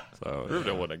there. So,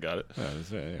 Riverdale wouldn't have got it.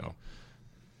 you know.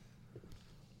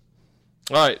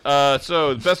 All right,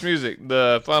 so best music.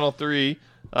 The final 3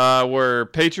 were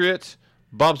Patriot,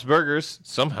 Bob's Burgers,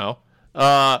 somehow,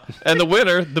 and the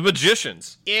winner, The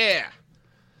Magicians. Yeah.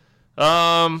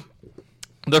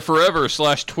 The Forever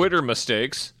 / Twitter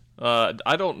mistakes.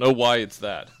 I don't know why it's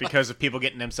that. Because of people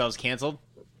getting themselves canceled.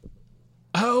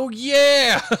 Oh,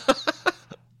 yeah!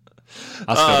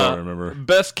 I still don't remember.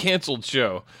 Best canceled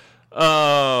show.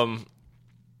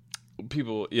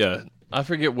 People, yeah. I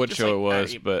forget what show it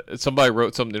was, but somebody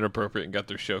wrote something inappropriate and got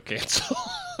their show canceled.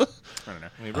 I don't know.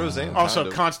 I mean, Roseanne. Also, kind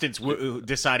of. Constance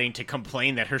deciding to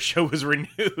complain that her show was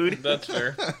renewed. That's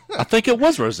fair. I think it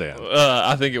was Roseanne.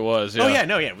 I think it was, yeah. Oh, yeah,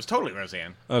 no, yeah, it was totally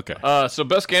Roseanne. Okay. So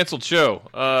best canceled show.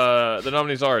 The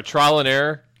nominees are Trial and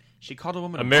Error, She called a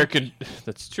woman American.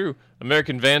 That's true.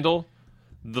 American Vandal,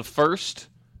 The First,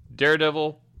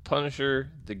 Daredevil, Punisher,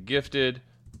 The Gifted,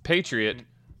 Patriot,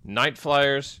 Night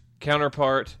Flyers,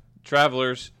 Counterpart,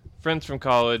 Travelers, Friends from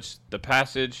College, The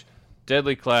Passage,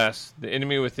 Deadly Class, The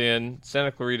Enemy Within,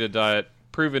 Santa Clarita Diet,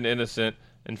 Proven Innocent,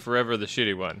 and Forever the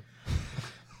Shitty One.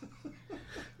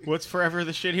 What's Forever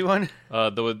the shitty one?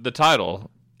 The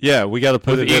title. Yeah, we got to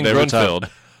put With it Ian in every time. Grunfeld.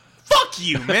 Fuck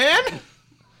you, man!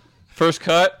 First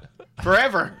cut.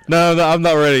 Forever. No, I'm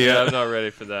not ready Yeah, yet. I'm not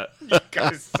ready for that. You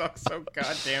guys suck so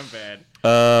goddamn bad.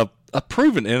 A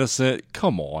proven innocent.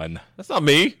 Come on. That's not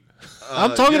me.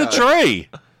 I'm talking yeah. to Trey.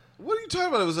 What are you talking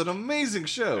about? It was an amazing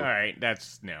show. All right,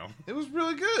 that's no. It was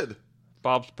really good.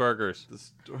 Bob's Burgers. The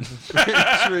story was very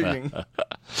intriguing. What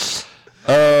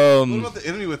Um, about The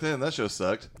Enemy Within? That show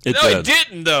sucked. it No, did. it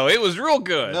didn't, though. It was real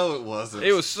good. No, it wasn't.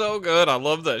 It was so good. I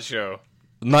love that show.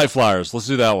 Night Flyers. Let's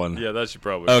do that one. Yeah, that should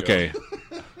probably Okay.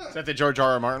 Is that the George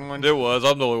R. R. Martin one? go. It was.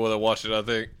 I'm the only one that watched it, I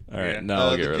think. All right. Yeah. Now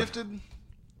I'll get The rid of it. Gifted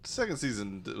second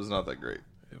season was not that great.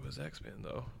 It was X-Men,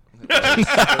 though.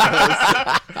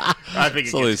 I think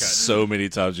it There's only gets cut. so many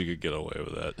times you could get away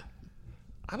with that.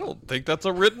 I don't think that's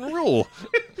a written rule.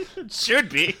 It should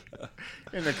be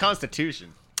in the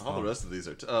Constitution. All the rest of these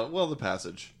are well, The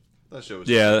Passage. That show was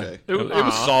Yeah. just okay. It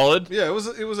was solid. Yeah, it was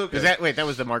okay. Is that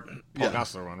was the Mark Paul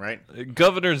Gosselaar one, right?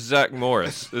 Governor Zach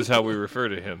Morris is how we refer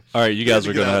to him. All right, you guys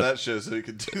He are had to gonna get out of have, that show so he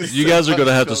could do. you guys are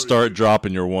gonna have to start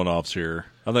dropping your one-offs here.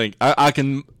 I think I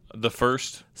can The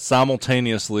First.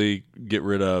 simultaneously get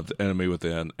rid of The Enemy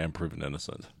Within and Proven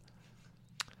Innocent.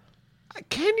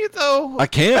 Can you, though? I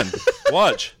can.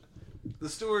 Watch. The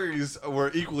stories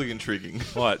were equally intriguing.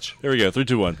 Watch. Here we go. 3,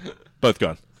 2, 1. Both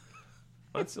gone.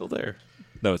 It's still there.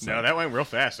 No, it's No, not. that went real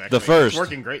fast. Actually, First. it's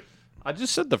working great. I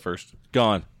just said The First.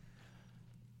 Gone.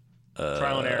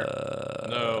 Trial and Error,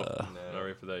 No. Not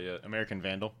ready for that yet. American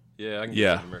Vandal, Yeah, I can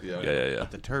Yeah. get American Yeah. Vandal. Yeah.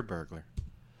 The Turd Burglar.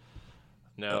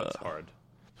 No, it's hard.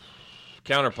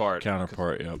 Counterpart.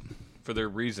 Counterpart. Yep. For their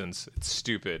reasons. It's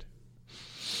stupid.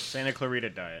 Santa Clarita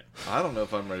Diet. I don't know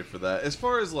if I'm ready for that. As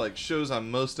far as like shows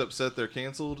I'm most upset they're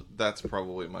canceled, that's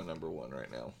probably my number one right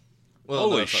now. Well,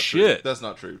 Holy no, that's not shit. True. That's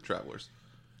not true. Travelers.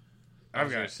 I was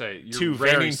I've going got to say, you're two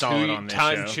very reigning solid on this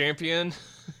two-time show. champion.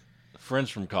 Friends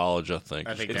from college. I think.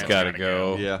 I think It's that's got to gotta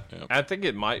go. Yeah. I think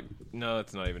it might. No,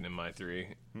 it's not even in my 3.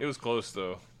 It was close,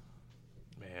 though.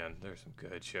 Man, there's some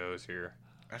good shows here.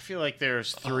 I feel like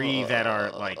there's 3 that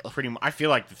are like pretty. I feel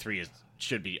like the 3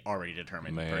 should be already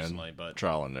determined Man, personally, but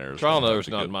Trial and Error. Trial and Error's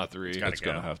not in my 3. gotta It's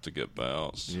go. gonna have to get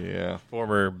bounced. Yeah.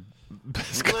 Former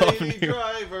Best Lady comedy.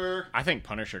 Driver. I think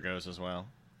Punisher goes as well.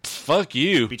 Fuck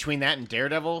you. Between that and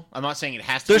Daredevil, I'm not saying it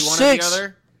has to There's be one 6. or the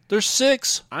other. There's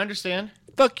 6. I understand.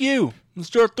 Fuck you. Let's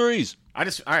do our 3s. All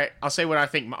right. I'll say what I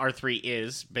think our 3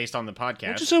 is based on the Why don't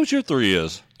podcast. you say what your 3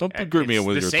 is? Don't group me in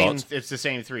with the your same, thoughts. It's the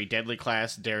same 3: Deadly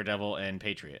Class, Daredevil, and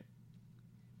Patriot.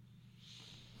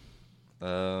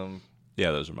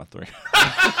 Yeah, those are my 3.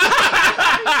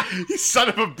 You son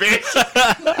of a bitch!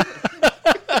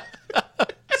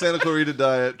 Santa Clarita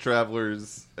Diet,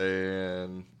 Travelers,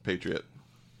 and Patriot.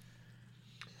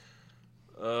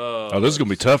 Oh, this is going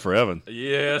to be tough for Evan.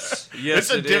 Yes. Yes,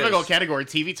 It's a it difficult is. category.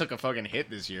 TV took a fucking hit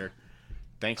this year.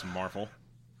 Thanks, Marvel.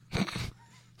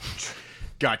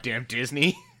 Goddamn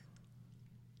Disney.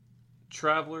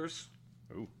 Travelers.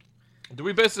 Do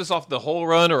we base this off the whole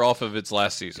run or off of its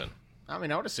last season? I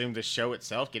mean, I would assume the show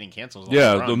itself getting canceled. is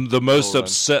Yeah, on the run. the most Hold on.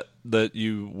 upset that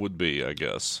you would be, I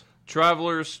guess.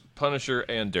 Travelers, Punisher,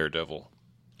 and Daredevil.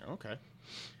 Okay.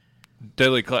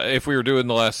 Deadly Class. If we were doing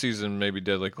the last season, maybe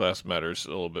Deadly Class matters a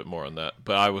little bit more on that.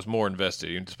 But I was more invested,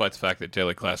 even despite the fact that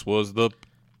Deadly Class was the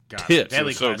God, tits. It Deadly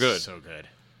was so Class good. is so good.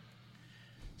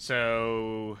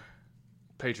 So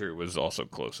Patriot was also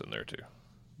close in there too.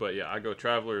 But yeah, I go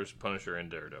Travelers, Punisher, and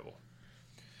Daredevil.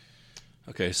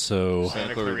 Okay, so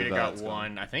Santa Clarita Clarita got Diet's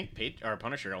one. I think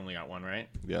Punisher only got one, right?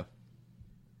 Yeah.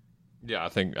 Yeah, I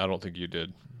don't think you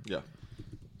did. Yeah.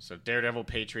 So Daredevil,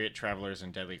 Patriot, Travelers,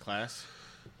 and Deadly Class.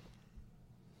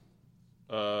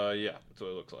 Yeah, that's what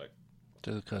it looks like.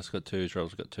 Deadly Class got 2,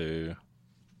 Charles got 2,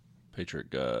 Patriot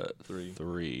got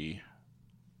 3.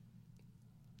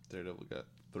 Daredevil got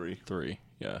 3. 3,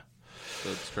 yeah. So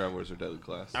it's Travelers or Deadly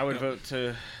Class. I would vote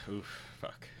to. Oof,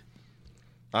 fuck.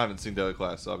 I haven't seen Deadly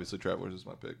Class, so obviously Travelers is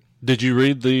my pick. Did you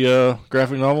read the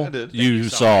graphic novel? I did. You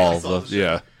saw saw, it. I saw the show.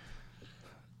 yeah.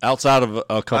 Outside of a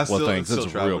I couple still, of things, it's it's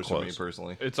still real Travelers for me close.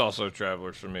 personally. It's also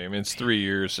Travelers for me. I mean, it's 3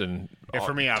 years and And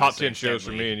for me, top obviously, 10 shows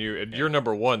for Deadly. me and you. And You're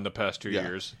number 1 the past 2 Yeah.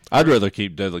 years. I'd rather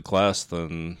keep Deadly Class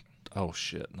than. Oh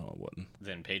shit! No, I wouldn't.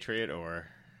 Then Patriot or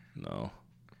No,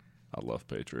 I love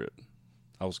Patriot.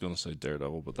 I was gonna say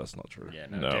Daredevil, but that's not true. yeah,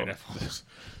 no, No. Daredevil is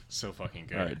so fucking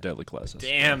good. All right, Deadly Class.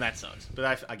 Damn, that sucks.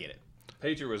 But I get it.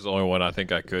 Patriot was the only one I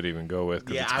think I could even go with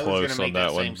because Yeah, it's I was close gonna make on that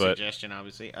that one. same But suggestion,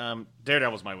 obviously.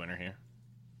 Daredevil's my winner here.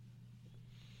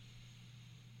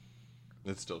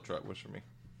 It's still Travelers for me.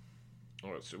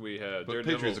 so we had But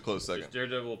Daredevil. Patriot's a close second. It's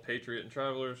Daredevil, Patriot, and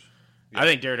Travelers. I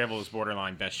think Daredevil is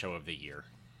borderline best show of the year.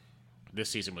 This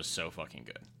season was so fucking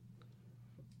good.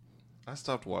 I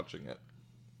stopped watching it.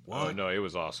 Oh no, it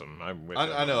was awesome. I'm with I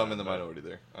you know on I'm in the that, minority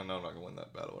there. I know I'm not going to win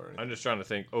that battle or anything. I'm just trying to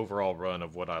think overall run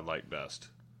of what I like best.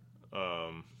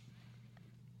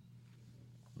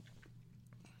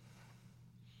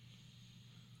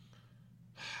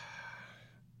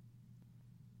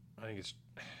 I think it's.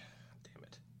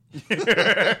 Damn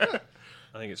it.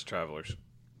 I think it's Travelers.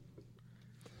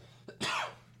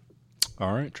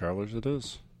 All right, Travelers, it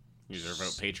is. Was your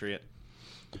vote Patriot?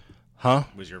 Huh?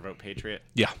 Was your vote Patriot?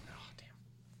 Yeah. Oh, damn.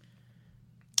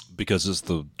 Because it's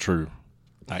the true,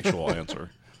 actual answer.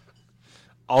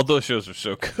 All those shows are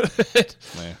so good.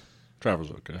 Man,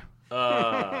 Travelers okay.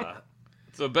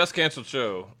 So, best canceled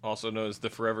show, also known as the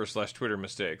Forever/Twitter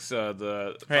mistakes.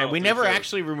 The Hey, final we three never shows-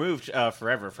 actually removed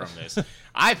Forever from this.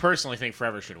 I personally think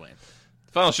Forever should win.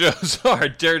 Final shows are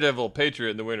Daredevil,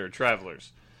 Patriot, and the winner,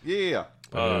 Travelers. Yeah.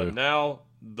 Now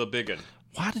the big one.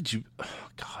 Why did you? Oh,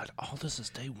 God, all this is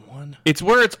day one. It's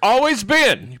where it's always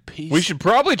been. piece We should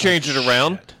probably change it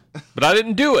around, but I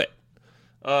didn't do it.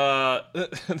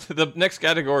 The next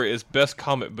category is best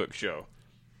comic book show.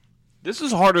 This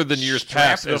is harder than years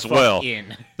past the as fuck well.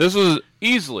 in. This was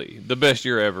easily the best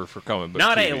year ever for comic book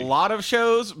Not TV. a lot of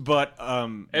shows, but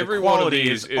Every the one of quality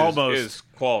these is almost is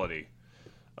quality.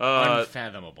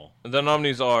 unfathomable. The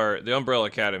nominees are The Umbrella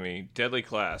Academy, Deadly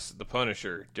Class, The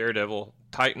Punisher, Daredevil,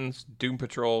 Titans, Doom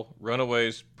Patrol,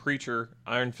 Runaways, Preacher,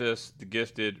 Iron Fist, The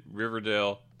Gifted,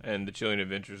 Riverdale, and The Chilling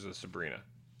Adventures of Sabrina.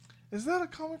 Is that a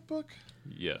comic book?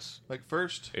 Yes. Like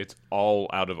first? It's all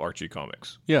out of Archie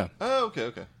Comics. Yeah. Oh,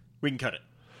 okay. We can cut it.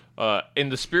 In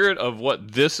the spirit of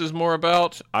what this is more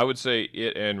about, I would say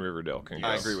it and Riverdale can go.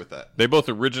 I agree with that. They both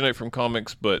originate from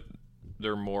comics, but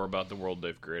they're more about the world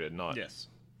they've created, not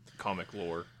comic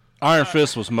lore. Iron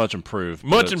Fist was much improved. but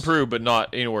Much it's- improved, but not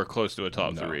anywhere close to a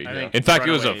top three. I think In fact,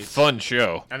 it was a Runaways- fun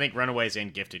show. I think Runaways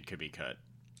and Gifted could be cut.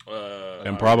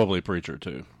 And probably Preacher,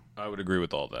 too. I would agree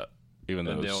with all that. Even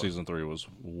though And they'll- season 3 was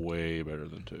way better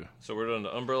than 2. So we're doing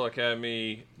the Umbrella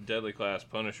Academy, Deadly Class,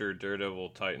 Punisher, Daredevil,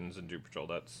 Titans, and Doom Patrol.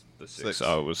 That's the six 6.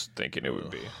 I was thinking it would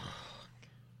be.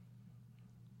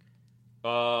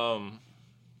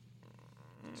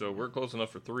 So we're close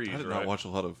enough for threes, I did right? not watch a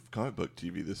lot of comic book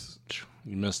TV. This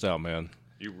You missed out, man.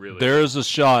 You really. There is a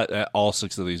shot at all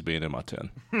 6 of these being in my 10.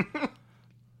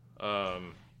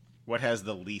 What has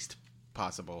the least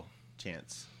possible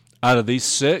chance? Out of these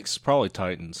 6, probably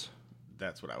Titans.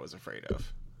 That's what I was afraid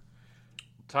of.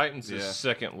 Titans is Yeah.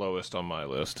 second lowest on my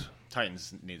list.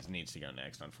 Titans needs to go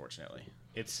next, unfortunately.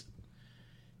 It's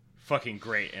fucking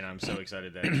great, and I'm so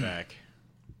excited that it's back.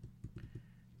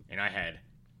 And I had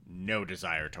no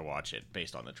desire to watch it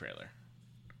based on the trailer.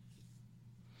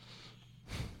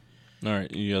 All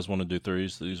right, you guys want to do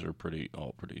threes? These are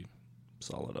all pretty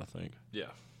solid, I think. Yeah.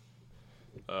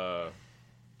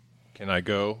 Can I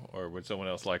go, or would someone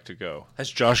else like to go? Has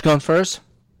Josh gone first?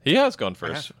 He has gone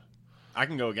first. I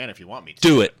can go again if you want me to.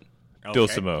 Do it. Bill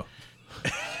Okay. Samo.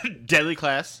 Deadly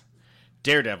Class,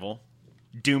 Daredevil,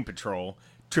 Doom Patrol,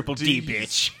 Triple D,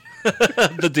 bitch.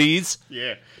 The D's.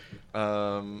 Yeah.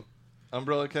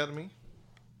 Umbrella Academy,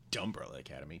 Umbrella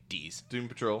Academy, D's. Doom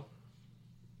Patrol,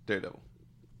 Daredevil.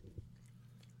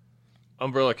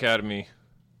 Umbrella Academy.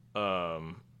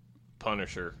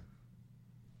 Punisher.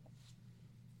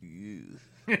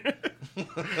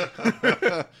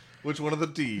 Which one of the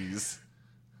D's?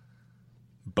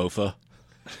 Bofa.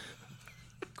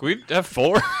 Can we have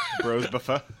 4? Bros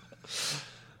Buffa.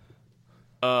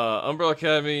 Umbrella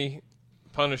Academy,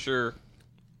 Punisher.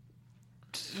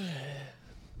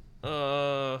 What?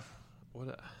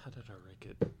 How did I rank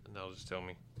it? No, just tell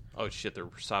me. Oh shit, they're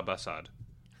side by side.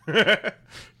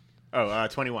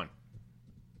 21.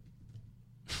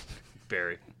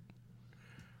 Barry.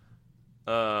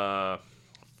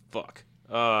 Fuck.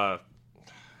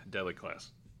 Deadly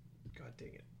Class. God dang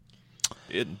it.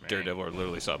 It and Daredevil are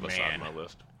literally side by side on my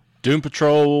list. Doom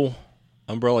Patrol,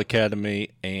 Umbrella Academy,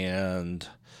 and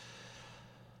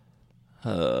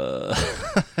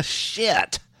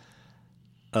shit.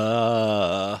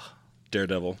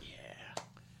 Daredevil.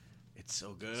 It's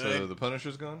so good. So the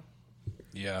Punisher's gone,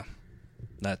 Yeah.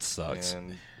 That sucks.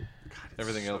 and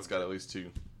everything else got at least 2.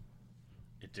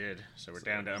 It did. So we're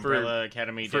down to Umbrella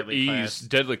Academy, For Deadly ease, Class.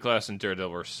 Deadly Class and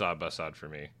Daredevil are side by side for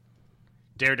me.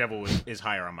 Daredevil is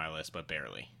higher on my list, but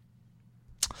barely.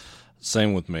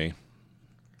 Same with me.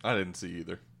 I didn't see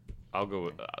either. I'll go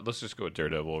with, let's just go with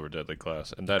Daredevil over Deadly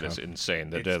Class. And that is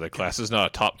insane that It's- Deadly Class is not a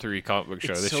top 3 comic book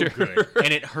show It's this so year. good.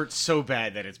 And it hurts so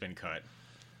bad that it's been cut.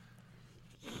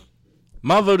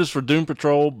 My vote is for Doom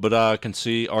Patrol, but I can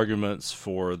see arguments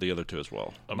for the other 2 as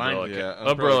well. Umbrella, Mine- yeah,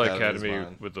 Umbrella Umbrella Academy Academy's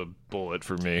mine. with a bullet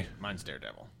for me. Mine's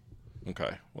Daredevil.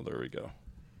 Okay, well, there we go.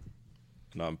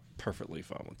 And I'm perfectly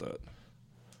fine with that.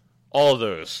 All of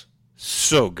those.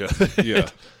 So good. Yeah.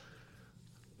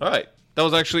 All right. That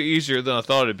was actually easier than I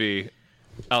thought it'd be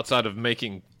outside of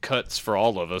making cuts for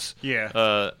all of us. Yeah.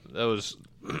 That was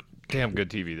damn good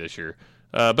TV this year.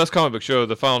 Best comic book show,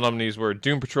 the final nominees were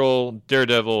Doom Patrol,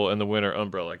 Daredevil, and the winner,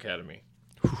 Umbrella Academy.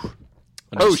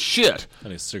 Oh, shit. I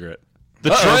need a cigarette. The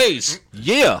Trays.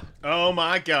 Yeah. Oh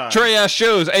my god. Trey-ass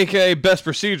shows, a.k.a. Best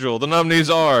Procedural. The nominees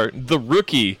are The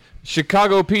Rookie,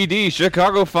 Chicago PD,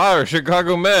 Chicago Fire,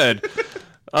 Chicago Med,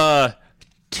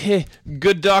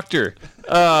 Good Doctor,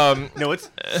 No, it's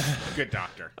Good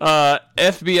Doctor.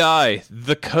 FBI,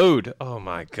 The Code. Oh,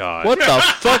 my God. What the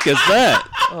fuck is that?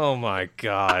 Oh, my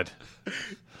God.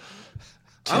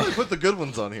 I only put the good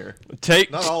ones on here.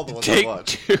 Take Not all the ones I Take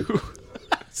watched. 2.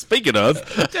 Speaking of,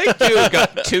 Take 2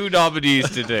 got 2 nominees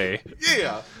today.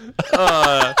 Yeah.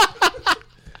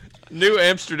 New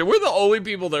Amsterdam. We're the only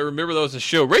people that remember that was a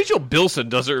show. Rachel Bilson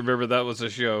doesn't remember that was a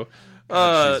show.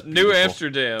 New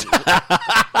Amsterdam.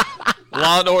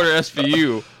 Law and Order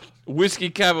SVU. Whiskey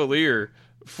Cavalier.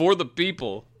 For the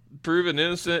People. Proven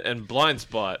Innocent and Blind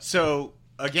Spot. So,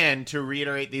 again, to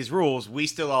reiterate these rules, we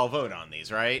still all vote on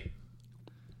these, right?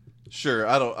 Sure.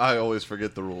 I always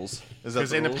forget the rules. Is that Because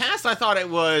the in rules? the past I thought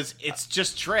it's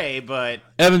just Trey, but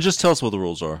Evan, just tell us what the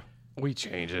rules are. We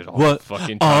change it all What the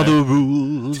fucking are time. the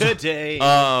rules? today.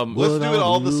 Let's What do it are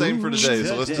all the the same for today.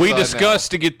 So let's rules? we decide now.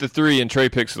 discussed to get the 3 and Trey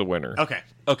picks the winner. okay,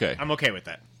 Okay. I'm okay with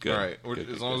that. Good. All right.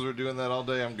 As long as we're doing that all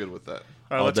day, I'm good with that.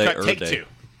 All right, All let's day, cut take day. 2.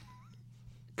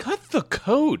 Cut the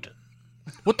code.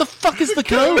 What the fuck is the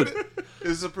code?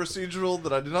 It's a procedural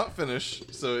that I did not finish,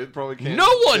 so it probably can't. No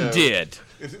one yeah. did.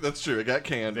 That's true. It got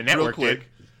canned The real network quick.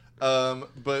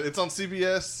 But it's on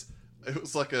CBS. It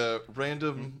was like a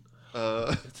random.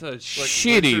 It's a winter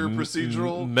shitty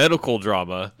procedural. medical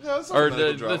drama. No, it's not Or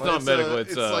medical the- drama. It's not medical.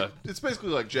 It's like it's basically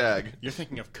like Jag. You're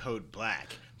thinking of Code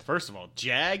Black. First of all,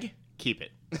 Jag, keep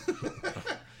it.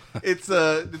 It's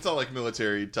all like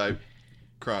military type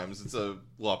crimes. It's a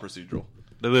law procedural.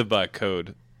 They live by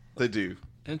code. They do.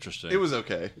 Interesting. It was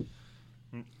okay.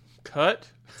 Cut.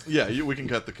 Yeah, we can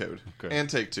cut the code Okay. and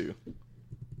take 2.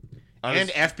 And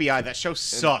FBI. That show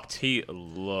sucked. He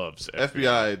loves it.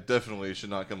 FBI definitely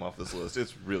should not come off this list.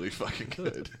 It's really fucking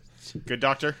good. Good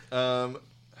Doctor.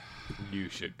 You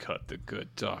should cut The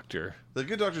Good Doctor. The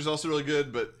Good Doctor is also really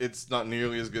good, but it's not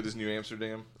nearly as good as New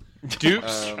Amsterdam.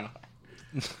 Dupes.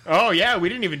 Oh yeah, we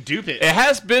didn't even dupe it. It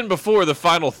has been before the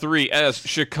final three as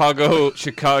Chicago. But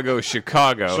Chicago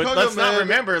let's not Med-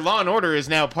 remember, Law and Order is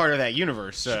now part of that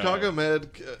universe. So Chicago Med,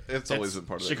 it's always been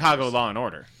part of that. Chicago universe. Law and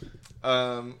Order.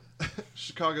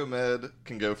 Chicago Med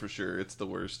can go for sure. It's the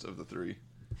worst of the three.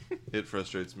 It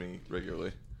frustrates me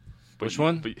regularly. Which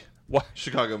one? But why?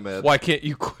 Chicago Med. Why can't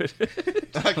you quit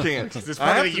it? I can't. It's I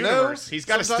part have of the to know. universe. He's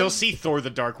got to still Sometimes- see Thor: The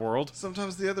Dark World.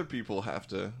 Sometimes the other people have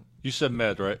to You said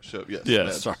Med, right? show. Yes. Yes.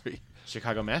 Med. Sorry.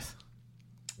 Chicago Meth.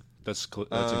 That's in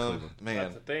Cleveland.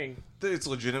 Man, thing. it's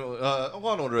legitimately.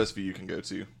 Law and Order SVU can go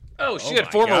too. Oh shit!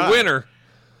 my Former God. winner.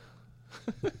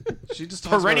 She just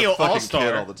talks Perennial about her fucking all-star.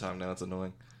 kid all the time now. It's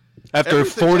annoying. After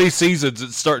everything 40 else- seasons,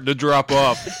 it's starting to drop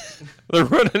off. They're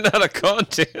running out of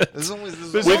content. There's only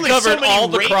There's We've only covered so many all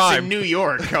the rapes crime. in New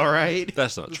York. All right.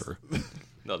 That's not true.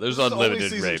 No, there's This is only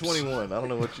unlimited season rapes. 21. I don't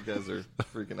know what you guys are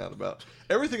freaking out about.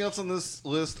 Everything else on this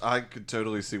list, I could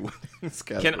totally see winning this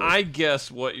category. Can I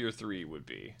guess what your three would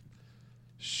be?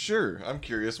 Sure. I'm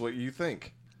curious what you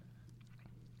think.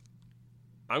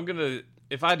 I'm gonna.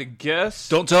 If I had to guess,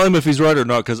 Don't tell him if he's right or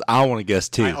not, because I want to guess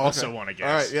too. I also want to guess.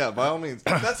 All right, yeah, by all means.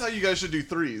 That's how you guys should do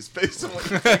threes, based on what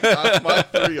you think my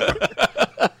three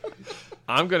are.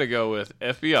 I'm gonna go with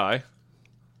FBI,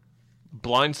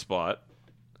 Blind Spot,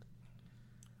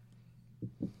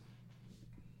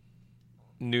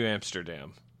 New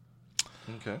Amsterdam.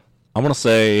 Okay. I'm going to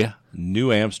say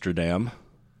New Amsterdam,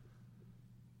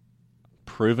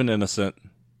 Proven Innocent,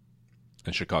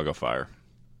 and Chicago Fire.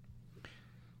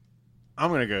 I'm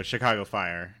gonna go Chicago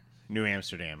Fire, New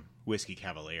Amsterdam, Whiskey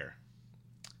Cavalier.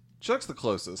 Chuck's the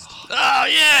closest. Oh,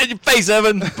 yeah, your face,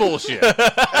 Evan. Bullshit. You're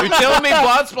telling me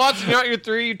Blind Spot's not your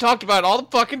three? You talked about it all the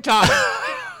fucking time.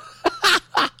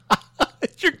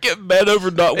 You're getting mad over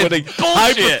not winning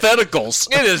bullshit. hypotheticals.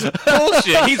 It is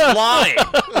bullshit. He's lying.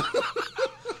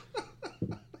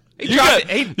 You got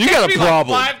a texted me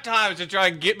problem. Like 5 times to try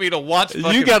and get me to watch.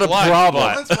 You got a Blind problem.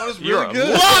 Spot. Blind Spot is really You're a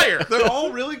good. liar. They're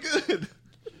all really good.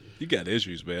 You got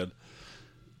issues, man.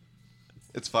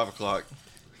 It's 5 o'clock.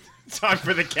 Time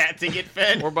for the cat to get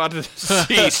fed. We're about to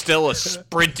see Stella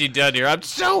sprinting down here. I'm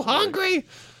so hungry.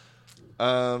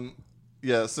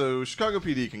 Yeah, so Chicago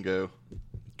PD can go.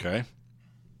 Okay.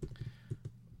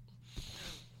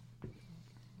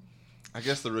 I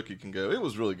guess the rookie can go. It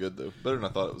was really good, though. Better than I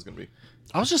thought it was going to be.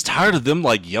 I was just tired of them,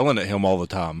 like, yelling at him all the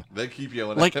time. They keep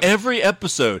yelling Like, at him. every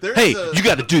episode. There's Hey, a- you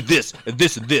got to do this, and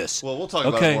this, and this. Well, we'll talk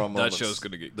about Okay. it more on That moments. show's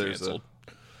gonna get There's canceled.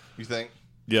 You think?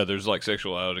 Yeah, there's like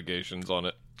sexual allegations on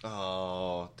it.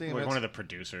 Oh, damn Like it. one of the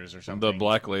producers or something. The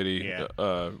black lady Yeah.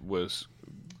 was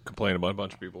complaining about a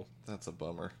bunch of people. That's a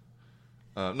bummer.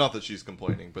 Not that she's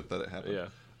complaining, but that it happened.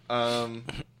 Yeah,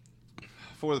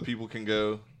 For the people can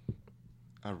go.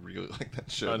 I really like that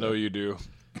show. I know you do.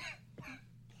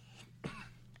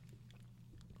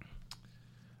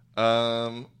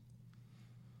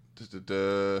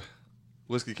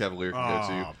 Whiskey Cavalier can Aw,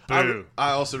 go boo. too.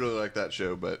 I also really like that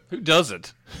show, but Who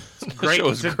doesn't? Great. Show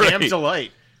is It's a great. damn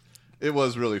delight. it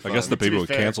was really fun. I guess the be people would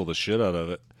fair. cancel the shit out of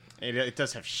it. It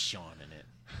does have Sean in it.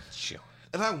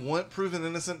 And I want Proven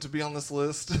Innocent to be on this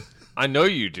list, I know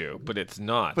you do, but it's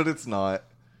not. but it's not.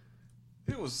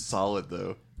 It was solid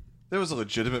though. There was a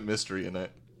legitimate mystery in it,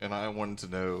 and I wanted to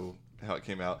know how it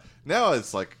came out. Now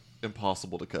it's like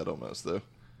impossible to cut almost though.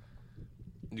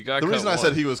 You got The reason I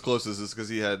said he was closest is because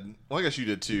he had. Well, I guess you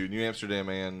did too. New Amsterdam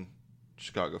and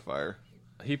Chicago Fire.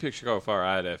 he picked Chicago Fire.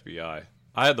 I had FBI.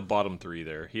 I had the bottom three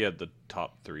there. He had the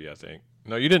top three, I think.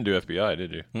 No, you didn't do FBI,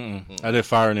 did you? I did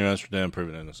Fire, New Amsterdam,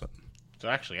 Proven Innocent. So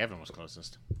actually, Evan was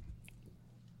closest.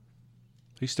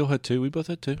 He still had 2. We both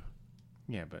had 2.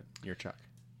 Yeah, but you're Chuck.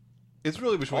 It's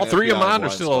really between All three FBI of mine and are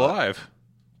Blind still Spot. alive,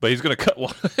 but he's gonna cut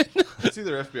one. It's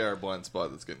either FBI or Blind Spot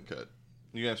that's getting cut.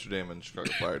 New Amsterdam and Chicago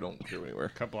Fire don't go anywhere.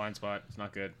 Cut Blind Spot. It's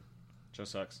not good. Show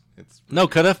sucks. It's No,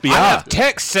 cut FBI. I have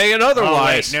text saying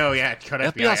otherwise. Oh, wait, no, yeah, cut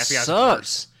FBI. FBI FBI's sucks.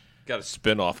 worse. Got a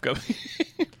spinoff coming.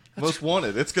 Most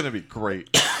Wanted. It's going to be great.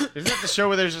 Isn't that the show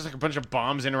where there's just like a bunch of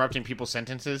bombs interrupting people's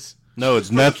sentences? No, it's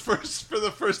for, the Net. for the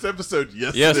first episode,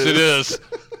 yes, Yes, it it is. is.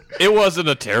 It wasn't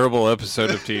a terrible episode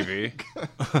of TV.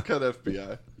 Cut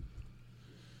FBI.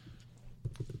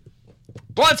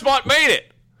 Blind Spot made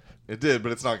it. It did,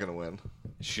 but it's not going to win.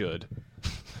 Should.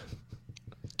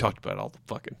 Talked about it all the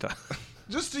fucking time.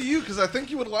 Just to you, because I think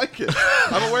you would like it.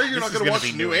 I'm aware you're not is going to gonna watch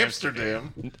be New New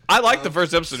Amsterdam. I like the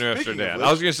first episode of New speaking of Amsterdam. which-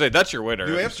 I was going to say, that's your winner.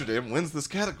 New Amsterdam wins this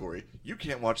category. You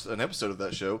can't watch an episode of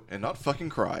that show and not fucking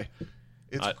cry.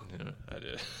 It's I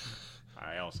did.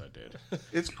 I also did.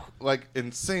 it's like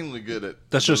insanely good at.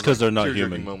 That's just those, 'cause they're not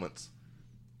tear-jerking human. moments.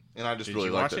 And I just Did really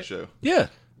you like watch that it? show. Yeah.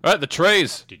 All right, the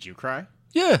trays. Did you cry?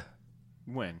 Yeah.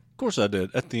 When? Of course I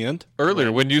did. At the end.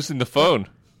 Earlier when using the phone.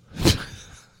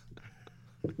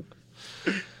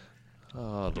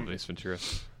 Oh, the Ace Ventura.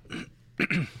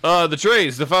 The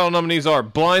trays. The final nominees are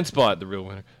Blind Spot, the real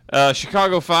winner.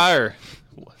 Chicago Fire,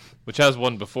 which has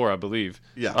won before, I believe.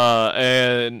 Yeah.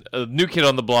 And New Kid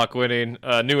on the Block winning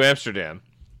New Amsterdam.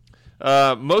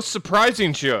 Most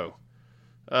surprising show.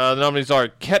 The nominees are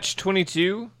Catch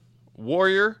 22,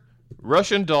 Warrior,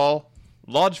 Russian Doll,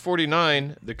 Lodge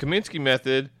 49, The Kaminsky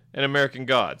Method, and American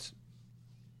Gods.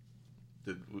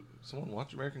 Did someone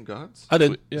watch American Gods? I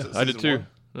did. Yeah, Is it I did season too. one?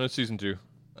 No, it's season 2.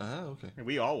 Ah, okay.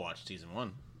 We all watched season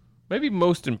 1. Maybe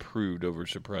most improved over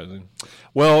surprising.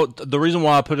 Well, the reason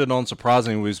why I put it on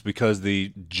surprising was because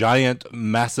the giant,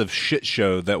 massive shit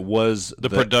show that was The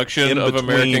production in of between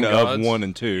American Gods? 1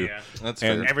 and 2. Yeah. That's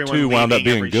And fair. Everyone 2 wound up leaving,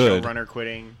 being every good. showrunner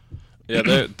quitting. Yeah,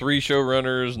 they had 3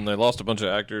 showrunners and they lost a bunch of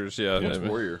actors. Yeah, What's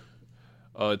Warrior?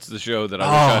 it's the show that I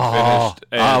wish I'd finished.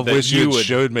 And I that wish you had would,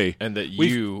 showed me. and that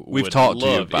We've- you we've would talked to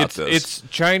you love. about it's, this. It's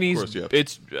Chinese. Of course you have.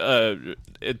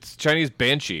 It's Chinese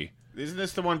Banshee. Isn't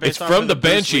this the one based It's off from of the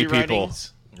Bruce Banshee Lee people.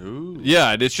 writings? Ooh.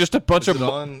 Yeah, and it's just a bunch Is of it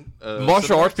on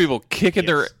martial arts Cinemax? people kicking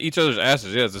their Yes. each other's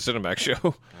asses. Yeah, it's a Cinemax show.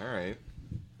 All right.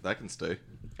 That can stay.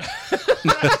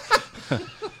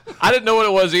 I didn't know what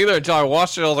it was either until I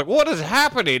watched it. I was like, "What is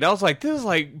happening?" I was like, "This is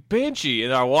like Banshee,"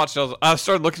 and I watched it. I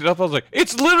started looking it up. I was like,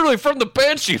 "It's literally from the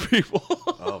Banshee people."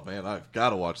 Oh, man. I've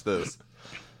got to watch this.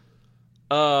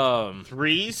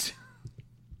 Threes?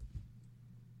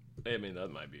 I mean that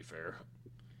might be fair.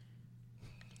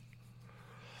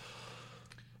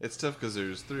 It's tough because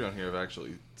there's 3 on here I've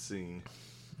actually seen.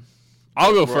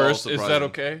 I'll go We're all first. Is that surprising.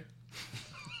 okay?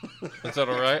 Is that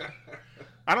all right?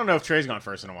 I don't know if Trey's gone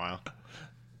first in a while.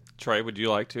 Trey, would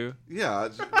you like to? Yeah,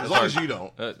 as long as you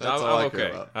don't. That's I'm all I okay. care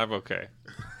about. I'm okay.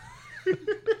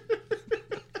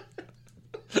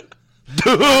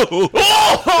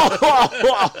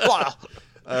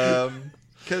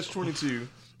 Catch 22.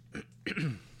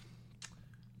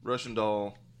 Russian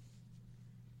Doll.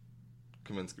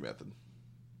 Kaminsky Method.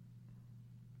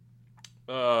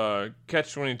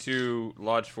 Catch 22,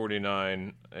 Lodge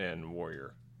 49, and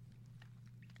Warrior.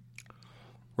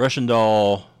 Russian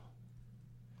Doll,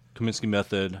 Kaminsky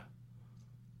Method,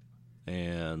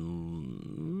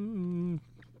 and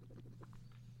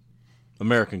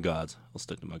American Gods. I'll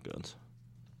stick to my guns.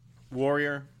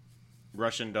 Warrior,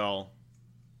 Russian Doll,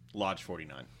 Lodge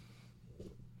 49.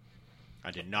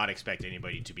 I did not expect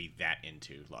anybody to be that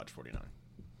into Lodge 49.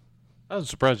 I was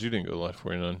surprised you didn't go Lodge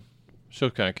 49. Show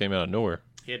kind of came out of nowhere.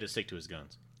 He had to stick to his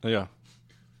guns. Yeah,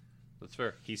 That's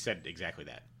fair. He said exactly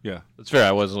that. yeah. That's fair.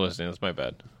 I wasn't listening. That's my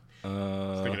bad.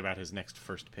 Thinking about his next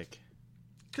first pick.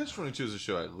 Catch 22 is a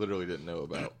show I literally didn't know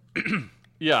about.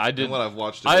 Yeah, I And did. what I've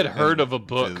watched. I had of it heard of a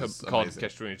book is called amazing.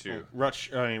 Catch 22.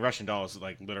 Russian Doll is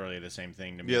like literally the same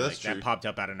thing to me. Yeah, like, that's true. That popped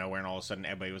up out of nowhere, and all of a sudden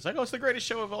everybody was like, "Oh, it's the greatest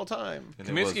show of all time." And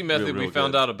it was Kaminsky Method real we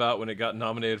found good. out about when it got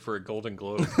nominated for a Golden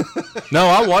Globe. No,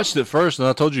 I watched it first, and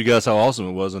I told you guys how awesome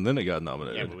it was, and then it got Yeah,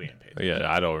 nominated. but we didn't pay. Yeah,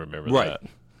 I don't remember Right. that.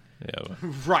 Yeah.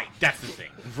 Right, that's the thing.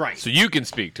 Right. So you can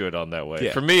speak to it on that way.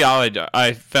 Yeah. For me,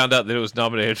 I found out that it was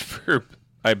nominated for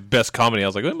best comedy. I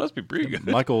was like, well, it must be pretty good.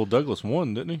 Michael Douglas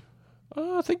won, didn't he?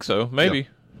 I think so. Maybe.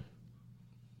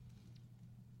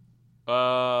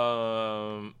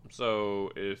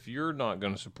 So if you're not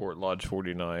going to support Lodge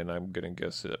 49, I'm going to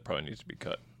guess that it probably needs to be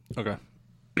cut. Okay.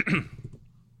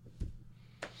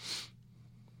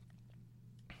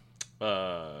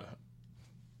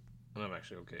 I'm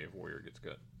actually okay if Warrior gets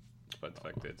cut, despite the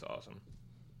fact that it's awesome.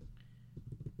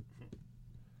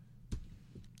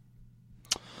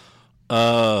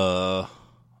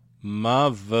 My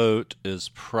vote is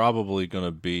probably going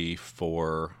to be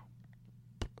for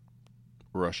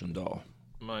Russian Doll.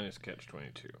 Mine is Catch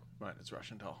 22. Right, it's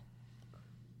Russian Doll.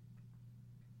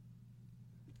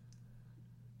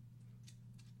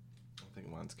 I think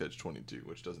mine's Catch 22,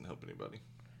 which doesn't help anybody.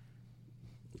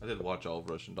 I did watch all of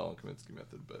Russian Doll and Kaminsky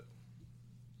Method, but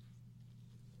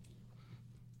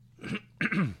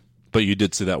But you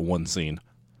did see that one scene.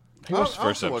 I watched the I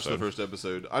first also watched the episode. first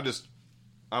episode.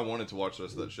 I wanted to watch the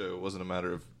rest of that show. It wasn't a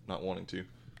matter of not wanting to.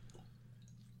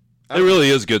 It really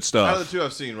is good Out of stuff. the 2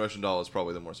 I've seen, Russian Doll is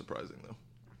probably the more surprising, though.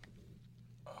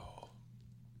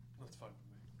 That's fun.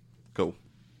 Cool.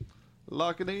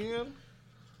 Lock it in.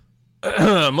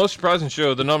 Most surprising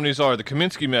show. The nominees are The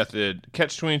Kaminsky Method,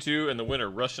 Catch-22, and the winner,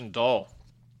 Russian Doll.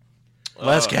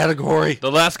 Last category.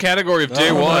 The last category of day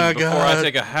Oh one my before God. I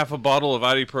take a half a bottle of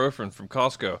ibuprofen from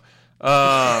Costco.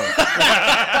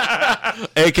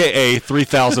 AKA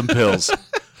 3,000 pills.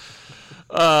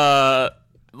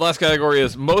 Last category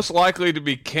is most likely to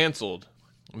be canceled.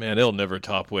 Man, it'll never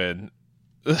top when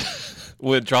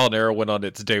Trial and Error went on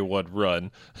its day one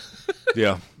run.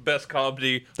 Yeah. Best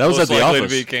comedy. That was most at The likely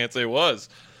Office. to be canceled. It was.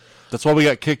 That's why we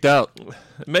got kicked out.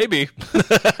 Maybe.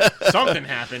 Something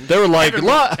happened. They were like, Evan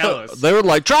won't tell us.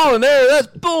 Trial and Error, that's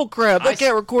bullcrap. They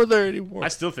can't record there anymore. I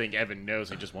still think Evan knows.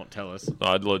 He just won't tell us.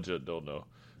 I legit don't know.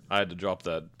 I had to drop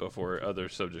that before other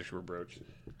subjects were broached.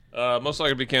 Most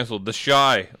likely to be canceled. The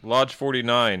Shy, Lodge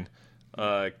 49,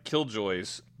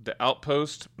 Killjoys, The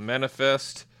Outpost,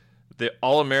 Manifest, The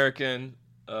All-American,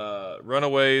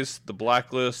 Runaways, The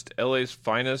Blacklist, LA's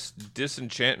Finest,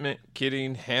 Disenchantment,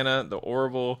 Kidding, Hannah, The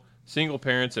Orville, Single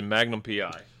Parents, and Magnum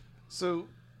P.I. So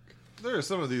there are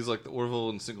some of these, like the Orville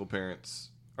and Single Parents,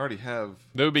 already have.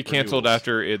 They would be canceled renewals.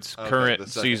 after its Okay, current the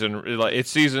second. season. Like its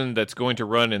season that's going to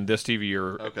run in this TV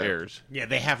year Okay. airs. Yeah,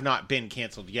 they have not been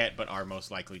canceled yet, but are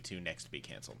most likely to next to be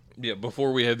canceled. Yeah,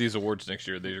 before we have these awards next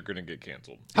year, they are going to get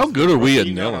canceled. How good are we at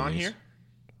You not nailing on these? here?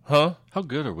 Huh? How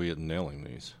good are we at nailing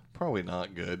these? Probably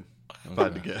not good. If I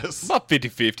had to guess. About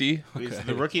 50-50. Is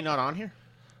the rookie not on here?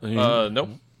 Nope.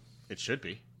 It should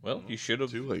be. Well, you should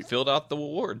have Too late. filled out the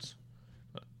awards.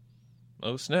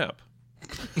 Oh, snap.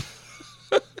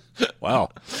 Wow.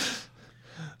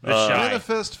 The Shy.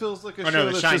 Manifest feels like a Oh, no, show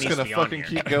The that's Shy just needs going to to be on fucking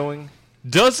here. keep going.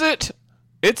 Does it?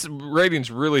 Its ratings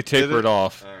really tapered it?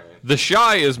 off. All right. The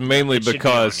Shy is mainly It should be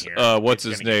because on here. what's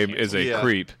It's his gonna get name is a canceled. Yeah.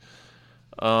 creep.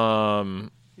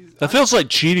 That feels like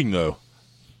cheating, though.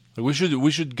 Like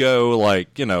we should go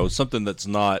like something that's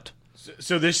not.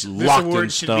 So this Locked in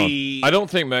award should stone. be. I don't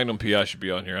think Magnum P.I. should be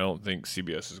on here. I don't think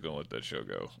CBS is going to let that show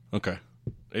go. Okay.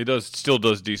 It still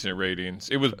does decent ratings.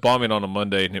 It was bombing on a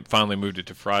Monday, and it finally moved it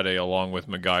to Friday along with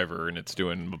MacGyver, and it's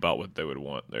doing about what they would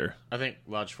want there. I think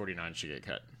Lodge 49 should get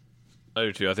cut. I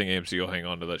do too. I think AMC will hang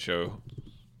on to that show.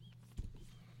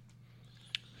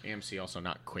 AMC also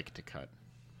not quick to cut.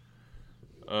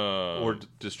 Or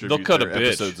distribute they'll cut their a bitch.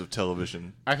 episodes of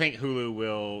television. I think Hulu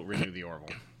will renew the Orville.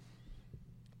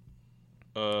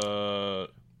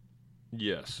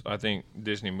 Yes. I think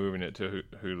Disney moving it to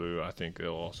Hulu. I think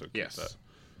they'll also keep Yes. that.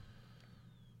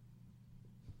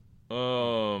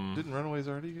 Didn't Runaways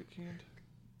already get canned?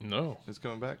 No. It's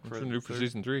coming back for It's new for third?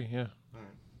 season 3. Yeah,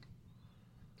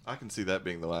 I can see that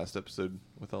being the last episode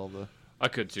with all the. I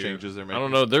could too. Changes they're I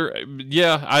don't know.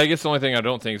 I guess the only thing I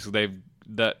don't think is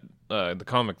the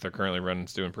comic they're currently running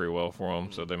is doing pretty well for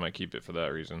them, so they might keep it for that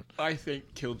reason. I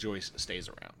think Killjoys stays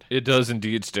around. It does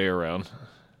indeed stay around.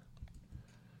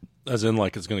 As in,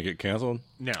 like it's going to get canceled.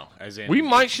 No, as in We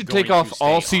might it's should going take to off stay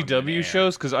all on CW air.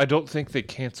 shows because I don't think they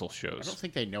cancel I shows. don't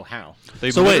think they know how.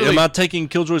 They So wait, literally- am I taking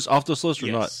Killjoys off this list or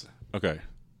Yes. not? Okay.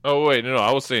 Oh wait, no,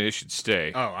 I was saying it should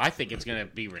stay. Oh, I think it's going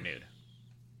to be renewed.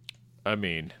 I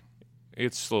mean,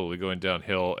 it's slowly going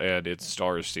downhill, and its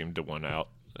stars seem to win out,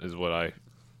 is what I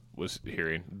was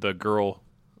hearing. The girl,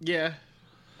 Yeah,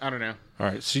 I don't know. All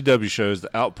right. CW shows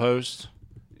The Outpost.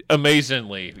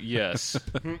 amazingly, yes.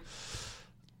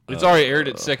 It's already aired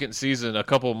its second season a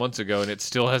couple of months ago, and it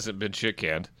still hasn't been shit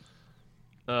canned.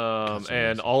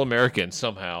 And All American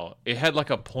somehow it had like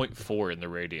a 0.4 in the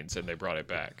ratings, and they brought it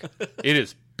back. It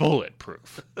is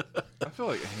bulletproof. I feel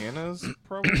like Hannah's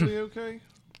probably okay.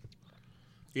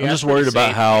 Yeah, I'm just pretty worried about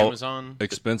safe. how Amazon.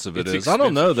 expensive it It's is. I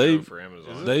don't know. expensive They show for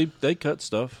Amazon. they cut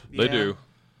stuff. They Yeah. do.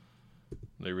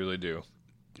 They really do.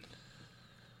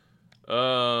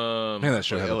 Man, that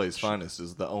show But had a- LA's Finest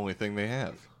is the only thing they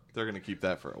have. They're going to keep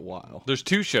that for a while. There's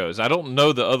 2 shows. I don't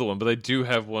know the other one, but they do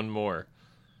have one more.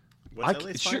 What's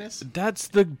LA's Finest? That's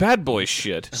the Bad Boys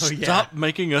shit. Stop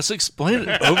making us explain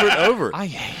it over and over. I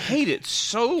hate it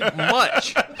so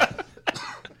much.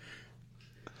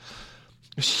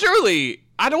 Surely,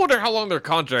 I don't wonder how long their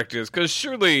contract is, because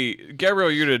surely Gabriel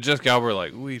Yuta and Jessica Alba are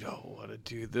like, we don't want to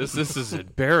do this. This is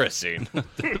embarrassing.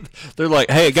 They're like,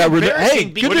 hey, it got renewed. Hey, embarrassing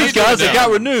good being news, doing guys, it now.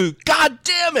 got renewed. God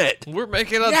damn it! We're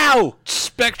making a Now!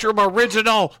 Spectrum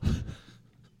original.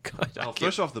 God, I Oh, can't-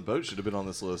 Fresh Off the Boat should have been on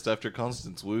this list after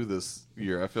Constance Wu this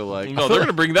year. I feel like. No, they're going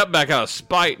to bring that back out of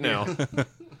spite now.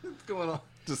 What's going on?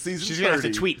 To season She's going to have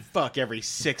 30. to tweet fuck every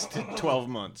 6 to 12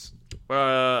 months.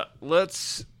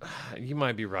 Let's. You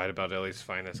might be right about LA's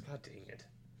Finest. God dang it.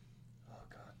 Oh,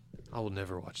 God. I will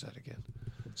never watch that again.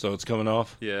 So it's coming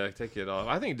off. Yeah, take it off.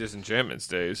 I think Disenchantment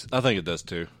stays. I think it does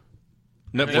too.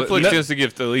 Netflix tends to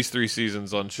give at least 3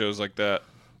 seasons on shows like that.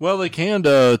 Well, they canned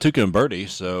Tuca and Birdie,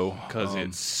 so Because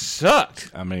it sucked.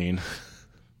 I mean,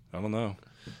 I don't know.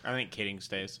 I think kidding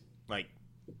stays. Like,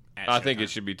 at I think Showtime. it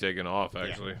should be taken off,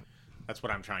 actually. That's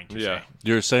what I'm trying to Yeah. say.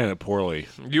 You're saying it poorly.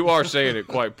 You are saying it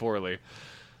quite poorly.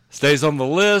 Stays on the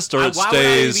list, or it Why would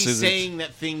I be stays. saying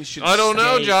that things should I don't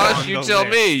know, stay Josh. on You the tell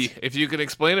list? me if you can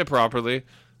explain it properly.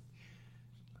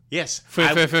 Yes.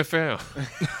 Fair.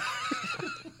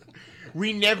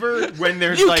 We never, when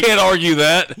there's You like... can't argue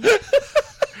that.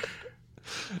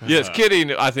 Yes,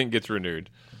 kidding, I think gets renewed.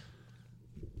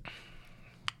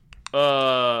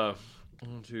 1,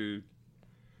 2,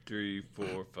 3,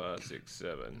 4, 5, 6,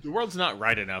 7. The world's not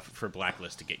right enough for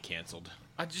Blacklist to get canceled.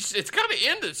 It's got to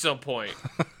end at some point.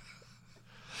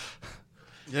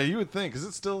 Yeah, you would think. Is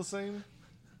it still the same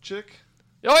chick?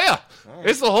 Oh yeah,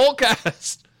 it's the whole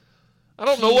cast. I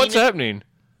don't know what's happening.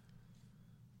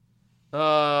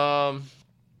 I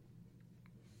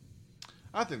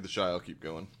think the Shy will keep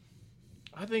going.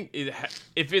 I think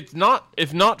if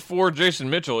not for Jason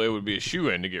Mitchell, it would be a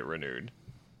shoo-in to get renewed.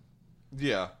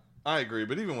 Yeah, I agree.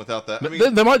 But even without that, I But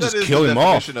mean, they might that just is kill the him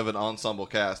off. definition of an ensemble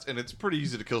cast, and it's pretty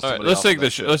easy to kill All right, somebody. let's off take in the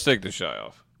that show. let's take the Shy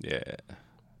off. Yeah.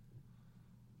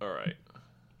 All right,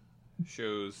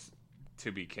 shows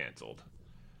to be canceled.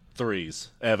 3s.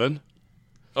 Evan,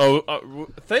 Oh,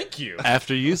 thank you.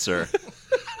 after you, sir.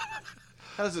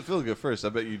 How does it feel to go first? I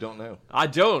bet you don't know. I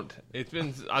don't.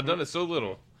 I've done it so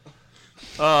little.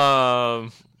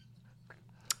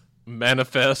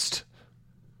 Manifest.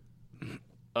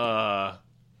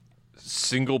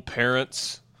 Single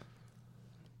parents.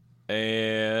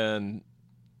 And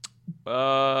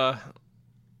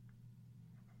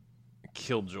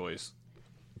Killjoys.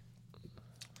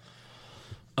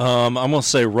 I'm gonna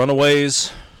say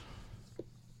Runaways.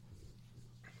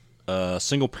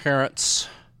 Single parents.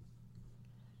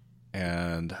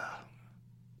 And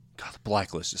God, the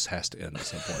Blacklist just has to end at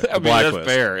some point. I mean, that's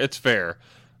fair. It's fair.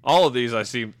 All of these I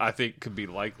think could be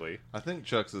likely. I think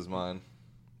Chuck's is mine.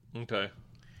 Okay.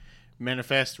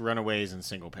 Manifest, Runaways, and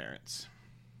Single Parents.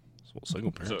 Well,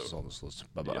 single parents So- is on this list.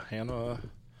 Bye-bye. Yeah. Hannah.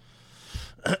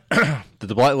 Did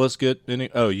the Blacklist get any?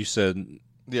 Oh, you said.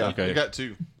 Yeah, Okay. you got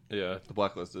 2. Yeah. The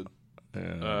Blacklisted.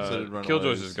 Yeah. So did Runaways.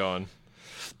 Killjoys is gone.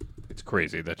 It's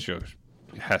crazy. That show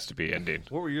has to be ending.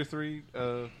 What were your 3,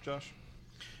 Josh?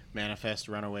 Manifest,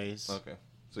 Runaways, Okay.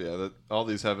 So yeah, all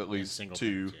these have at and least Single 2.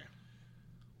 Parents. Yeah.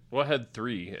 Well, I had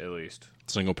 3 at least.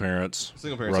 Single parents.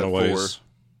 Single parents have Runaways.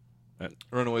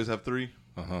 Runaways have 3.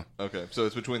 Uh-huh. Okay, so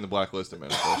it's between the Blacklist and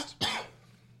Manifest.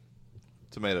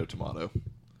 Tomato.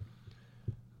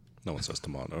 No one says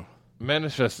tomato.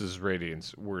 Manifest's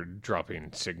ratings were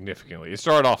dropping significantly. It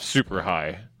started off super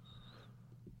high.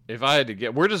 If I had to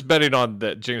get, we're just betting on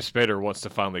that James Spader wants to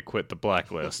finally quit the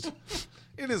Blacklist.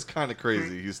 It is kind of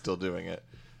crazy he's still doing it.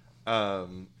 Yeah,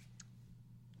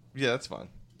 that's fine.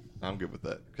 I'm good with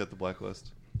that. Cut the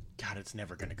Blacklist. God, it's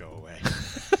never going to go away.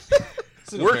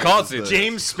 Single We're Parents is constant. the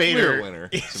James clear Spader winner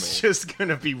to is me, just going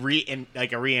to be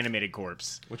like a reanimated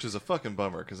corpse. which is a fucking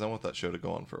bummer because I want that show to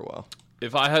go on for a while.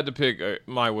 If I had to pick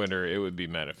my winner, it would be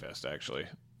Manifest, actually.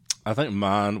 I think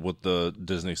mine with the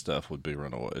Disney stuff would be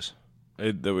Runaways.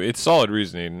 It's solid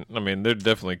reasoning. I mean, there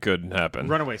definitely could happen.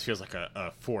 Runaways feels like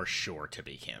a for sure to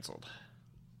be canceled.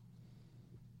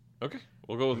 Okay,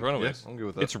 we'll go with Runaways. Yeah, I'm good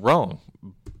with that. It's wrong,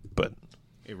 but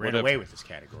It ran Whatever. away with this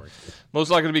category.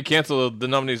 most likely to be canceled. The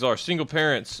nominees are Single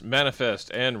Parents, Manifest,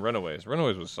 and Runaways.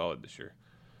 Runaways was solid this year.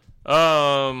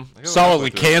 Solidly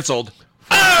canceled.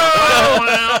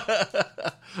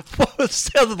 It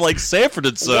sounded like Sanford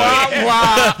and Son.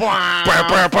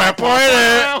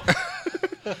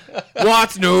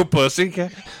 What's new,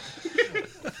 pussycat?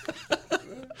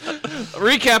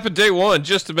 Recap of day 1,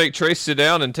 just to make Trace sit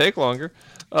down and take longer.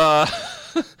 We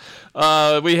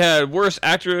had worst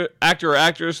actor or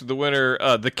actress. The winner,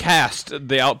 The Cast,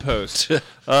 The Outpost.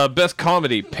 Best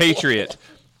comedy, Patriot.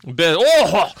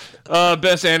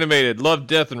 Best animated, Love,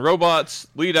 Death, and Robots.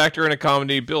 Lead actor in a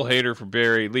comedy, Bill Hader for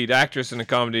Barry. Lead actress in a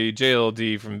comedy,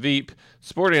 JLD from Veep.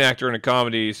 Supporting actor in a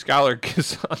comedy, Skylar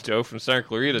Gisanto from Santa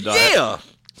Clarita Diet. Yeah.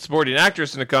 Supporting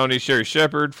actress in a comedy, Sherry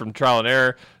Shepard from Trial and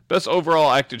Error. Best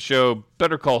overall acted show,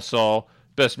 Better Call Saul.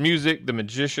 Best music, The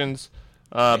Magicians.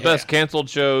 Best canceled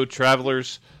show,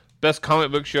 Travelers. Best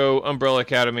comic book show, Umbrella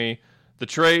Academy. The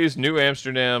Trays, New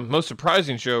Amsterdam. Most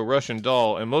surprising show, Russian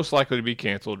Doll. And most likely to be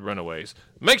canceled, Runaways.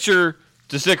 Make sure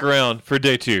to stick around for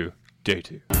day 2. Day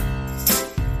 2.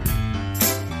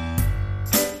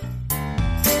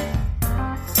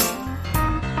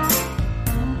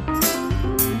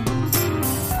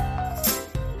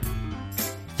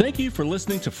 Thank you for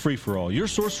listening to Free For All, your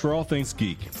source for all things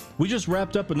geek. We just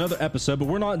wrapped up another episode, but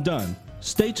we're not done.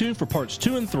 Stay tuned for parts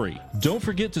 2 and 3. Don't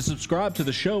forget to subscribe to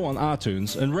the show on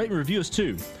iTunes and rate and review us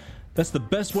too. That's the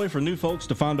best way for new folks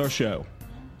to find our show.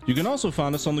 You can also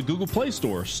find us on the Google Play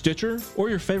Store, Stitcher, or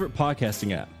your favorite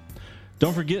podcasting app.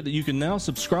 Don't forget that you can now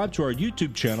subscribe to our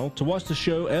YouTube channel to watch the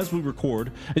show as we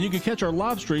record, and you can catch our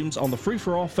live streams on the Free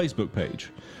For All Facebook page.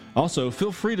 Also,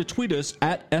 feel free to tweet us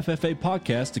at FFA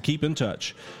Podcast to keep in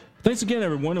touch. Thanks again,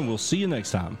 everyone, and we'll see you next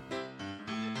time.